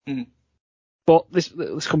 Mm. But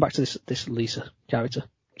let's come back to this Lisa character.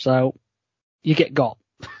 So you get got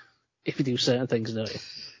if you do certain things, don't you?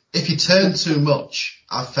 If you turn too much,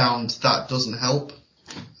 I've found that doesn't help.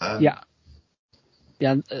 Yeah.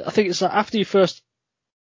 And I think it's like after you first.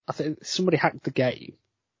 I think somebody hacked the game,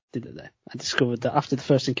 didn't they? And discovered that after the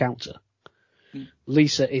first encounter,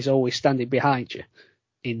 Lisa is always standing behind you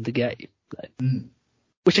in the game.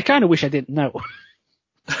 Which I kind of wish I didn't know.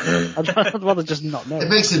 I'd rather just not know. It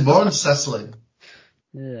makes it more unsettling.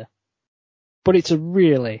 Yeah. But it's a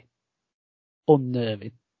really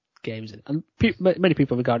unnerving game, isn't it? And many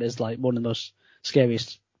people regard it as like one of the most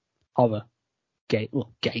scariest horror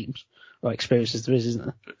games or experiences there is, isn't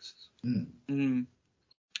there?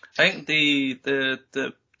 I think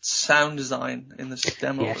the sound design in this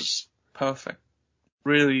demo is perfect.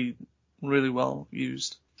 Really, really well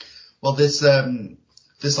used. Well, there's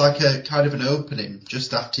like a kind of an opening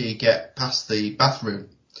just after you get past the bathroom,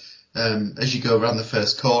 as you go around the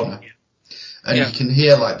first corner, and you can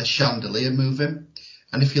hear like the chandelier moving,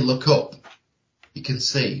 and if you look up, you can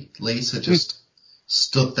see Lisa just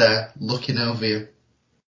stood there looking over you,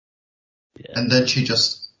 and then she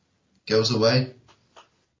just goes away.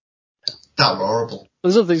 That were horrible.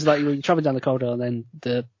 There's other things like when you're traveling down the corridor and then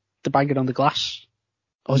the banging on the glass,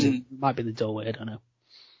 or it might be the doorway, I don't know.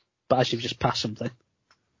 But as you've just passed something,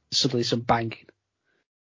 suddenly some banging.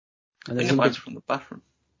 And I think it might be from the bathroom.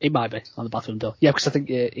 It might be on the bathroom door. Yeah, because I think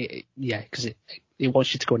because it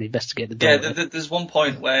wants you to go and investigate the door. Yeah, there's one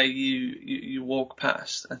point where you walk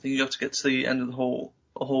past. I think you have to get to the end of the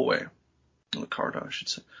hallway, or the corridor, I should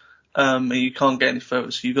say. And you can't get any further,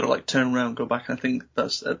 so you've got to like turn around, go back. And I think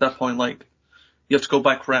that's at that point, like you have to go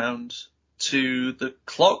back round to the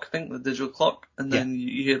clock, I think the digital clock, and then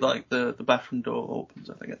you hear like the bathroom door opens.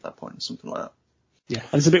 I think at that point, or something like that. Yeah,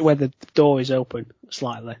 and there's a bit where the door is open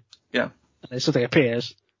slightly. Yeah. And then something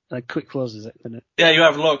appears, and then quick closes it, doesn't it? Yeah, you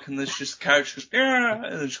have a look, and there's just a couch goes, and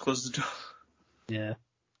then just closes the door. Yeah.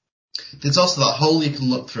 There's also that hole you can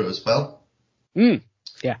look through as well.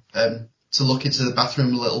 Yeah. To look into the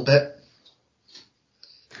bathroom a little bit.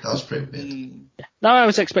 That was pretty weird. Yeah. Now I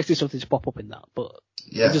was expecting something to pop up in that, but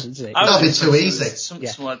it doesn't. That'd be too easy.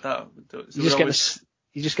 Something like that.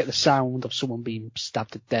 You just get the sound of someone being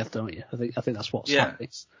stabbed to death, don't you? I think that's what's happening.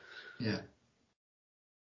 Yeah.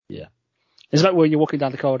 Yeah. It's like when you're walking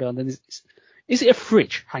down the corridor and then is it a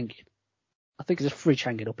fridge hanging? I think there's a fridge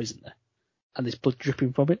hanging up, isn't there? And there's blood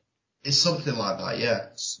dripping from it. It's something like that, yeah.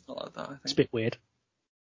 Something like that, I think. It's a bit weird.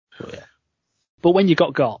 But yeah. But when you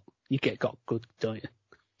got, you get got good, don't you?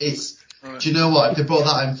 Do you know what? If they brought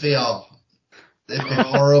that in VR, it'd be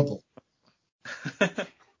horrible.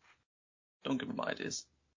 Don't give them ideas.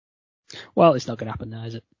 Well, it's not going to happen now,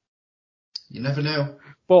 is it? You never know.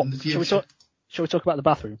 But shall we talk about the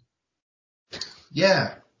bathroom?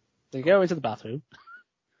 Yeah. They go into the bathroom,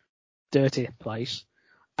 dirty place,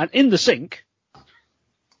 and in the sink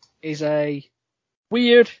is a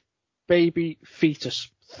weird baby fetus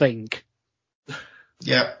thing.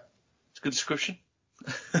 Yeah. It's a good description.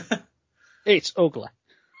 It's ugly.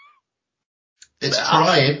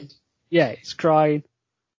 crying. Yeah, it's crying.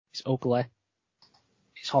 It's ugly.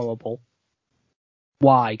 It's horrible.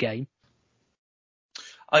 Why, game?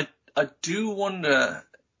 I do wonder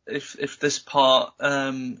if this part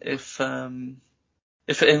if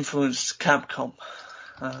it influenced Capcom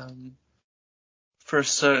for a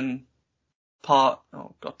certain part.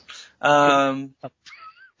 Oh god.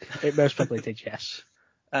 It most probably did, yes.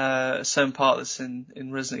 A certain part that's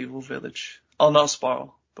in Resident Evil Village. I'll not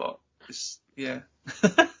spoil, but it's yeah.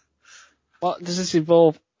 Well, does this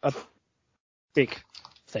involve a big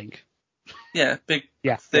thing? Yeah, big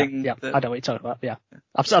thing. Yeah. That, I know what you're talking about. Yeah,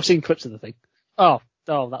 I've seen clips of the thing. Oh,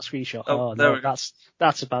 that screenshot. Oh, No, we go.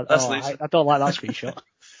 that's about. That's I don't like that screenshot.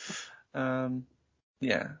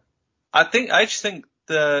 Yeah. I just think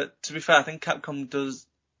to be fair, I think Capcom does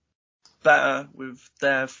better with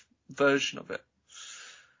their version of it.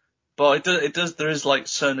 But it does, there is like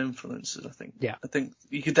certain influences, I think. Yeah. I think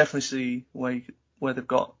you could definitely see where they've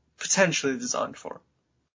got potentially designed for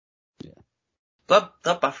it. Yeah.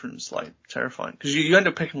 That bathroom's like terrifying because you end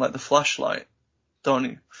up picking like the flashlight, don't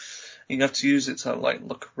you? And you have to use it to like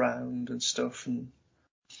look around and stuff, and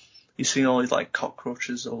you see all these like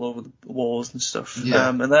cockroaches all over the walls and stuff. Yeah.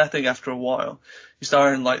 And then I think after a while, you start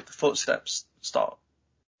hearing like the footsteps start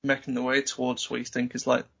making their way towards what you think is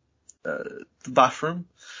like the bathroom,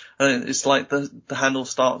 and it's like the handle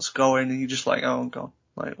starts going, and you're just like, oh god,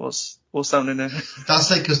 like what's happening there?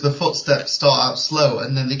 That's it, because the footsteps start out slow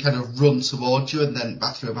and then they kind of run towards you, and then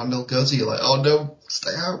bathroom handle goes, and you're like, oh no,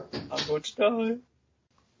 stay out. I'm going to die.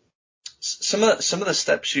 Some of the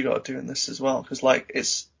steps you got to do in this as well, because like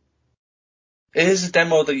it is a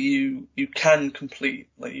demo that you can complete,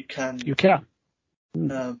 like you can.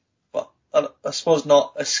 But I suppose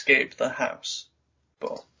not escape the house,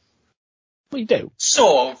 but. What you do?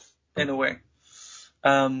 Sort of, in a way.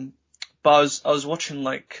 But I was watching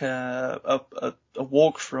like a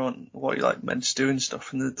walkthrough on what you're like meant to do and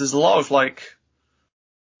stuff, and there's a lot of like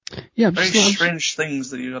very strange things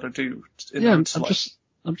that you got to do. I'm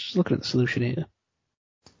just looking at the solution here.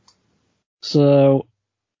 So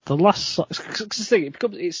the last, cause the thing,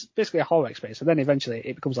 it's basically a horror experience, and then eventually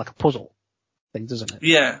it becomes like a puzzle thing, doesn't it?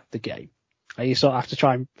 Yeah. The game, and you sort of have to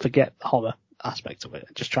try and forget the horror aspect of it,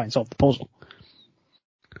 and just try and solve the puzzle.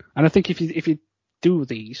 And I think if you do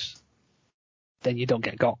these, then you don't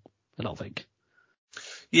get got. I don't think.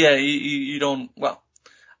 Yeah, you don't. Well,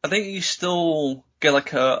 I think you still get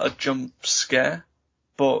like a jump scare,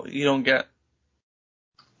 but you don't get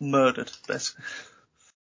murdered, basically.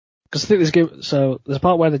 Because I think there's there's a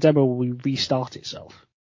part where the demo will restart itself.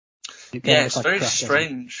 Yeah, it's like very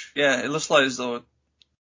strange. Yeah, it looks like as though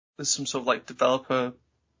there's some sort of like developer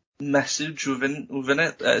message within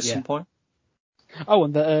it at some point. Oh,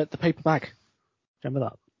 and the paper bag. Remember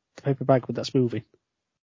that? The paper bag with that's moving.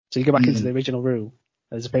 So you go back into the original room,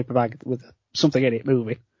 there's a paper bag with something in it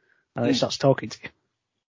moving, and then it starts talking to you.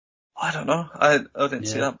 I don't know. I didn't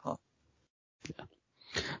see that part. Yeah.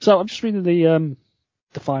 So I'm just reading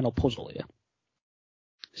the final puzzle here.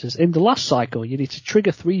 It says, in the last cycle, you need to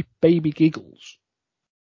trigger 3 baby giggles.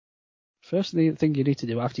 First thing you need to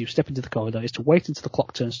do after you step into the corridor is to wait until the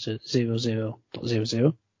clock turns to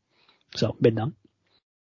 00.00, so midnight.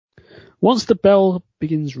 Once the bell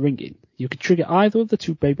begins ringing, you can trigger either of the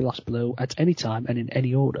 2 baby laughs below at any time and in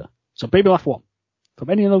any order. So baby laugh 1. From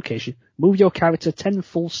any location, move your character 10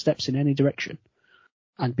 full steps in any direction,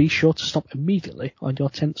 and be sure to stop immediately on your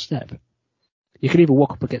 10th step. You can even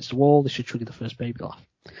walk up against the wall. This should trigger the first baby laugh.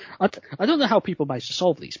 I don't know how people manage to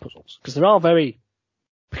solve these puzzles, because they are very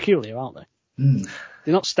peculiar, aren't they? Mm.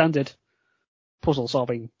 They're not standard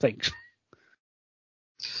puzzle-solving things.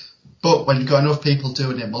 But when you've got enough people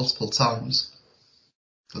doing it multiple times,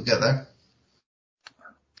 they'll get there.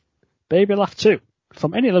 Baby laugh 2.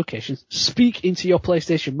 From any location, speak into your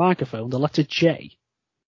PlayStation microphone the letter J,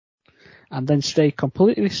 and then stay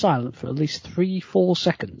completely silent for at least 3 full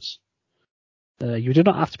seconds. You do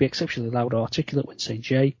not have to be exceptionally loud or articulate when saying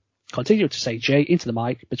J. Continue to say J into the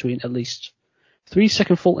mic between at least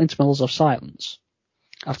 3-second full intervals of silence.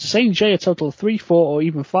 After saying J a total of 3, 4, or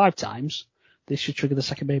even 5 times, this should trigger the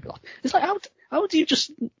second baby laugh. It's like, how do you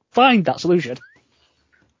just find that solution?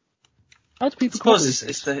 How do people I suppose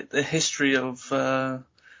it's the history of, the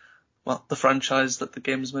franchise that the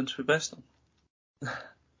game is meant to be based on.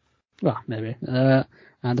 Well, maybe. And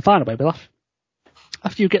the final baby laugh.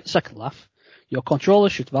 After you get the second laugh, your controller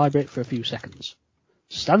should vibrate for a few seconds.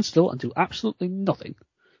 Stand still and do absolutely nothing,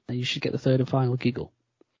 and you should get the third and final giggle.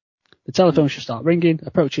 The telephone should start ringing,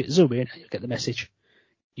 approach it, zoom in, and you'll get the message.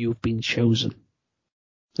 You've been chosen.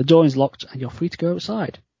 The door is locked, and you're free to go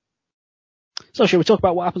outside. So, shall we talk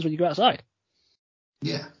about what happens when you go outside?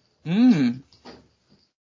 Yeah.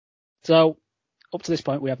 So up to this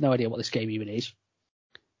point, we have no idea what this game even is.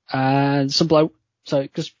 And some bloke, so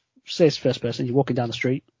because say it's first person, you're walking down the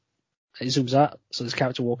street, and it zooms out, so there's a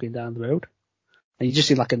character walking down the road, and you just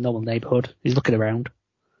see like a normal neighborhood. He's looking around,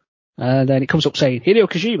 and then it comes up saying Hideo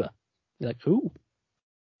Kojima. You're like, ooh,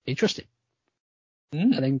 interesting.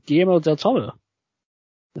 And then Guillermo del Toro.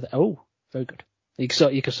 You're like, oh, very good. You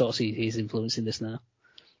can sort of see his influence in this now.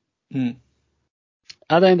 And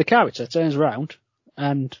then the character turns around,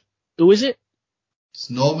 and who is it? It's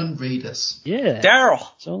Norman Reedus. Yeah. Daryl.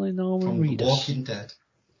 It's only Norman From Reedus. The Walking Dead.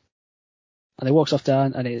 And he walks off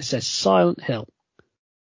down, and it says Silent Hill.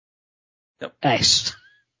 Yep. S.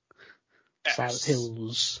 Silent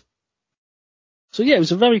Hills. So yeah, it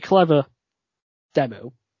was a very clever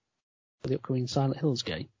demo for the upcoming Silent Hills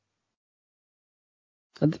game.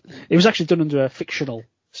 And it was actually done under a fictional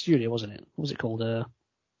studio, wasn't it? What was it called?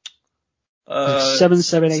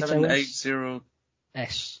 7780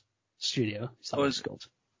 S Studio. Is that what it's called?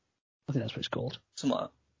 I think that's what it's called. Something like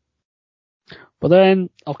that. But then,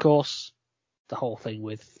 of course, the whole thing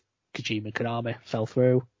with Kojima Konami fell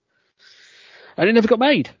through. And it never got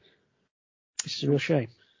made. This is a real shame.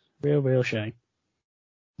 Real shame.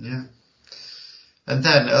 Yeah. And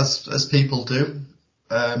then, as people do,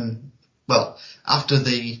 after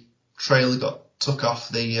the trailer got took off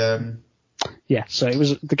the so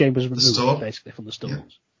the game was removed store, basically from the stores. Yeah.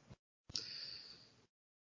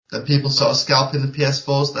 Then people started scalping the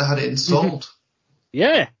PS4s that had it installed.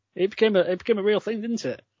 Yeah, it became a real thing, didn't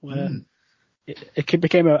it? Where it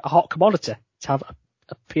became a hot commodity to have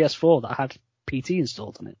a PS4 that had PT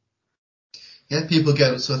installed on it. Yeah, people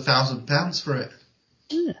get up to £1,000 for it.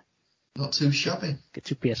 Yeah. Not too shabby. Get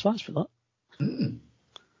 2 PS5s for that.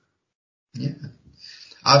 Yeah.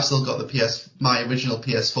 I've still got my original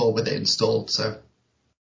PS4 with it installed, so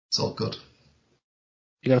it's all good.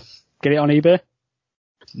 You gotta get it on eBay?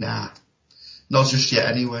 Nah. Not just yet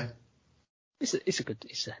anyway. It's a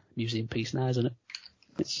museum piece now, isn't it?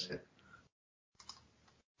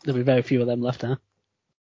 There'll be very few of them left now.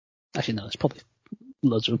 Actually, no, there's probably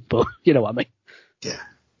loads of them, but you know what I mean. Yeah.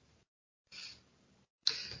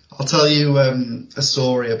 I'll tell you a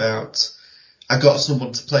story about I got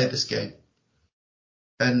someone to play this game,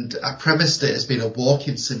 and I premised it as being a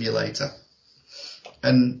walking simulator.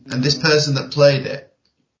 And this person that played it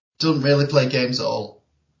doesn't really play games at all.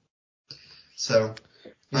 So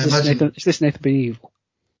I imagine is this Nathan being evil?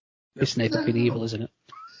 It's Nathan being evil, isn't it?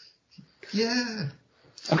 Yeah.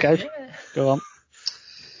 Okay, go on.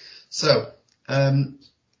 So, after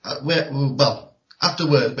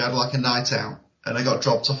work we had like a night out, and I got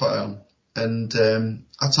dropped off at home, and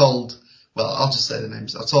I'll just say the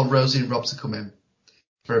names. I told Rosie and Rob to come in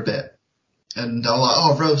for a bit, and I'm like,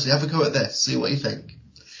 oh Rosie, have a go at this, see what you think,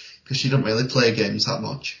 because she doesn't really play games that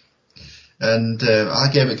much, and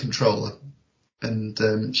I gave her a controller, and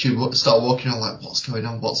she started walking around like, what's going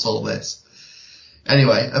on, what's all this?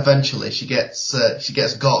 Anyway, eventually she gets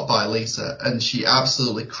got by Lisa, and she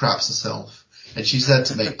absolutely craps herself. And she said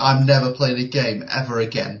to me, "I'm never playing a game ever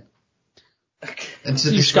again." And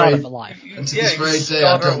to this very day,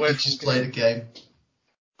 I don't think she's played a game.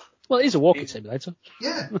 Well, it is a walking simulator.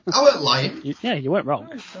 Yeah, I weren't lying. You weren't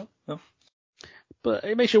wrong. No. But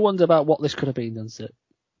it makes you wonder about what this could have been, doesn't it?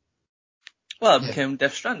 Well, it became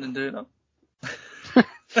Death Stranding, do you know?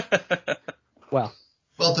 Well,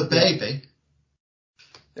 the baby.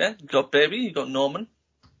 Yeah, you got Baby, you got Norman.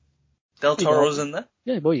 Del Toro's in there.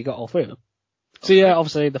 Yeah, well, you got all three of them. So yeah,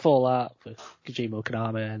 obviously the fallout for Kojima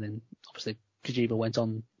Konami, and then obviously Kojima went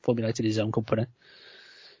on, formulated his own company.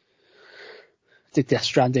 Did Death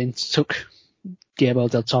Stranding, took Guillermo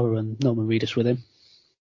del Toro and Norman Reedus with him.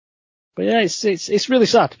 But yeah, it's really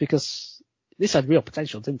sad because this had real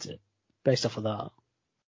potential, didn't it? Based off of that.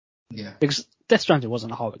 Yeah. Because Death Stranding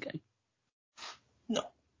wasn't a horror game.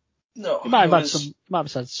 No. It might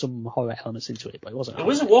have had some horror elements into it, but it wasn't. It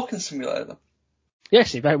was a walking simulator, though.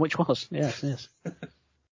 Yes, it very much was. Yes.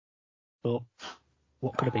 But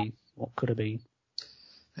what could have been? What could have been?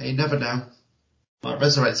 Hey, you never know. Might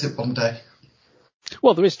resurrect it one day.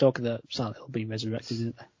 Well, there is talk of the Silent Hill being resurrected,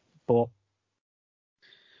 isn't there? But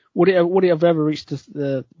would it have ever reached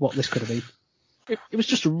the what this could have been? It was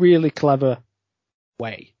just a really clever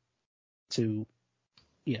way to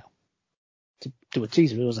do a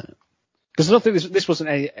teaser, wasn't it? Because I don't think this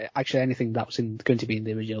wasn't actually anything that was going to be in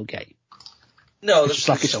the original game. No, it's just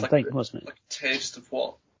like its own thing, wasn't it? Like a taste of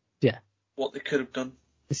what they could have done.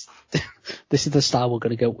 This is the style we're going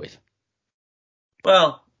to go with.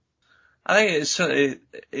 Well, I think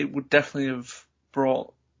it would definitely have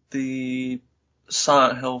brought the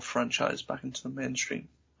Silent Hill franchise back into the mainstream.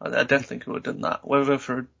 I definitely think it would have done that. Whether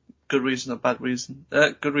for good reason or bad reason,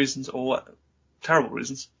 good reasons or terrible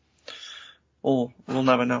reasons, or we'll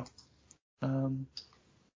never know. I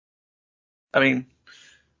mean,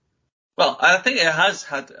 well, I think it has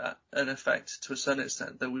had an effect to a certain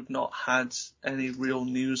extent that we've not had any real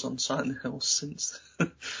news on Silent Hill since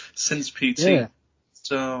PT. Yeah.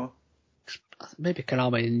 So maybe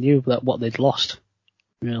Konami knew that what they'd lost,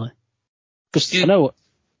 really. Because Yeah. I know,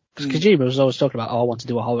 because Kojima was always talking about, I want to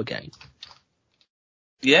do a horror game.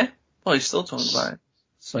 yeah, well, he's still talking about it.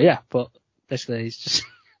 So yeah, but basically he's just.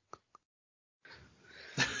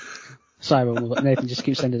 Sorry, but Nathan just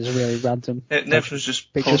keeps sending us really random. Nathan was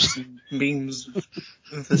just pictures. posting memes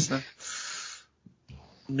of this now.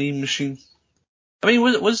 Meme machine. I mean,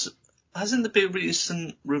 hasn't there been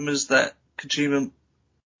recent rumours that Kojima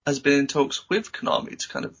has been in talks with Konami to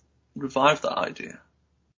kind of revive that idea?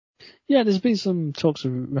 Yeah, there's been some talks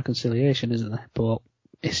of reconciliation, isn't there? But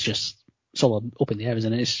it's all up in the air,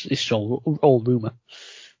 isn't it? It's all rumour.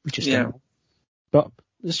 We just don't know. But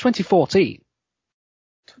it's 2014.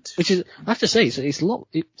 Which is, I have to say, it's a lot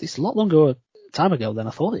longer time ago than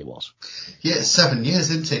I thought it was. Yeah, it's 7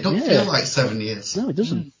 years, isn't it? It don't feel like 7 years. No, it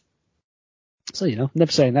doesn't. So,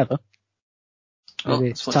 never say never. Maybe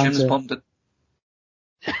that's what James Bond did.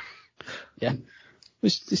 Yeah.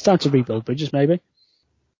 It's time to rebuild bridges, maybe.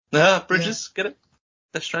 Bridges, get it?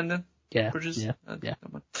 Death Stranding? Yeah. Bridges? Yeah.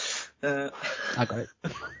 I got it.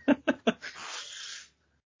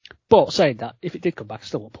 But saying that, if it did come back, I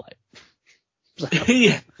still won't play it.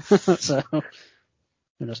 Yeah. So,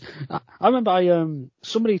 who knows? I remember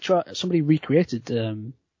somebody recreated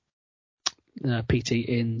PT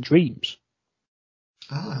in Dreams.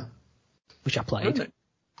 Which I played. Really?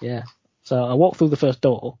 Yeah. So I walked through the first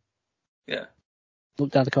door. Yeah.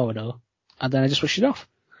 Looked down the corridor, and then I just switched it off.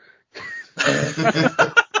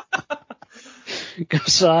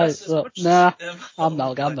 I'm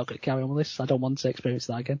not going to carry on with this. I don't want to experience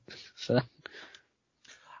that again. So.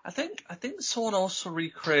 I think someone also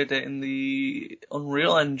recreated it in the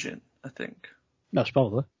Unreal Engine. I think. No, it's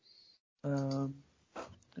probably.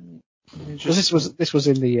 This was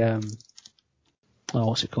in the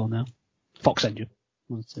what's it called now? Fox Engine,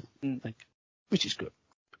 wasn't it? I think. Which is good.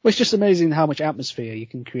 Well, it's just amazing how much atmosphere you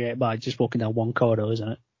can create by just walking down one corridor, isn't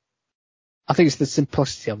it? I think it's the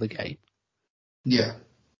simplicity of the game. Yeah.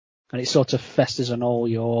 And it sort of festers on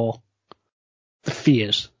all the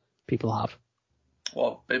fears people have.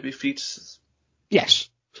 What, baby fetuses? Yes.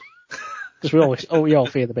 Because we all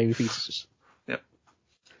fear the baby fetuses. Yep.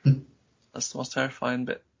 That's the most terrifying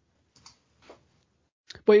bit.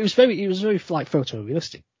 But it was very like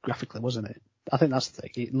photorealistic graphically, wasn't it? I think that's the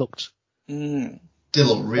thing. It looked. Did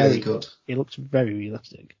look really good. It looked very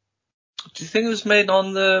realistic. Do you think it was made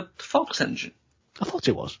on the Fox engine? I thought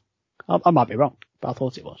it was. I might be wrong, but I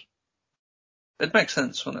thought it was. It makes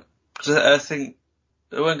sense, wouldn't it? Because I think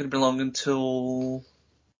it weren't going to be long until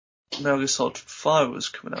Metal Gear Solid 5 was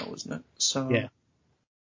coming out, wasn't it? So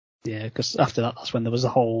yeah, because after that, that's when there was the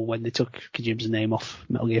whole when they took Kojima's name off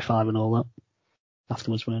Metal Gear 5 and all that.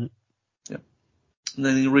 Afterwards, weren't it? Yeah. And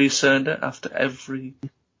then he reasserted it after every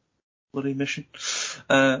bloody mission.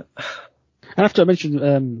 And after I mentioned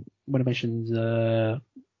when I mentioned that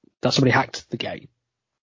somebody hacked the game,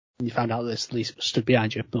 and you found out that at least stood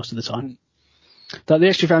behind you most of the time. That they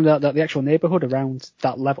actually found out that the actual neighbourhood around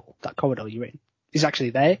that level, that corridor you're in, is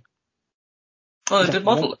actually there. Oh, they did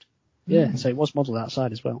model it? Yeah, so it was modelled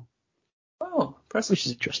outside as well. Oh, impressive. Which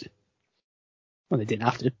is interesting. Well, they didn't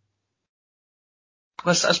have to.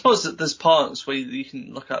 I suppose that there's parts where you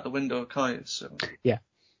can look out the window, can't you? So yeah.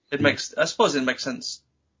 I suppose it makes sense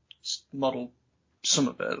to model some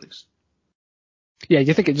of it at least. Yeah,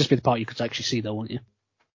 you think it'd just be the part you could actually see though, wouldn't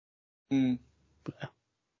you?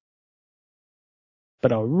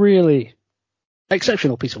 But a really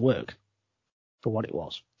exceptional piece of work for what it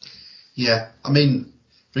was. Yeah, I mean,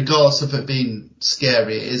 regardless of it being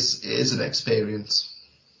scary, it is an experience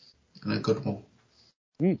and a good one.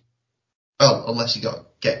 Well, unless you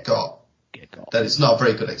get got, then it's not a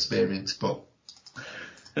very good experience. But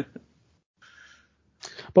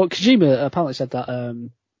Kojima apparently said that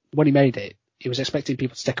when he made it, he was expecting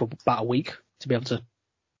people to take about a week to be able to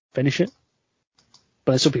finish it.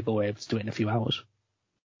 But some people were able to do it in a few hours.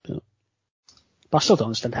 But I still don't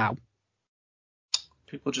understand how.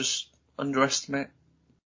 People just underestimate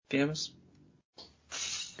gamers.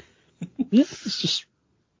 Yeah, it's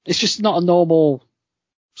just not a normal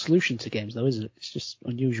solution to games, though, is it? It's just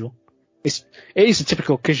unusual. It is a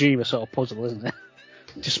typical Kojima sort of puzzle, isn't it?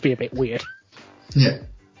 Just be a bit weird.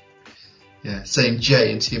 Yeah, saying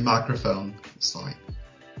J into your microphone. It's like,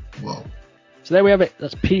 whoa. So there we have it.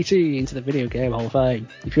 That's PT into the Video Game Hall of Fame.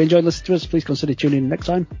 If you enjoyed listening to us, please consider tuning in next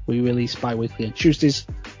time. We release bi-weekly on Tuesdays.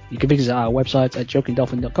 You can visit our website at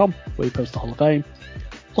jokingdolphin.com, where we post the Hall of Fame.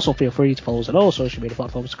 Also, feel free to follow us on all social media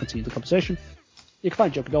platforms to continue the conversation. You can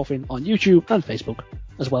find Joking Dolphin on YouTube and Facebook,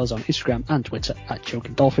 as well as on Instagram and Twitter at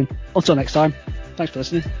Joking Dolphin. Until next time, thanks for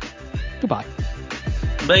listening. Goodbye.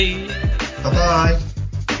 Bye. Bye-bye.